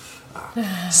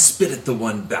 Spit at the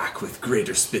one back with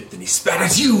greater spit than he spat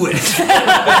at you with.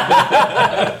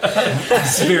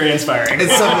 It's very inspiring.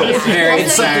 It's something, Very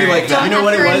it's something like that. Don't You know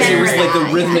what it have was? to It was like the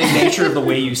remember rhythmic that. nature of the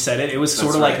way you said it. It was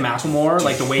sort of That's like right. Macklemore,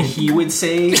 like the way he would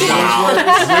say those words.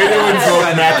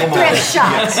 Thrift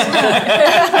shop.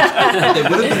 It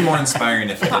would have been more inspiring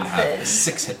if I didn't have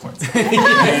 6 hit points. I'm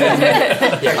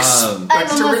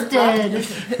almost dead.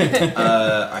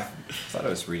 I thought I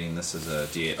was reading this as a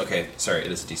D8. Okay, sorry,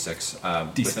 it is a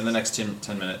D6. Within the next 10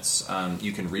 minutes,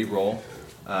 you can re-roll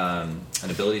an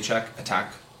ability check,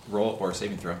 attack, roll, or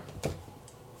saving throw.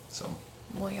 So,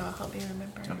 Will y'all help me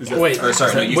remember? Wait. or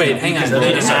sorry, no, you Wait. can, Hang you on. can roll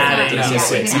You the can add a number.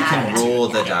 D6. You can roll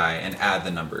the die and add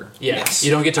the number. Yeah. Yes.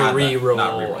 You don't get to Add the- re-roll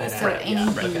not re-roll. and So add.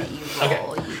 anything Yeah. that you Okay.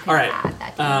 roll, you can All right. add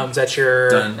that to Is that your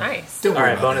Done. Nice. Don't All worry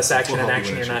right, about bonus that. action We'll and help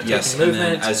you action. You're not Yes, taking and then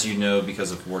movement. as you know,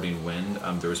 because of warding wind,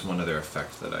 there was one other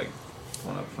effect that I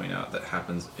want to point out that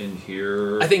happens in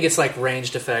here. I think it's like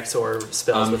ranged effects or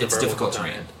spells with a it's verbal difficult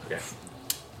component. Okay.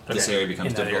 this Okay. area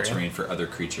becomes In that difficult area. terrain for other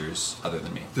creatures other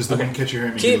than me. Does the Okay. wind catch your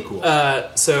hair and make you Keep, look cool?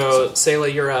 so Selah,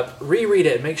 you're up. Reread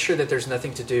it. Make sure that there's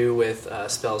nothing to do with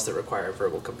spells that require a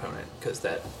verbal component because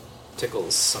that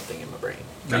tickles something in my brain.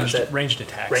 Is that Ranged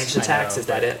attacks. ranged I attacks? know, Is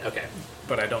that it? Okay.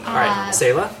 But I don't know. All right,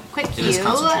 Selah. Quick It is cue.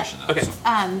 concentration, though. Okay.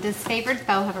 so- Does favored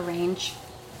foe have a range?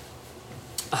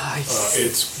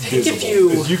 It's think if visible.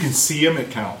 you- If you can see him,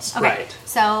 it counts. Okay. Right.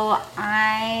 So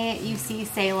you see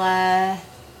Selah,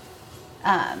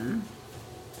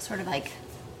 sort of like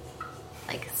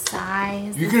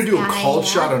size. You're going to do a this called guy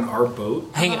shot up on our boat?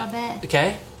 Hang little on. bit.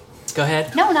 Okay. Go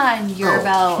ahead. No, not on your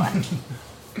Oh.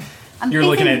 boat. I'm You're facing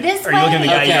looking at. this Are you looking at the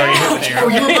guy Okay. you already hit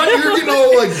with an Oh, arrow? you're getting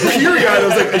all like teary eyed. I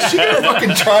was like, is she gonna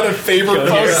fucking try to favor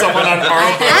post someone on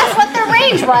arm? That's what the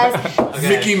range was.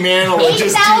 Mickey Mantle would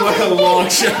just do like a long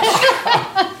shot.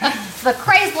 The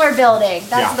Chrysler Building.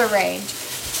 That's Yeah. the range.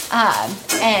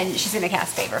 And she's gonna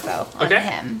cast Favor Foe on Okay.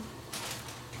 him.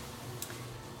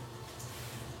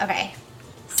 Okay.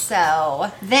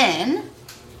 So then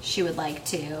she would like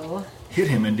to Hit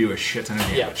him and do a shit ton of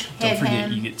damage. Yeah. Don't hit forget,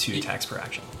 him you get 2 attacks per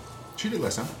action. She did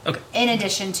last time. in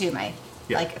addition to my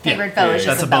Yeah. like favored Yeah. foe. Yeah, is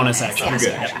yeah, just that's a bonus action. Yeah. You're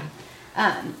good.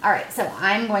 Yeah. All right, so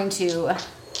I'm going to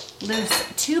loose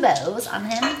 2 bows on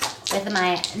him with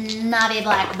my naughty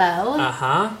black bow,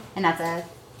 Uh-huh. and that's a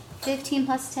 15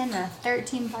 plus 10, a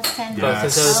 13 plus 10. Both of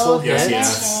Yes. those will Yes, hit.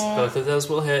 yes. Both of those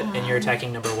will hit, and you're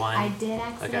attacking number 1. I did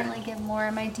accidentally give more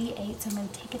of my D8, so I'm going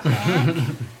to take it back,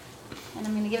 and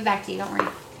I'm going to give it back to you. Don't worry.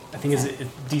 I think is it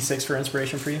D6 for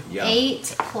inspiration for you? Yeah.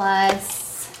 8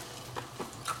 plus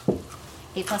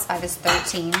 5 is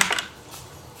 13.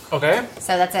 Okay.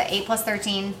 So that's a 8 plus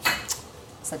 13,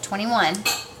 so 21.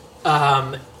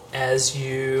 As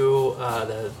you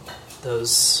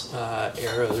those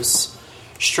arrows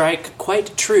strike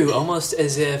quite true, almost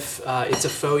as if it's a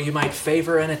foe you might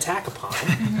favor an attack upon.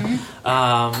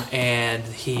 And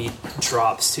he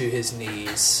drops to his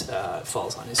knees,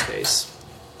 falls on his face,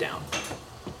 down.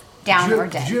 Down or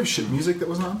dead. Did you have shit music that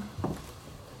was on?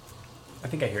 I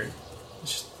think I hear it.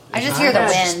 I just hear the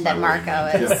Just wind that Marco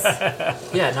is.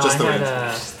 Yeah, no, Just the I wind.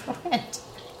 had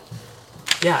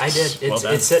yeah, I did. Well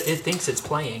done. It thinks it's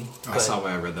playing. I but- saw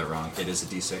why I read that wrong. It is a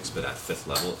D6, but at 5th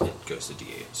level, it goes to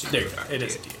D8. So There go you go. back It to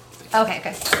is a D8. Okay,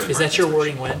 good. Good Is mark that your inspiration.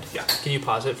 wording wind? Yeah. Can you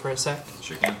pause it for a sec?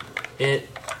 Sure can. It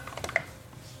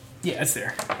Yeah, it's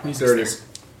there. There it is.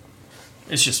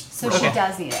 It's just. So she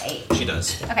does need an 8. She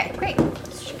does. Okay, great.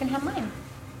 She can have mine.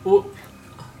 well,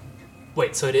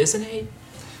 wait. So it is an 8.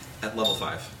 At level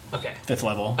 5. Okay. 5th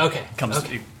level. Okay. Comes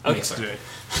Okay. it Okay, makes sorry. it.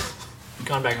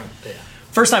 Gone back on. Yeah.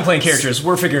 First time playing characters,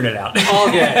 we're figuring it out. All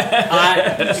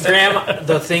good. Graham,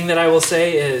 the thing that I will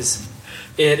say is,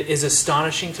 it is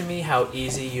astonishing to me how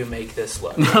easy you make this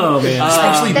look. Oh man.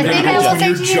 Especially The thing I will when say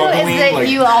you're to you juggling, is that like,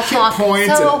 you all hit talk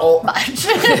points so and all. much.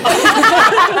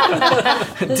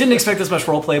 Didn't expect this much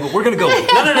role play, but we're gonna go.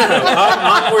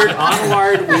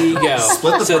 Onward we go.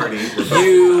 Split the So party.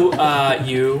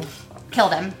 you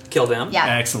Killed him. kill them. Yeah.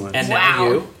 Excellent. And Wow. now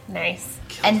you. Nice.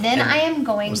 And then I am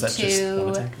going was that just one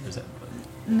to attack? Or was that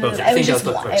move. both? I It think was that just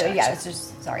was both one. first Yeah, it attacks. was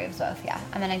just. Sorry, it was both. Yeah.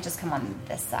 And then I just come on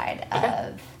this side Okay.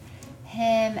 of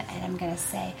him, and I'm gonna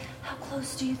say, "How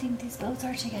close do you think these boats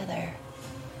are together?"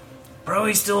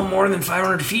 Probably still more than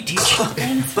 500 feet each.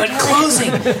 Thanks But for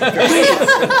closing.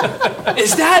 Wait,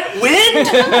 is that wind?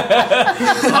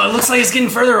 Oh, it looks like it's getting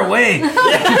further away.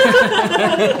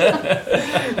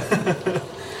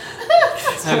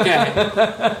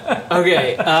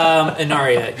 Okay.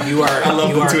 Inaria, you are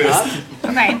up.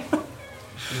 Okay.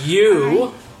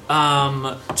 You,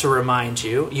 to remind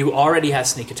you, you already have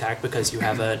sneak attack because you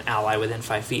have an ally within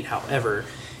 5 feet. However,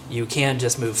 you can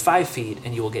just move 5 feet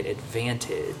and you will get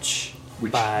advantage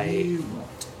by.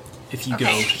 If you go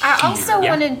Okay. here. I also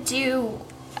Yeah. want to do.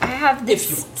 I have this If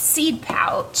you- seed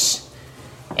pouch,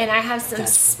 and I have some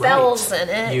That's spells right. in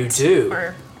it. You do.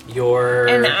 Or- Your.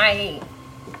 and I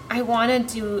want to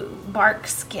do bark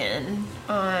skin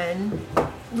on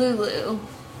Lulu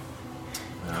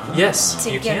yes,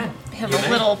 to you give can. him You a may.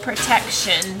 little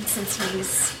protection since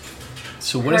he's.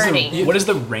 So what is Burning. the what does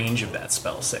the range of that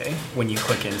spell say? When you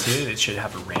click into it, it should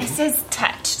have a It range. says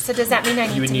touch. So does that mean I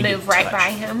You need would to need move right touch.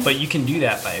 by him? But you can do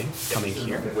that by coming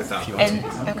here. Without. If you want And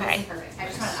to. okay,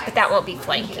 but that won't be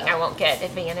flanking. I won't get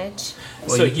advantage.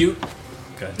 Well, So you- you.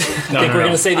 Good. I think we're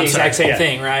going to say the exact same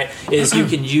thing, right? Is you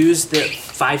can use the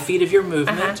 5 feet of your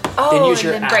movement, then Oh, use and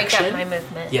your then break action. up my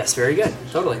movement. Yes, very good.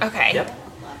 Totally. Okay. Yep.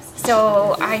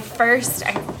 So I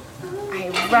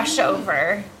rush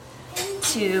over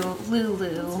to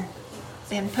Lulu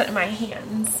and put my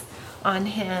hands on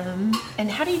him. And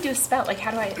how do you do a spell? Like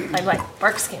how do I like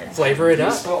bark skin? Flavor it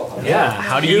up. Yeah.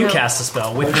 How do you cast a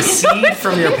spell with the seed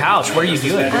from your pouch? What are you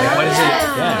doing? What is it?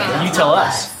 Yeah. You tell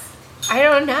us. I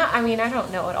don't know. I mean, I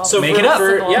don't know what all. So Make for, it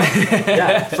up.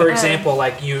 yeah. For example,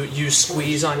 like you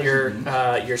squeeze on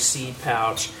your seed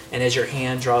pouch, and as your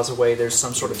hand draws away, there's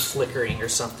some sort of flickering or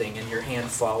something, and your hand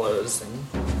follows.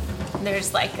 And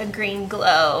There's like a green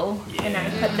glow, and I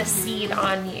put the seed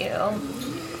on you,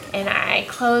 and I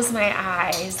close my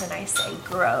eyes and I say,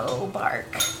 "Grow, bark,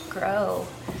 grow,"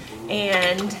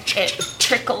 and it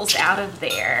trickles out of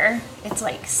there. It's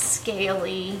like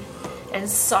scaly and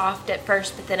soft at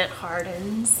first, but then it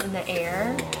hardens in the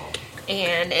air,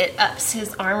 and it ups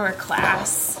his armor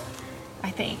class, I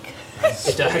think,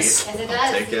 It does. As it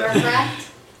does, Take you it. are correct.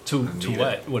 To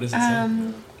what? What does it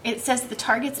say? It says the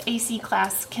target's AC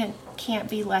class can't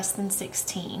be less than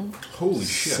 16. Holy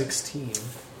shit. 16.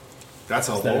 That's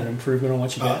all Is that an low. improvement on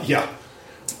what you got? Yeah.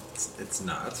 It's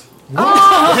not. You're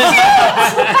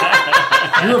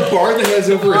a bard that has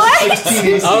over a 16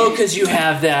 AC. Oh, because you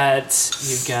have that.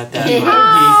 You've got that. He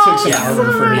took some Yeah.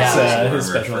 armor for his, Yeah. his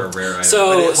For a special. rare item.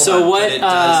 So- But hold so on, what,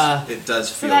 but it does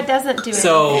So feel. that doesn't do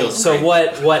anything. So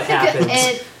what happens?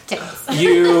 It takes.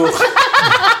 You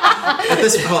At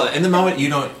this point, in the moment, you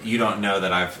don't know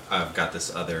that I've got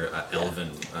this other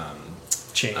elven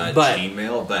Chain. But-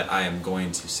 chainmail, but I am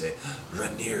going to say,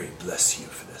 Ranieri, bless you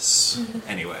for this.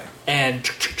 Anyway, and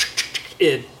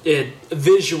it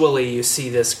visually you see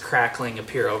this crackling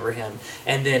appear over him,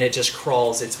 and then it just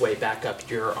crawls its way back up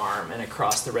your arm and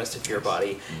across the rest of your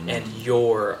body, and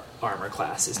your armor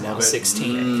class is now Love it.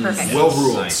 16. Perfect. Well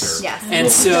ruled, Nice. sir. Yes.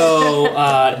 And so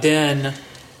then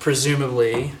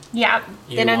presumably Yeah.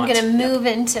 You Then I'm want- going to move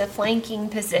into flanking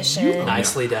position.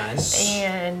 nicely done,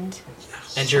 And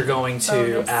and you're going to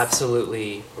Bonus.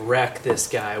 absolutely wreck this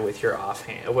guy with your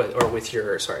offhand with your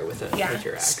Yeah. with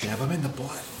your action. Stab him in the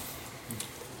butt.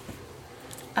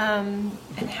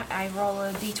 I roll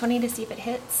a d20 to see if it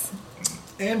hits.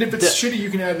 And if it's shitty, you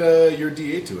can add your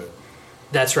D8 to it.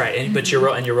 That's right, and, but you're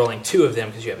rolling two of them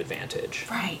because you have advantage.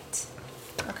 Right.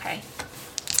 Okay.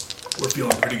 We're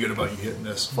feeling pretty good about you hitting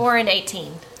this. 4 and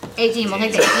 18. 18, we'll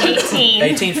take the 18.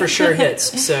 18 for sure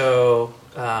hits. So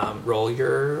roll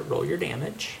your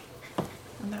damage.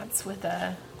 And that's with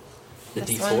a The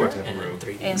This D4 one? and then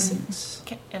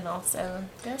 3d6. and also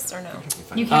this or no?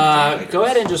 You can. Go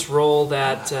ahead and just roll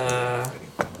that And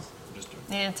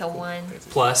it's a 1.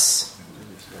 plus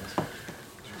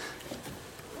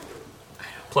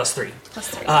 3. Plus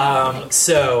 3.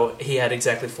 So he had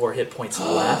exactly 4 hit points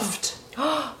left.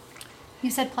 You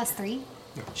said plus 3?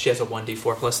 She has a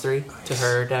 1d4 plus 3 to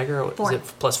her dagger. Or 4. Is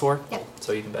it plus 4? Yep.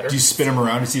 So even better. Do you spin him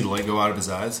around and see the light go out of his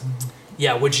eyes?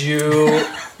 Yeah, would you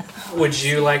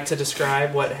like to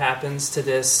describe what happens to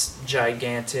this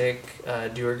gigantic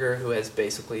Duergar who has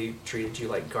basically treated you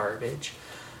like garbage,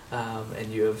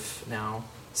 and you have now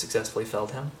successfully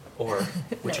felled him? Or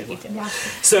would you? Yeah.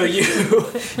 So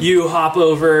you hop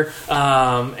over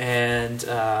and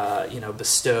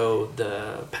bestow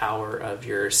the power of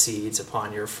your seeds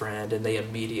upon your friend, and they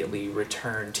immediately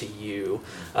return to you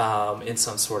in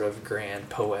some sort of grand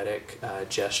poetic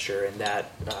gesture, and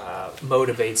that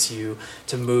motivates you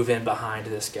to move in behind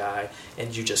this guy,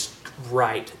 and you just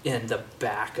right in the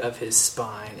back of his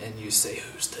spine, and you say,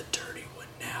 "Who's the dirty one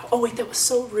now?" Oh wait, that was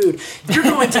so rude. You're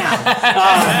going down.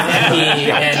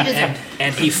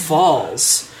 And he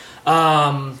falls.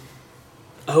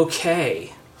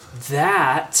 Okay,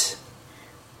 that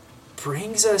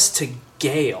brings us to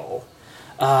Gale.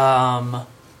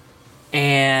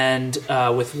 And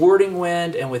with Warding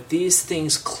Wind and with these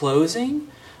things closing,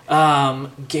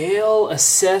 Gale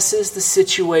assesses the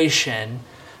situation,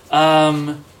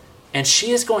 and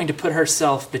she is going to put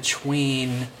herself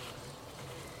between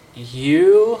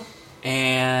you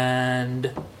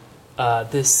and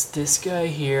this guy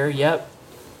here. Yep,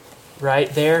 right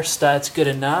there. That's good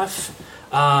enough.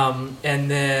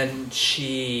 And then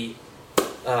she,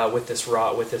 with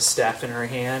this staff in her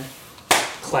hand,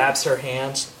 claps her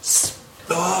hand,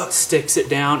 sticks it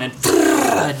down, and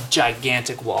a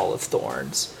gigantic wall of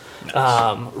thorns,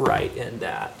 right in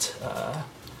that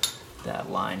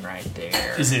line right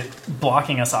there. Is it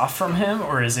blocking us off from him,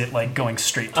 or is it like going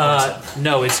straight towards him?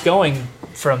 No, it's going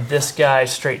from this guy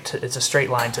straight to. It's a straight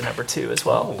line to number 2 as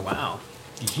well. Oh wow!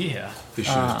 Yeah. They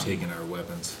should have taken our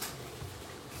weapons.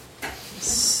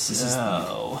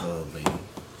 So the lady.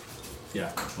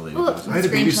 Yeah. The lady Ooh, goes, I had a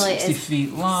screen baby- play 60 is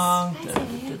feet long.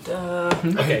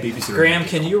 Okay, babysitter. Graham,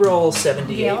 can you roll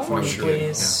 78 Yeah. for me, Sure.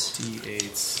 please?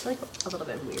 D8s. like a little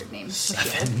bit weird name.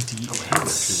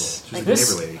 7d8s. She's Like a this-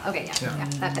 neighbor lady. Okay, yeah, Yeah.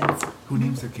 that fits. Who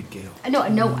names their kid Gale? No,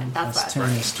 no one. That's Plus what 10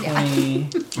 I is was 20.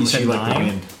 You She said like the 9?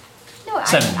 wind. No,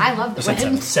 Seven. I love the You said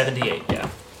wind. 78, yeah.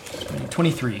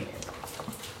 23.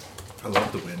 I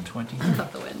love the wind. 20. I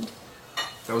love the wind.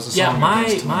 That was a Yeah, song. my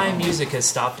against tomorrow. music has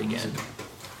stopped again.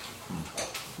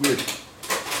 Weird.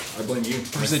 I blame you.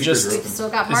 My is it speakers just- are We've open. still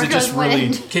got Is it Marco's just really-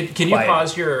 wind. Can you Quiet.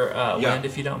 pause your Yeah. wind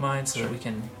if you don't mind, so that we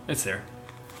can? It's there.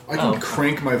 I can Oh.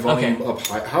 crank my volume Okay. up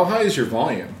high. How high is your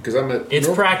volume? Because I'm at. It's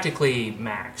no- practically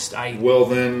maxed. Well,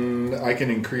 then I can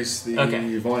increase the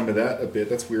Okay. volume of that a bit.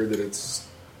 That's weird that it's.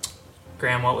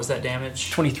 Graham, what was that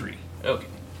damage? 23. Okay.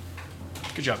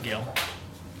 Good job, Gail.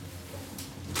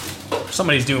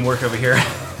 Somebody's doing work over here.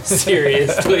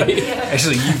 Seriously.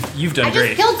 Actually, you've done I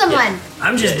great. just killed someone.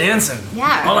 I'm just dancing.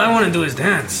 Yeah. All I want to do is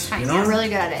dance. Nice. You know? You're really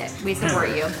good at it. We support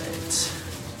you.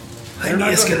 I'm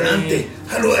Escalante.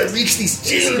 How do I reach these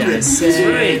children?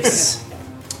 Saves.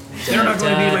 They're not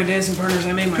going to be my dancing partners.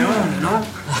 I made my own. You know?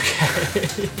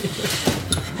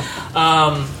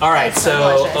 All right, It's so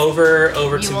delicious.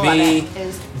 over You to will me. love it. It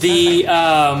is The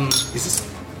Is this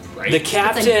the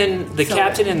captain, It's the so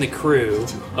captain good. and the crew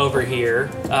over here.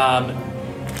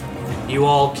 You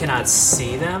all cannot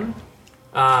see them,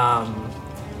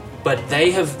 but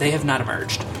they have not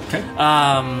emerged. Okay.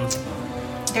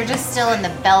 They're just still in the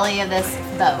belly of this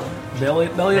boat. Belly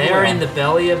of the They are whale. in the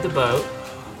belly of the boat.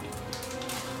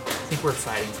 I think we're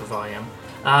fighting for volume.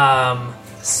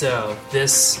 So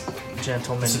this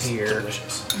gentleman here,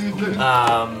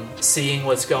 seeing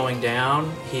what's going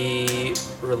down, he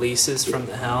releases from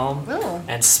the helm Ooh.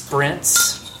 and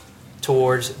sprints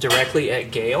towards directly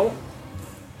at Gale.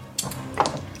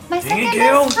 My Dang second it,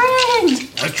 Gale. best friend.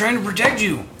 I was trying to protect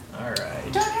you. All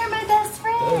right. Don't hurt my best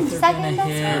friend. Both are Second gonna best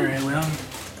hit. All friend. right, well,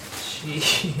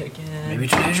 She again. maybe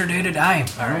today's your day to die.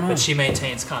 I don't know. But she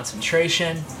maintains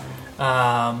concentration.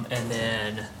 And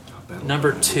then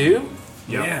number 2,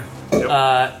 Yeah.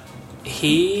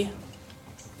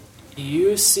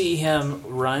 you see him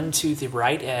run to the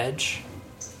right edge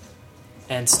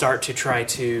and start to try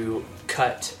to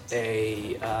cut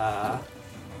a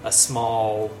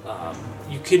small.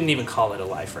 You couldn't even call it a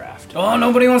life raft. Oh,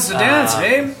 nobody wants to dance,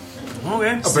 eh?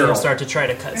 Okay. So you'll start to try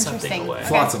to cut something Interesting. away.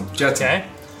 Flotsam, Jetsam. Okay.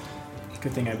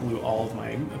 Good thing I blew all of my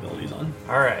abilities on.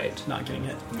 All right. Not getting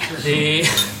hit. The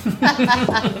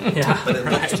yeah.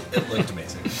 But it looked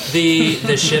amazing.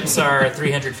 The ships are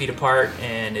 300 feet apart,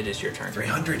 and it is your turn.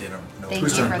 300 in a no. Thank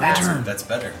Whose you turn? for My that. turn. That's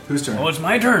better. Whose turn? Oh, it's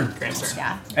my turn. Graham's turn.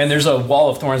 Yeah. And there's a wall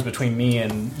of thorns between me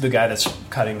and the guy that's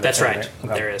cutting. the That's thing, right.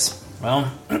 Okay. There is.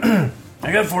 Well,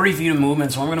 I got 40 feet of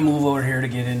movement, so I'm going to move over here to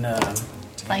get in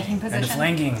Flanking into position.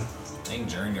 flanking. Dang,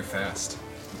 Jaren, you're fast.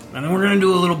 And then we're going to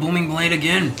do a little booming blade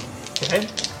again. Okay.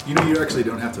 You know, you actually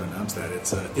don't have to announce that.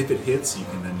 It's if it hits, you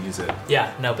can then use it.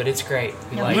 Yeah. No, but it's great.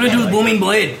 We No, like I'm going to do it. the booming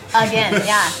blade. Again,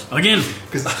 yeah. Again.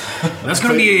 Because That's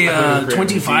going to be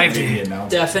 25 to hit.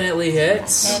 Definitely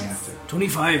hits. Hits.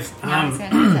 25. Yeah, it's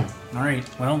gonna hit. All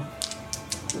right, well,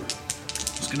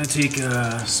 it's going to take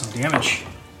some damage.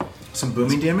 Some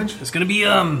booming damage. It's going to be,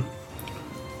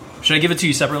 Should I give it to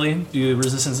you separately? Do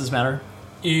resistances matter?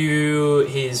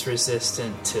 He's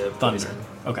resistant to Thunder. poison.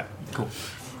 Okay, cool.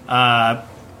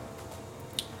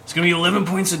 it's going to be 11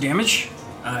 points of damage.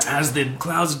 As the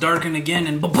clouds darken again,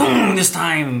 and boom! This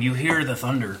time you hear the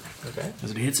thunder Okay. as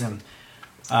it hits him.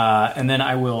 And then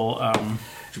I will.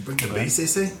 Did you bring the base, they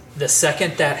say? The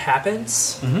second that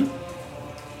happens,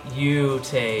 you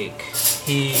take.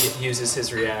 He uses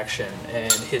his reaction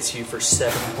and hits you for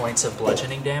 7 points of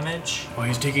bludgeoning damage. Oh,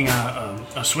 he's taking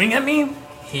a swing at me?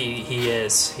 He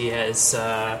has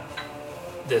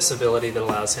this ability that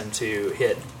allows him to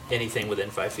hit anything within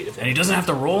 5 feet of And he him. doesn't have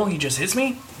to roll, he just hits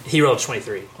me? He rolled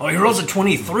 23. Oh, he rolls a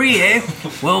 23, eh?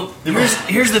 Well,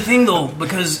 here's the thing, though,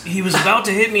 because he was about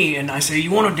to hit me, and I say,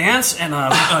 "You want to dance?" and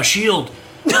a shield.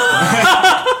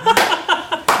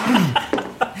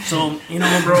 So you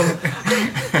know, bro,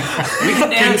 we can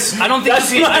dance. I don't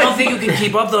think you can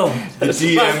keep up, though. The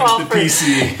DM, the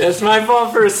PC. That's my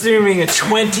fault for assuming a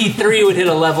 23 would hit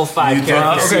a level 5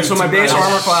 character. okay, so my base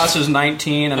armor class is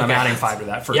 19, and I'm Okay. adding 5 to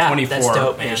that for Yeah, 24 that's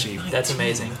dope, man. AC. That's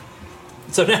amazing.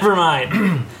 So never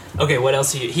mind. Okay, what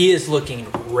else? He is looking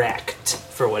wrecked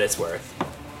for what it's worth.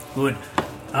 Good.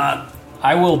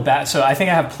 I will bat. So I think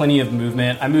I have plenty of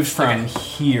movement. I moved from Okay.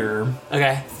 here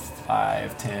Okay.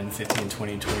 5, 10, 15,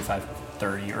 20, 25,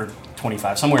 30, or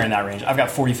 25, somewhere in that range. I've got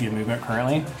 40 feet of movement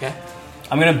currently. Okay.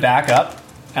 I'm going to back up,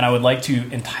 and I would like to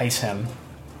entice him.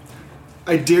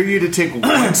 I dare you to take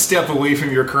one step away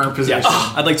from your current position.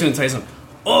 I'd like to entice him.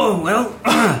 Oh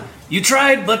well, you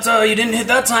tried, but you didn't hit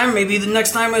that time. Maybe the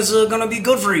next time is gonna be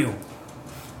good for you.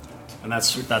 And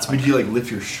that's I my mean, do you like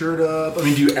lift your shirt up? I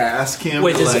mean, do you ask him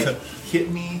Wait, to does like it-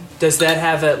 hit me? Does that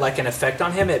have an effect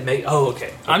on him? It may. Oh,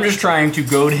 okay. I'm just trying to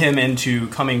goad him into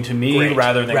coming to me Great.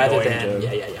 rather than going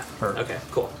to yeah. her. Okay,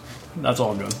 cool. That's all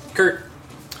I'm doing. Kurt.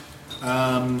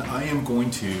 I am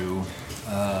going to.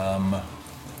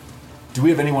 Do we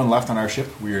have anyone left on our ship?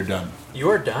 We are done.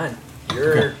 You're done.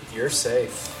 You're safe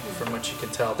from what you can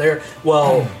tell.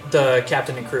 The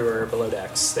captain and crew are below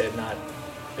decks. They have not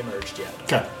emerged yet.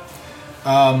 Okay.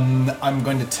 I'm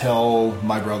going to tell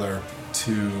my brother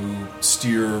to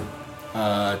steer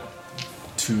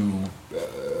to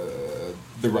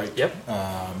the right. Yep.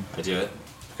 I do it.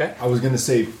 Okay. I was going to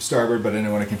say starboard, but I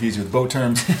didn't want to confuse you with boat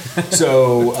terms.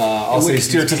 So I'll say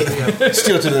steer to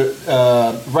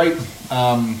the right.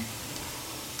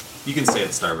 You can stay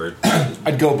at starboard.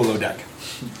 I'd go below deck.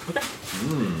 Okay.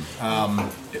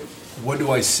 What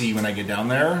do I see when I get down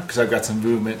there? Because I've got some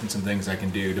movement and some things I can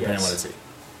do depending on what I see.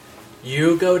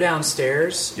 You go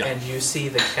downstairs Yeah. and you see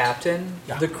the captain,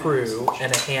 Yeah. the crew,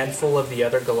 and a handful of the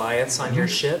other Goliaths on your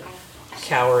ship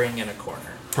cowering in a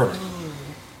corner. Perfect.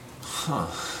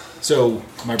 So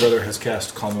my brother has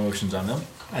cast Calm Emotions on them.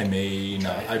 I may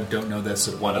not. I don't know this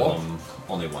at One all. of them,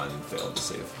 only one failed to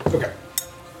save. Okay.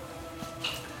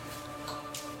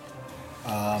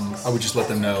 I would just let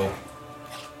them know.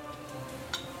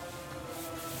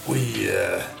 We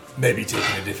may be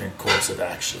taking a different course of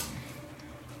action.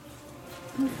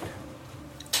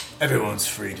 Everyone's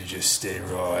free to just stay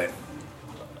right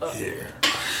here.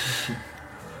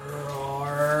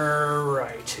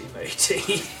 Alrighty,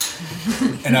 matey.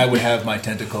 And I would have my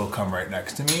tentacle come right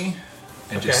next to me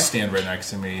and Okay. just stand right next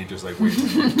to me, just like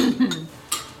waiting.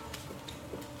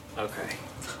 Okay.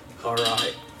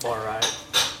 Alright.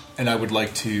 And I would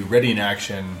like to ready in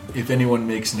action. If anyone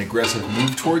makes an aggressive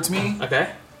move towards me, Okay.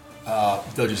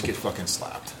 they'll just get fucking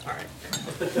slapped. Alright.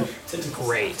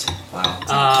 Great.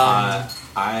 Wow.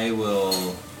 I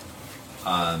will.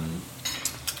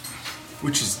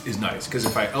 Which is nice, because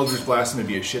if I Eldritch Blast them, it'd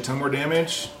be a shit ton more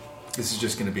damage. This is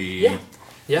just going to be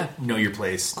Yeah. know your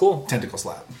place. Cool. Tentacle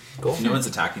slap. Cool. If no one's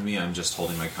attacking me, I'm just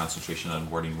holding my concentration on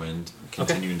warding wind,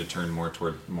 continuing to turn more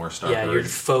toward more starboard. Yeah, you're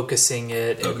focusing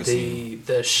it, Focusing. and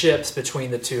the ships between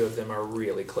the two of them are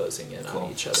really closing in on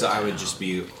each other. So I would just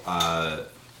be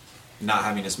not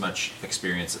having as much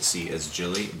experience at sea as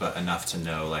Jilly, but enough to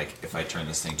know, like, if I turn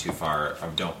this thing too far,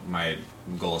 my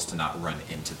goal is to not run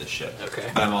into the ship. Okay.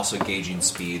 But I'm also gauging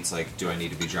speeds, like, do I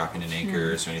need to be dropping an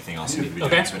anchor, or anything else I need to be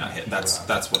Okay. doing so we're not hit?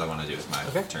 That's what I want to do with my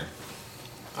turn.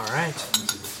 Alright.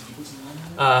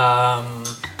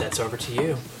 That's over to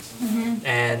you.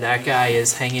 And that guy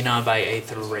is hanging on by a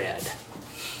thread.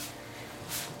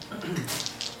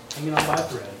 Hanging on by a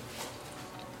thread.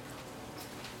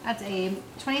 That's a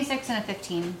 26 and a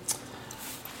 15.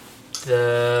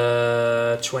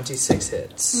 The 26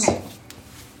 hits. Okay.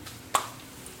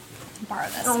 Borrow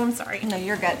this. Oh, I'm sorry. No,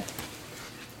 you're good.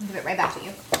 I'll give it right back to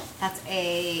you. That's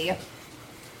a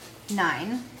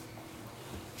 9.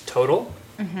 Total?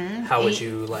 Mm-hmm. How would 8.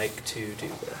 you like to do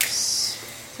this?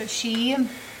 So she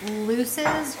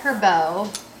looses her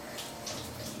bow,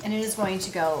 and it is going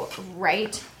to go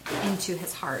right into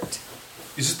his heart.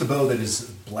 Is this the bow that is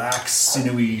black,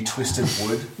 sinewy, twisted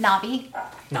wood? Knobby.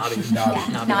 Knobby.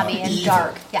 Yeah, knobby and Evil.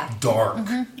 dark. Yeah, Dark.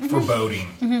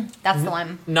 Foreboding. that's the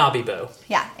one. Knobby bow.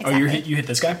 Yeah, Oh, exactly. you hit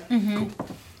this guy?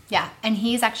 Yeah, and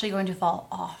he's actually going to fall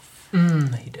off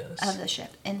He does. of the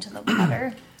ship into the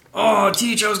water. Oh,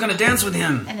 Teach, I was going to dance with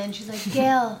him. And then she's like,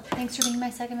 Gail, thanks for being my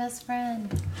second best friend.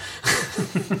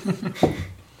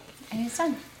 And he's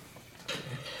done.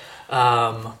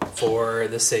 For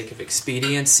the sake of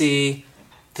expediency,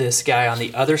 this guy on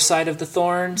the other side of the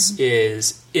thorns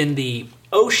is in the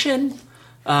ocean.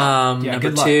 Number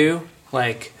good luck. 2.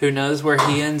 Like, who knows where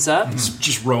he ends up?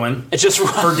 Just rowing. It's just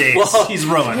For days. Well, He's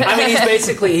rowing. I mean,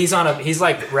 he's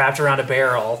like wrapped around a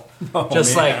barrel,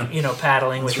 just man. like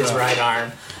paddling with his right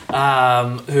arm.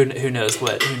 Who knows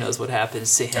what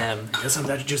happens to him? I guess I'm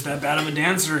just that bad of a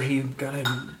dancer. He got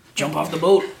to jump off the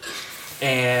boat.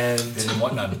 And Didn't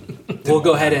want none. we'll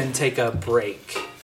go ahead and take a break.